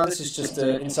 No, this is just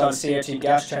inside a CO2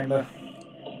 gas chamber.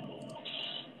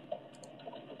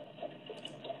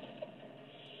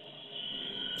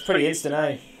 It's pretty instant,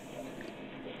 eh?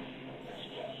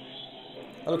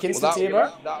 I look instant to you,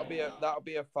 bro. That'll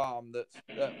be a farm that's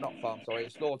a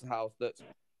slaughterhouse that's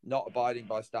not abiding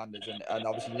by standards and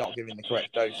obviously not giving the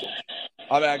correct dosage.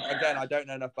 I mean, again, I don't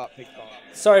know enough about pig farming.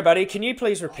 Sorry, buddy. Can you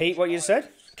please repeat what you said?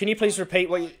 Can you please repeat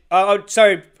what you... Oh,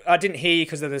 sorry. I didn't hear you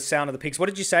because of the sound of the pigs. What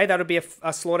did you say? That would be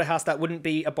a slaughterhouse that wouldn't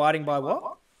be abiding by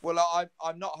what? Well,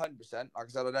 I'm not 100%. Like I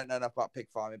said, I don't know enough about pig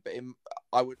farming, but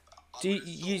I would...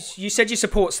 You said you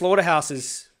support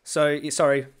slaughterhouses. So,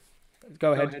 sorry.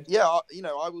 Go ahead. Yeah,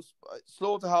 I will...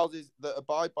 Slaughterhouses that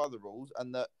abide by the rules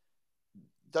and that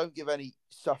don't give any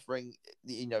suffering,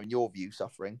 in your view,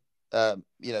 suffering.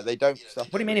 They don't suffer.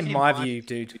 What do you mean in my view,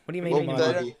 dude? What do you mean in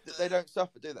my view? They don't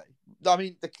suffer, do they? I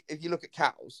mean, if you look at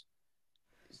cows.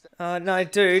 No,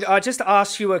 dude. I just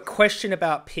asked you a question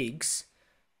about pigs.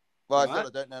 Well, I said I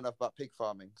don't know enough about pig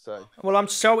farming, so... Well, I'm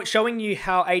showing you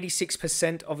how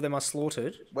 86% of them are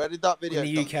slaughtered. Where did that video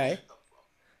in the UK?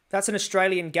 That's an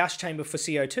Australian gas chamber for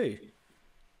CO2.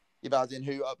 Yeah, but as in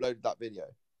who uploaded that video?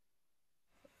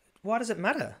 Why does it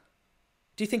matter?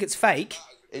 Do you think it's fake?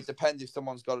 It depends if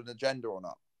someone's got an agenda or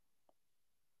not.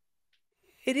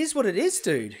 It is what it is,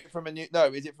 dude. Is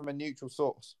it from a neutral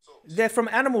source? They're from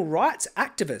animal rights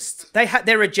activists.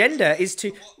 Their agenda is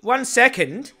to... 1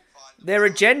 second. Their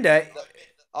agenda...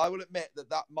 I will admit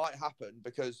that might happen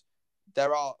because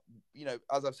there are,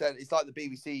 as I've said, it's like the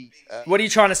BBC... What are you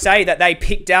trying to say? That they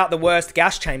picked out the worst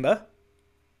gas chamber?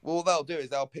 Well, what they'll do is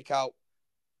they'll pick out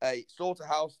a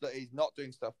slaughterhouse that is not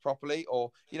doing stuff properly,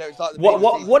 or it's like the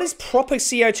BBC... What does proper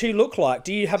CO2 look like?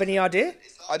 Do you have any idea?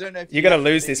 I don't know. If you're going to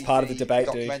lose this part of the debate,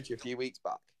 dude. Documentary a few weeks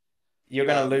back. You're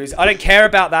going to lose. I don't care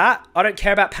about that. I don't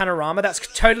care about Panorama. That's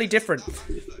totally different.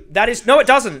 That is no, it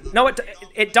doesn't. No,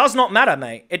 it does not matter,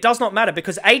 mate. It does not matter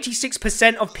because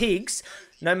 86% of pigs,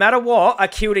 no matter what, are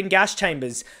killed in gas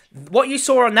chambers. What you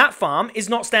saw on that farm is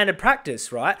not standard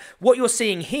practice, right? What you're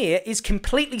seeing here is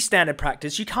completely standard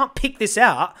practice. You can't pick this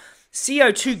out.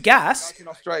 CO2 gas. That's in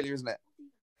Australia, isn't it?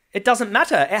 It doesn't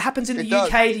matter. It happens in the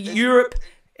UK, Europe.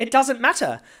 It doesn't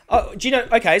matter. Oh, do you know?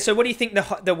 Okay, so what do you think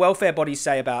the welfare bodies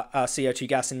say about CO2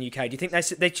 gas in the UK? Do you think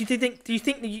do you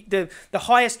think the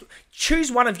highest?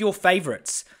 Choose one of your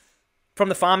favourites from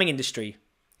the farming industry.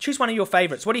 Choose one of your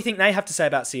favourites. What do you think they have to say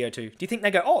about CO2? Do you think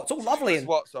they go, oh, it's all lovely and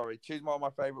what? Sorry, choose one of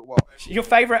my favourite what? Your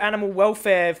favourite animal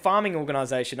welfare farming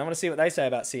organisation. I want to see what they say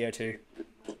about CO2.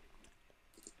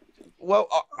 Well,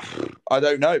 I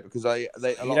don't know because you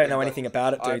don't know anything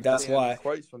about it, dude. That's why.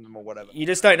 Quotes from them or whatever. You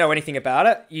just don't know anything about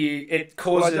it. It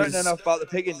causes I don't know enough about the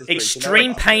pig industry.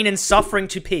 Extreme pain and suffering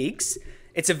to pigs.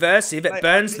 It's aversive. It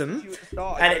burns them,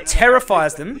 and it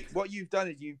terrifies them. What you've done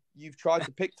is you've tried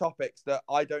to pick topics that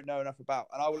I don't know enough about,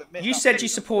 and I will admit. You said you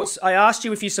support. I asked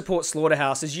you if you support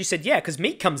slaughterhouses. You said yeah, because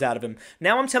meat comes out of them.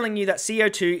 Now I'm telling you that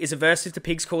CO2 is aversive to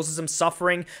pigs, causes them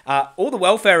suffering. All the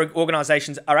welfare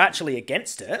organisations are actually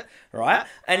against it, right?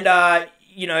 And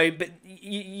you know, but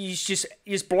you just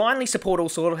blindly support all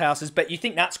slaughterhouses, but you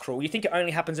think that's cruel. You think it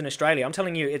only happens in Australia. I'm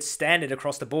telling you, it's standard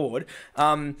across the board.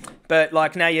 But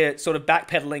like now you're sort of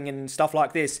backpedaling and stuff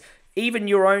like this. Even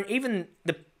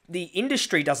the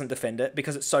industry doesn't defend it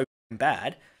because it's so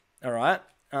bad. All right.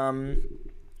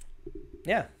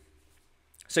 Yeah.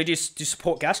 So do you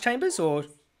support gas chambers or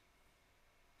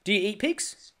do you eat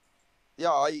pigs?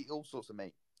 Yeah, I eat all sorts of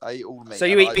meat. I eat all meat. So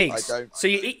you eat pigs. So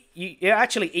you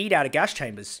actually eat out of gas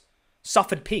chambers,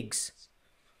 suffered pigs.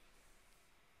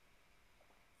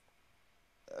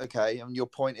 Okay, and your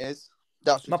point is?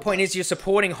 My point is you're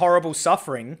supporting horrible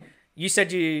suffering. You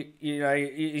said you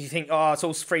think it's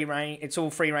all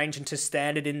free range and to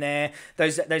standard in there.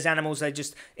 Those animals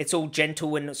it's all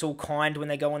gentle and it's all kind when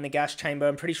they go in the gas chamber.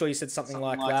 I'm pretty sure you said something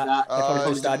like that. They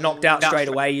probably just knocked out straight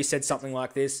away. You said something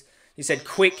like this. You said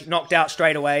quick, knocked out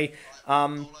straight away.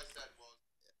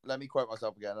 Let me quote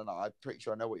myself again, and I'm pretty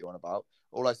sure I know what you're on about.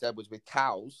 All I said was with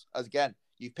cows, as again,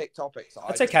 you pick topics.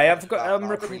 That's okay. I've got.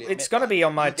 It's going to be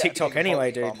on my TikTok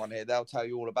anyway, dude. On here, they'll tell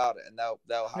you all about it, and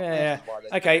they'll have. Yeah.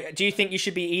 Okay. Do you think you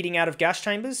should be eating out of gas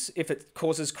chambers if it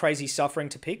causes crazy suffering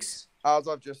to pigs? As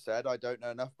I've just said, I don't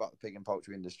know enough about the pig and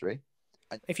poultry industry.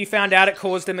 If you found out it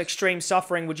caused them extreme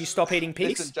suffering, would you stop eating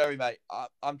pigs? Listen, Jerry, mate,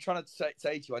 I'm trying to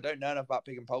say to you, I don't know enough about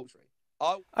pig and poultry.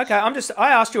 Okay,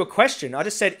 I asked you a question. I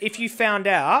just said, if you found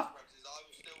out...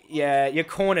 Yeah, you're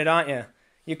cornered, aren't you?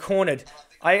 You're cornered.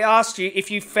 I asked you, if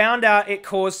you found out it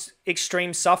caused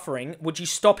extreme suffering, would you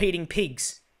stop eating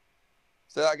pigs?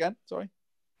 Say that again, sorry.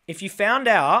 If you found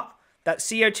out that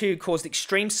CO2 caused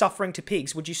extreme suffering to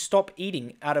pigs, would you stop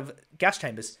eating out of gas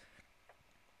chambers?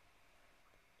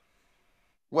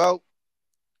 Well...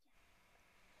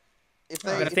 If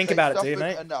they think about it, do you,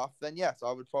 mate? Enough, then yes,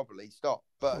 I would probably stop.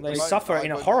 But they suffer in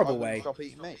a horrible way. Stop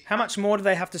eating meat. How much more do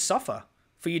they have to suffer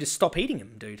for you to stop eating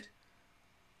them, dude?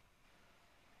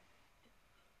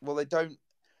 Well, they don't.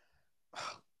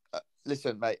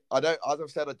 Listen, mate. As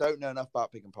I've said, I don't know enough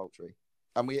about pig and poultry,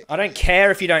 I don't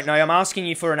care if you don't know. I'm asking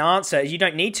you for an answer. You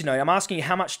don't need to know. I'm asking you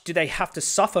how much do they have to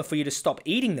suffer for you to stop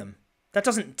eating them? That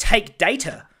doesn't take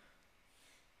data.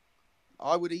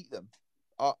 I would eat them.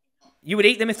 You would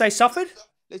eat them if they suffered?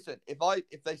 Listen,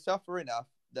 if they suffer enough,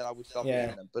 then I would stop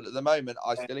eating them. But at the moment,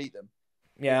 I still eat them.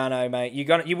 Yeah, I know, mate. You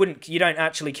don't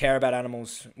actually care about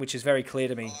animals, which is very clear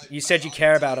to me. You said you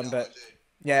care about them, but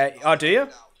yeah, oh, do you?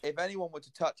 If anyone were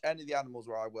to touch any of the animals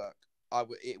where I work, I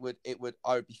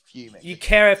would be fuming. You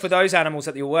care for those animals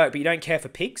at your work, but you don't care for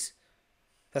pigs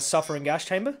that suffer in gas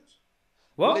chamber?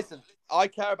 What? Well, listen, I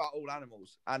care about all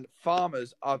animals, and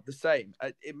farmers are the same.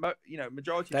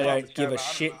 Majority. They don't give a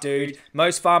shit, dude.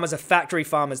 Most farmers are factory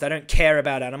farmers. They don't care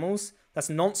about animals. That's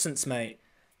nonsense, mate.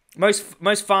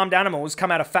 Most farmed animals come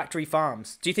out of factory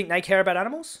farms. Do you think they care about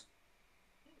animals?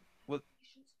 Well,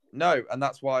 no, and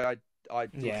that's why I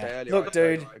earlier, look,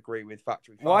 dude, agree with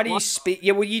factory farmers. Why do you speak?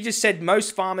 Yeah, well, you just said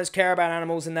most farmers care about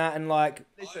animals and that, and like,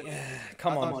 listen,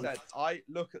 come on. I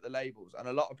look at the labels, and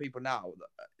a lot of people now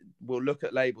will look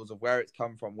at labels of where it's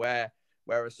come from, where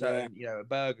a certain a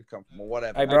burger come from or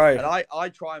whatever. Hey, bro. And I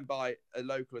try and buy a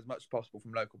local as much as possible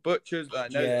from local butchers. I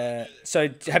know yeah. So,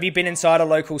 have you been inside a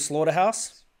local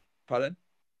slaughterhouse? Pardon?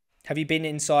 Have you been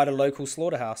inside a local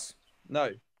slaughterhouse?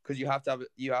 No, because you have to have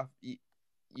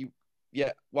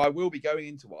Yeah, well, I will be going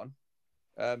into one.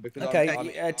 Because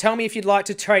okay, tell me if you'd like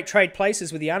to trade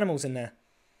places with the animals in there.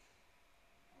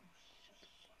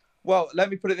 Well, let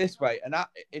me put it this way, and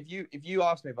if you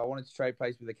asked me if I wanted to trade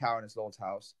places with a cow in a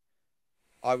slaughterhouse,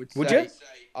 I would Would say, you?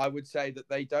 I would say that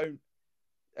they don't.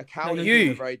 A cow No, and a you.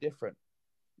 human are very different.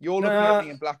 You're looking at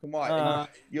everything in black and white, and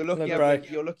you're looking look, at bro.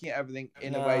 everything, you're looking at everything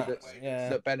in a way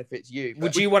that benefits you.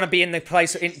 Would you want to be in the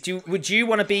place? Would you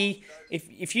want to be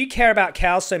if you care about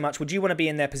cows so much? Would you want to be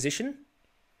in their position?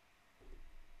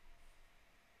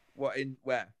 What in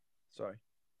where? Sorry.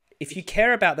 If you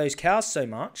care about those cows so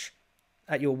much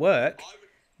at your work,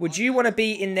 would you want to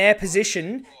be in their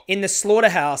position in the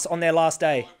slaughterhouse on their last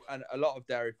day? And a lot of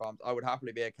dairy farms, I would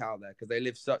happily be a cow there because they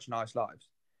live such nice lives.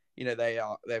 You know, they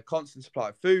have constant supply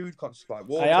of food, constant supply of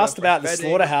water. I asked about the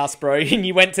slaughterhouse, bro, and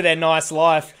you went to their nice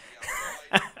life.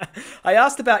 I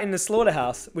asked about in the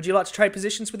slaughterhouse. Would you like to trade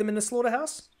positions with them in the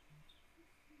slaughterhouse?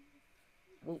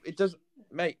 Well, it doesn't,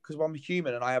 mate, because I'm a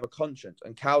human and I have a conscience.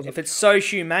 And cows. If it's so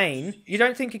humane, you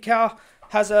don't think a cow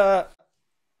has a.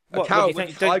 What do you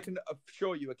think? I can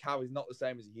assure you, a cow is not the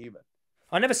same as a human.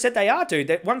 I never said they are,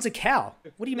 dude. One's a cow.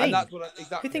 What do you mean? And that's what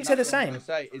exactly. Who thinks they're the same?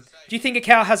 Do you think a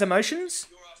cow has emotions?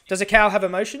 Does a cow have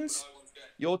emotions?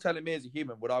 You're telling me as a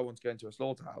human, would I want to go into a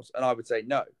slaughterhouse? And I would say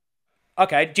no.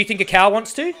 Okay. Do you think a cow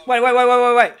wants to? Wait.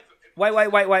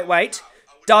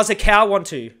 Does a cow want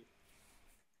to?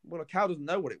 Well, a cow doesn't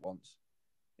know what it wants.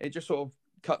 It just sort of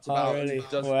cuts about. Really? And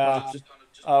does, wow. Just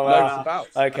wow.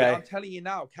 Okay. I mean, I'm telling you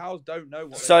now, cows don't know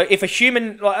what. So if a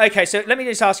human, okay, so let me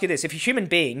just ask you this: if a human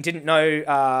being didn't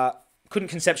know,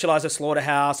 couldn't conceptualize a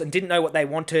slaughterhouse, and didn't know what they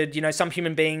wanted, you know, some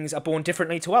human beings are born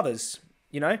differently to others.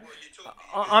 You know,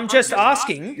 I'm just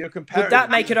asking: would that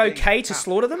make it okay to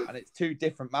slaughter them? And it's two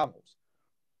different mammals.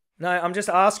 No, I'm just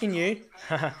asking you.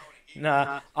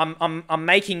 No, I'm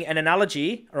making an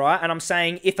analogy, all right? And I'm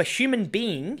saying if a human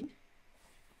being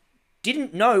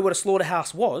didn't know what a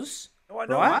slaughterhouse was, no, I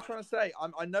know right? what I'm trying to say.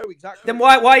 I know exactly. Then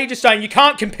why are you just saying you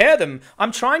can't compare them?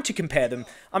 I'm trying to compare them.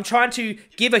 I'm trying to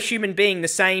give a human being the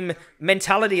same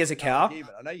mentality as a cow.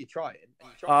 I know you're trying.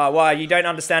 Why? You don't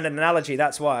understand an analogy.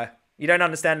 That's why. You don't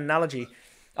understand an analogy.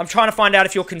 I'm trying to find out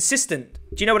if you're consistent.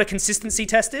 Do you know what a consistency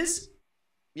test is?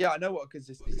 Yeah, I know what a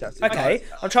consistency test is. Okay,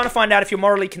 I'm trying to find out if you're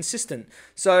morally consistent.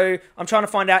 So I'm trying to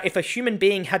find out if a human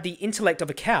being had the intellect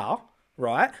of a cow,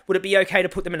 right? Would it be okay to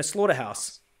put them in a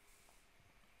slaughterhouse?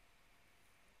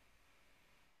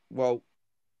 Well,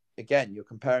 again, you're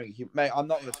comparing. Mate, I'm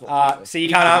not going to talk about this. So you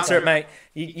can't answer it, mate.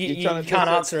 You can't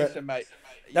answer it. Mate.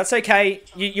 That's okay.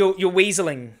 You're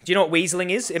weaseling. Do you know what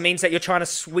weaseling is? It means that you're trying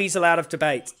to weasel out of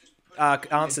debate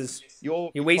answers.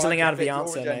 You're weaseling out of the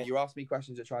answer, mate. You ask me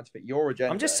questions that are trying to fit your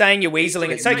agenda. I'm just saying you're weaseling.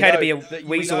 It's okay to be a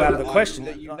weasel out of the question.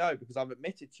 That you know, because I've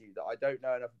admitted to you that I don't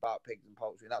know enough about pigs and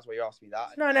poultry, and that's why you asked me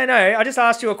that. No. I just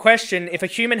asked you a question. If a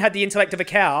human had the intellect of a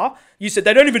cow, you said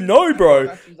they don't even know, bro.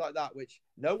 Questions like that, which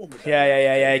no one would.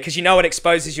 Yeah. Because you know it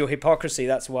exposes your hypocrisy.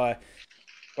 That's why.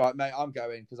 Right, mate. I'm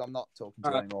going because I'm not talking to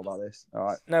you anymore about this. All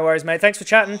right. No worries, mate. Thanks for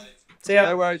chatting. See ya.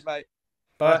 No worries, mate.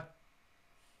 Bye.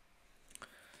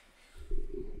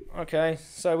 Okay,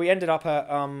 so we ended up at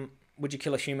would you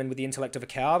kill a human with the intellect of a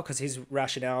cow? Because his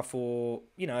rationale for,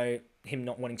 you know, him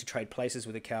not wanting to trade places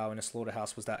with a cow in a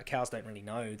slaughterhouse was that cows don't really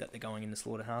know that they're going in the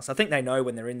slaughterhouse. I think they know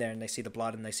when they're in there and they see the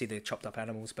blood and they see the chopped up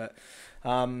animals, but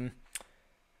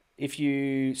if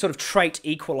you sort of trait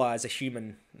equalize a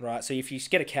human, right? So if you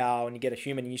get a cow and you get a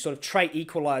human and you sort of trait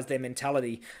equalize their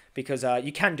mentality, because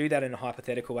you can do that in a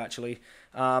hypothetical actually,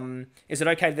 is it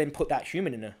okay to then put that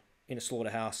human in a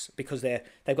slaughterhouse because they've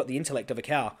got the intellect of a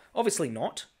cow? Obviously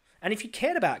not. And if you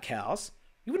cared about cows,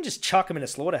 you wouldn't just chuck them in a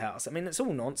slaughterhouse. I mean, it's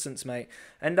all nonsense, mate.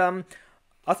 And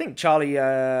I think Charlie,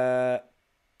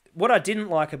 what I didn't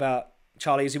like about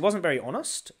Charlie is he wasn't very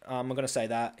honest. I'm going to say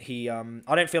that.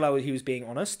 I don't feel like he was being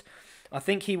honest. I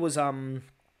think he was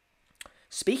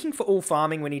speaking for all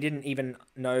farming when he didn't even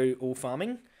know all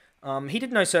farming. He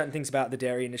did know certain things about the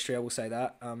dairy industry, I will say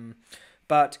that.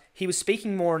 But he was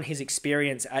speaking more on his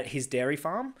experience at his dairy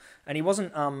farm, and he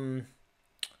wasn't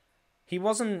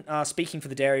speaking for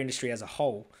the dairy industry as a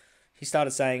whole. He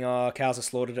started saying, "Oh, cows are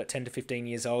slaughtered at 10 to 15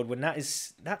 years old," when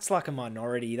that's like a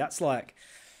minority. That's like,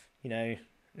 you know,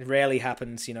 it rarely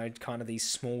happens. You know, kind of these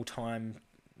small time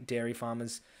dairy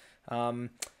farmers. You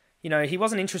know, he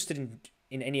wasn't interested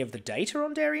in any of the data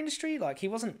on dairy industry. Like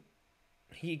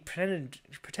he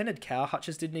pretended cow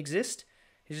hutches didn't exist.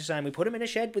 He's just saying, we put him in a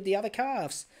shed with the other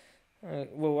calves.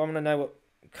 Well, I want to know what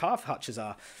calf hutches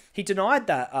are. He denied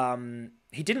that.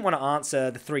 He didn't want to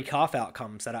answer the 3 calf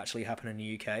outcomes that actually happen in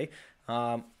the UK.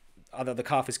 Either the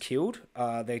calf is killed,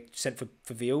 they're sent for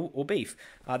veal or beef.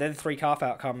 They're the 3 calf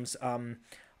outcomes.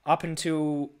 Up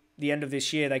until the end of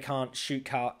this year, they can't shoot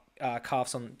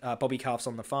calves on bobby calves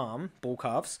on the farm, bull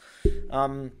calves.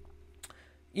 You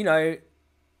know,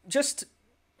 just...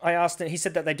 I asked him, he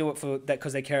said that they do it for that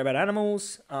because they care about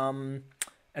animals.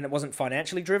 and it wasn't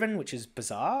financially driven, which is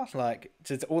bizarre. Like,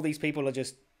 just all these people are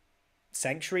just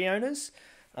sanctuary owners.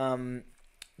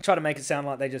 Try to make it sound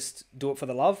like they just do it for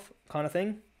the love kind of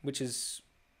thing, which is,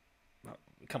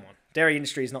 come on, dairy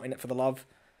industry is not in it for the love.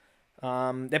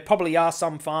 There probably are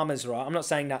some farmers, right? I'm not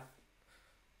saying that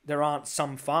there aren't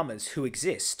some farmers who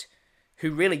exist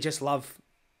who really just love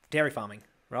dairy farming,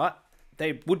 right?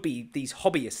 They would be these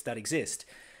hobbyists that exist.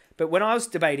 But when I was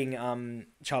debating,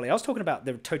 Charlie, I was talking about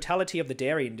the totality of the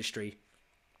dairy industry.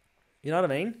 You know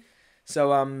what I mean?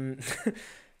 So,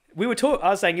 I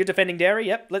was saying, you're defending dairy.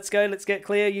 Yep, let's go. Let's get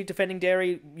clear. You defending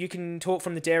dairy. You can talk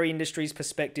from the dairy industry's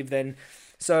perspective then.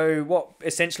 So what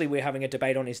essentially we're having a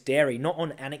debate on is dairy, not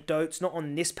on anecdotes, not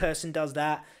on this person does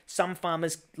that. Some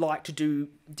farmers like to do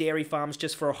dairy farms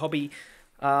just for a hobby.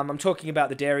 I'm talking about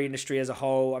the dairy industry as a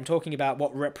whole. I'm talking about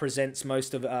what represents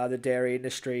most of the dairy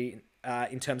industry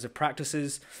in terms of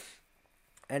practices.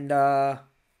 And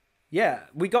yeah,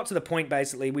 we got to the point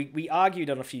basically. We argued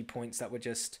on a few points that were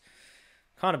just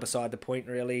kind of beside the point,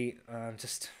 really.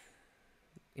 Just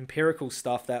empirical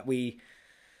stuff that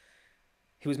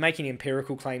he was making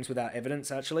empirical claims without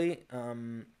evidence, actually,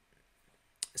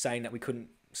 saying that we couldn't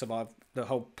survive, the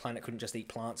whole planet couldn't just eat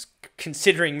plants,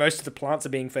 considering most of the plants are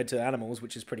being fed to animals,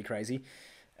 which is pretty crazy.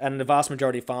 And the vast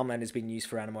majority of farmland is being used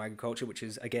for animal agriculture, which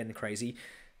is, again, crazy.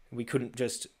 We couldn't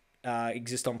just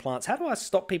exist on plants. How do I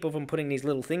stop people from putting these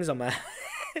little things on my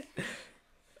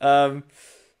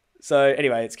So,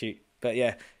 anyway, it's cute. But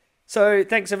yeah, so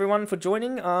thanks everyone for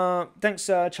joining. Thanks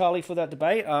Charlie for that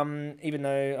debate. Even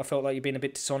though I felt like you've been a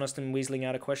bit dishonest and weaseling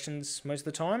out of questions most of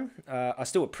the time, I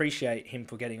still appreciate him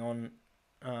for getting on.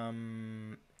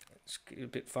 It's a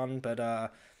bit fun,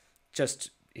 but just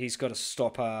he's got to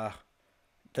stop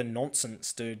the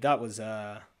nonsense, dude. That was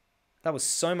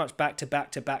so much back to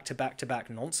back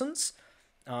nonsense.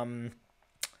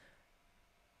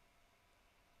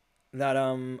 That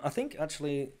I think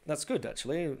actually that's good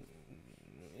actually.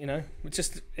 You know, it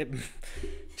just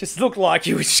looked like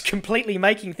he was just completely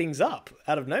making things up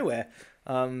out of nowhere.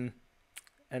 And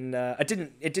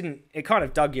it kind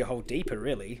of dug your hole deeper,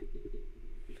 really.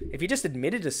 If you just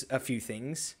admitted a few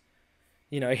things,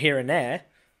 you know, here and there,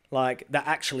 like that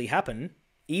actually happen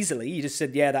easily, you just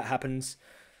said, yeah, that happens.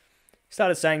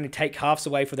 Started saying to take halves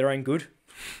away for their own good.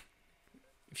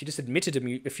 If you just admitted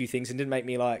a few things and didn't make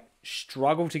me like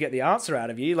struggle to get the answer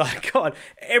out of you, like, God,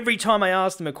 every time I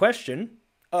asked them a question,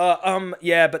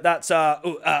 yeah, but that's,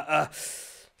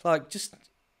 like, just,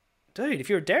 dude, if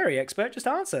you're a dairy expert, just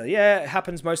answer. Yeah, it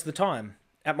happens most of the time.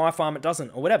 At my farm, it doesn't,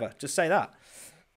 or whatever. Just say that.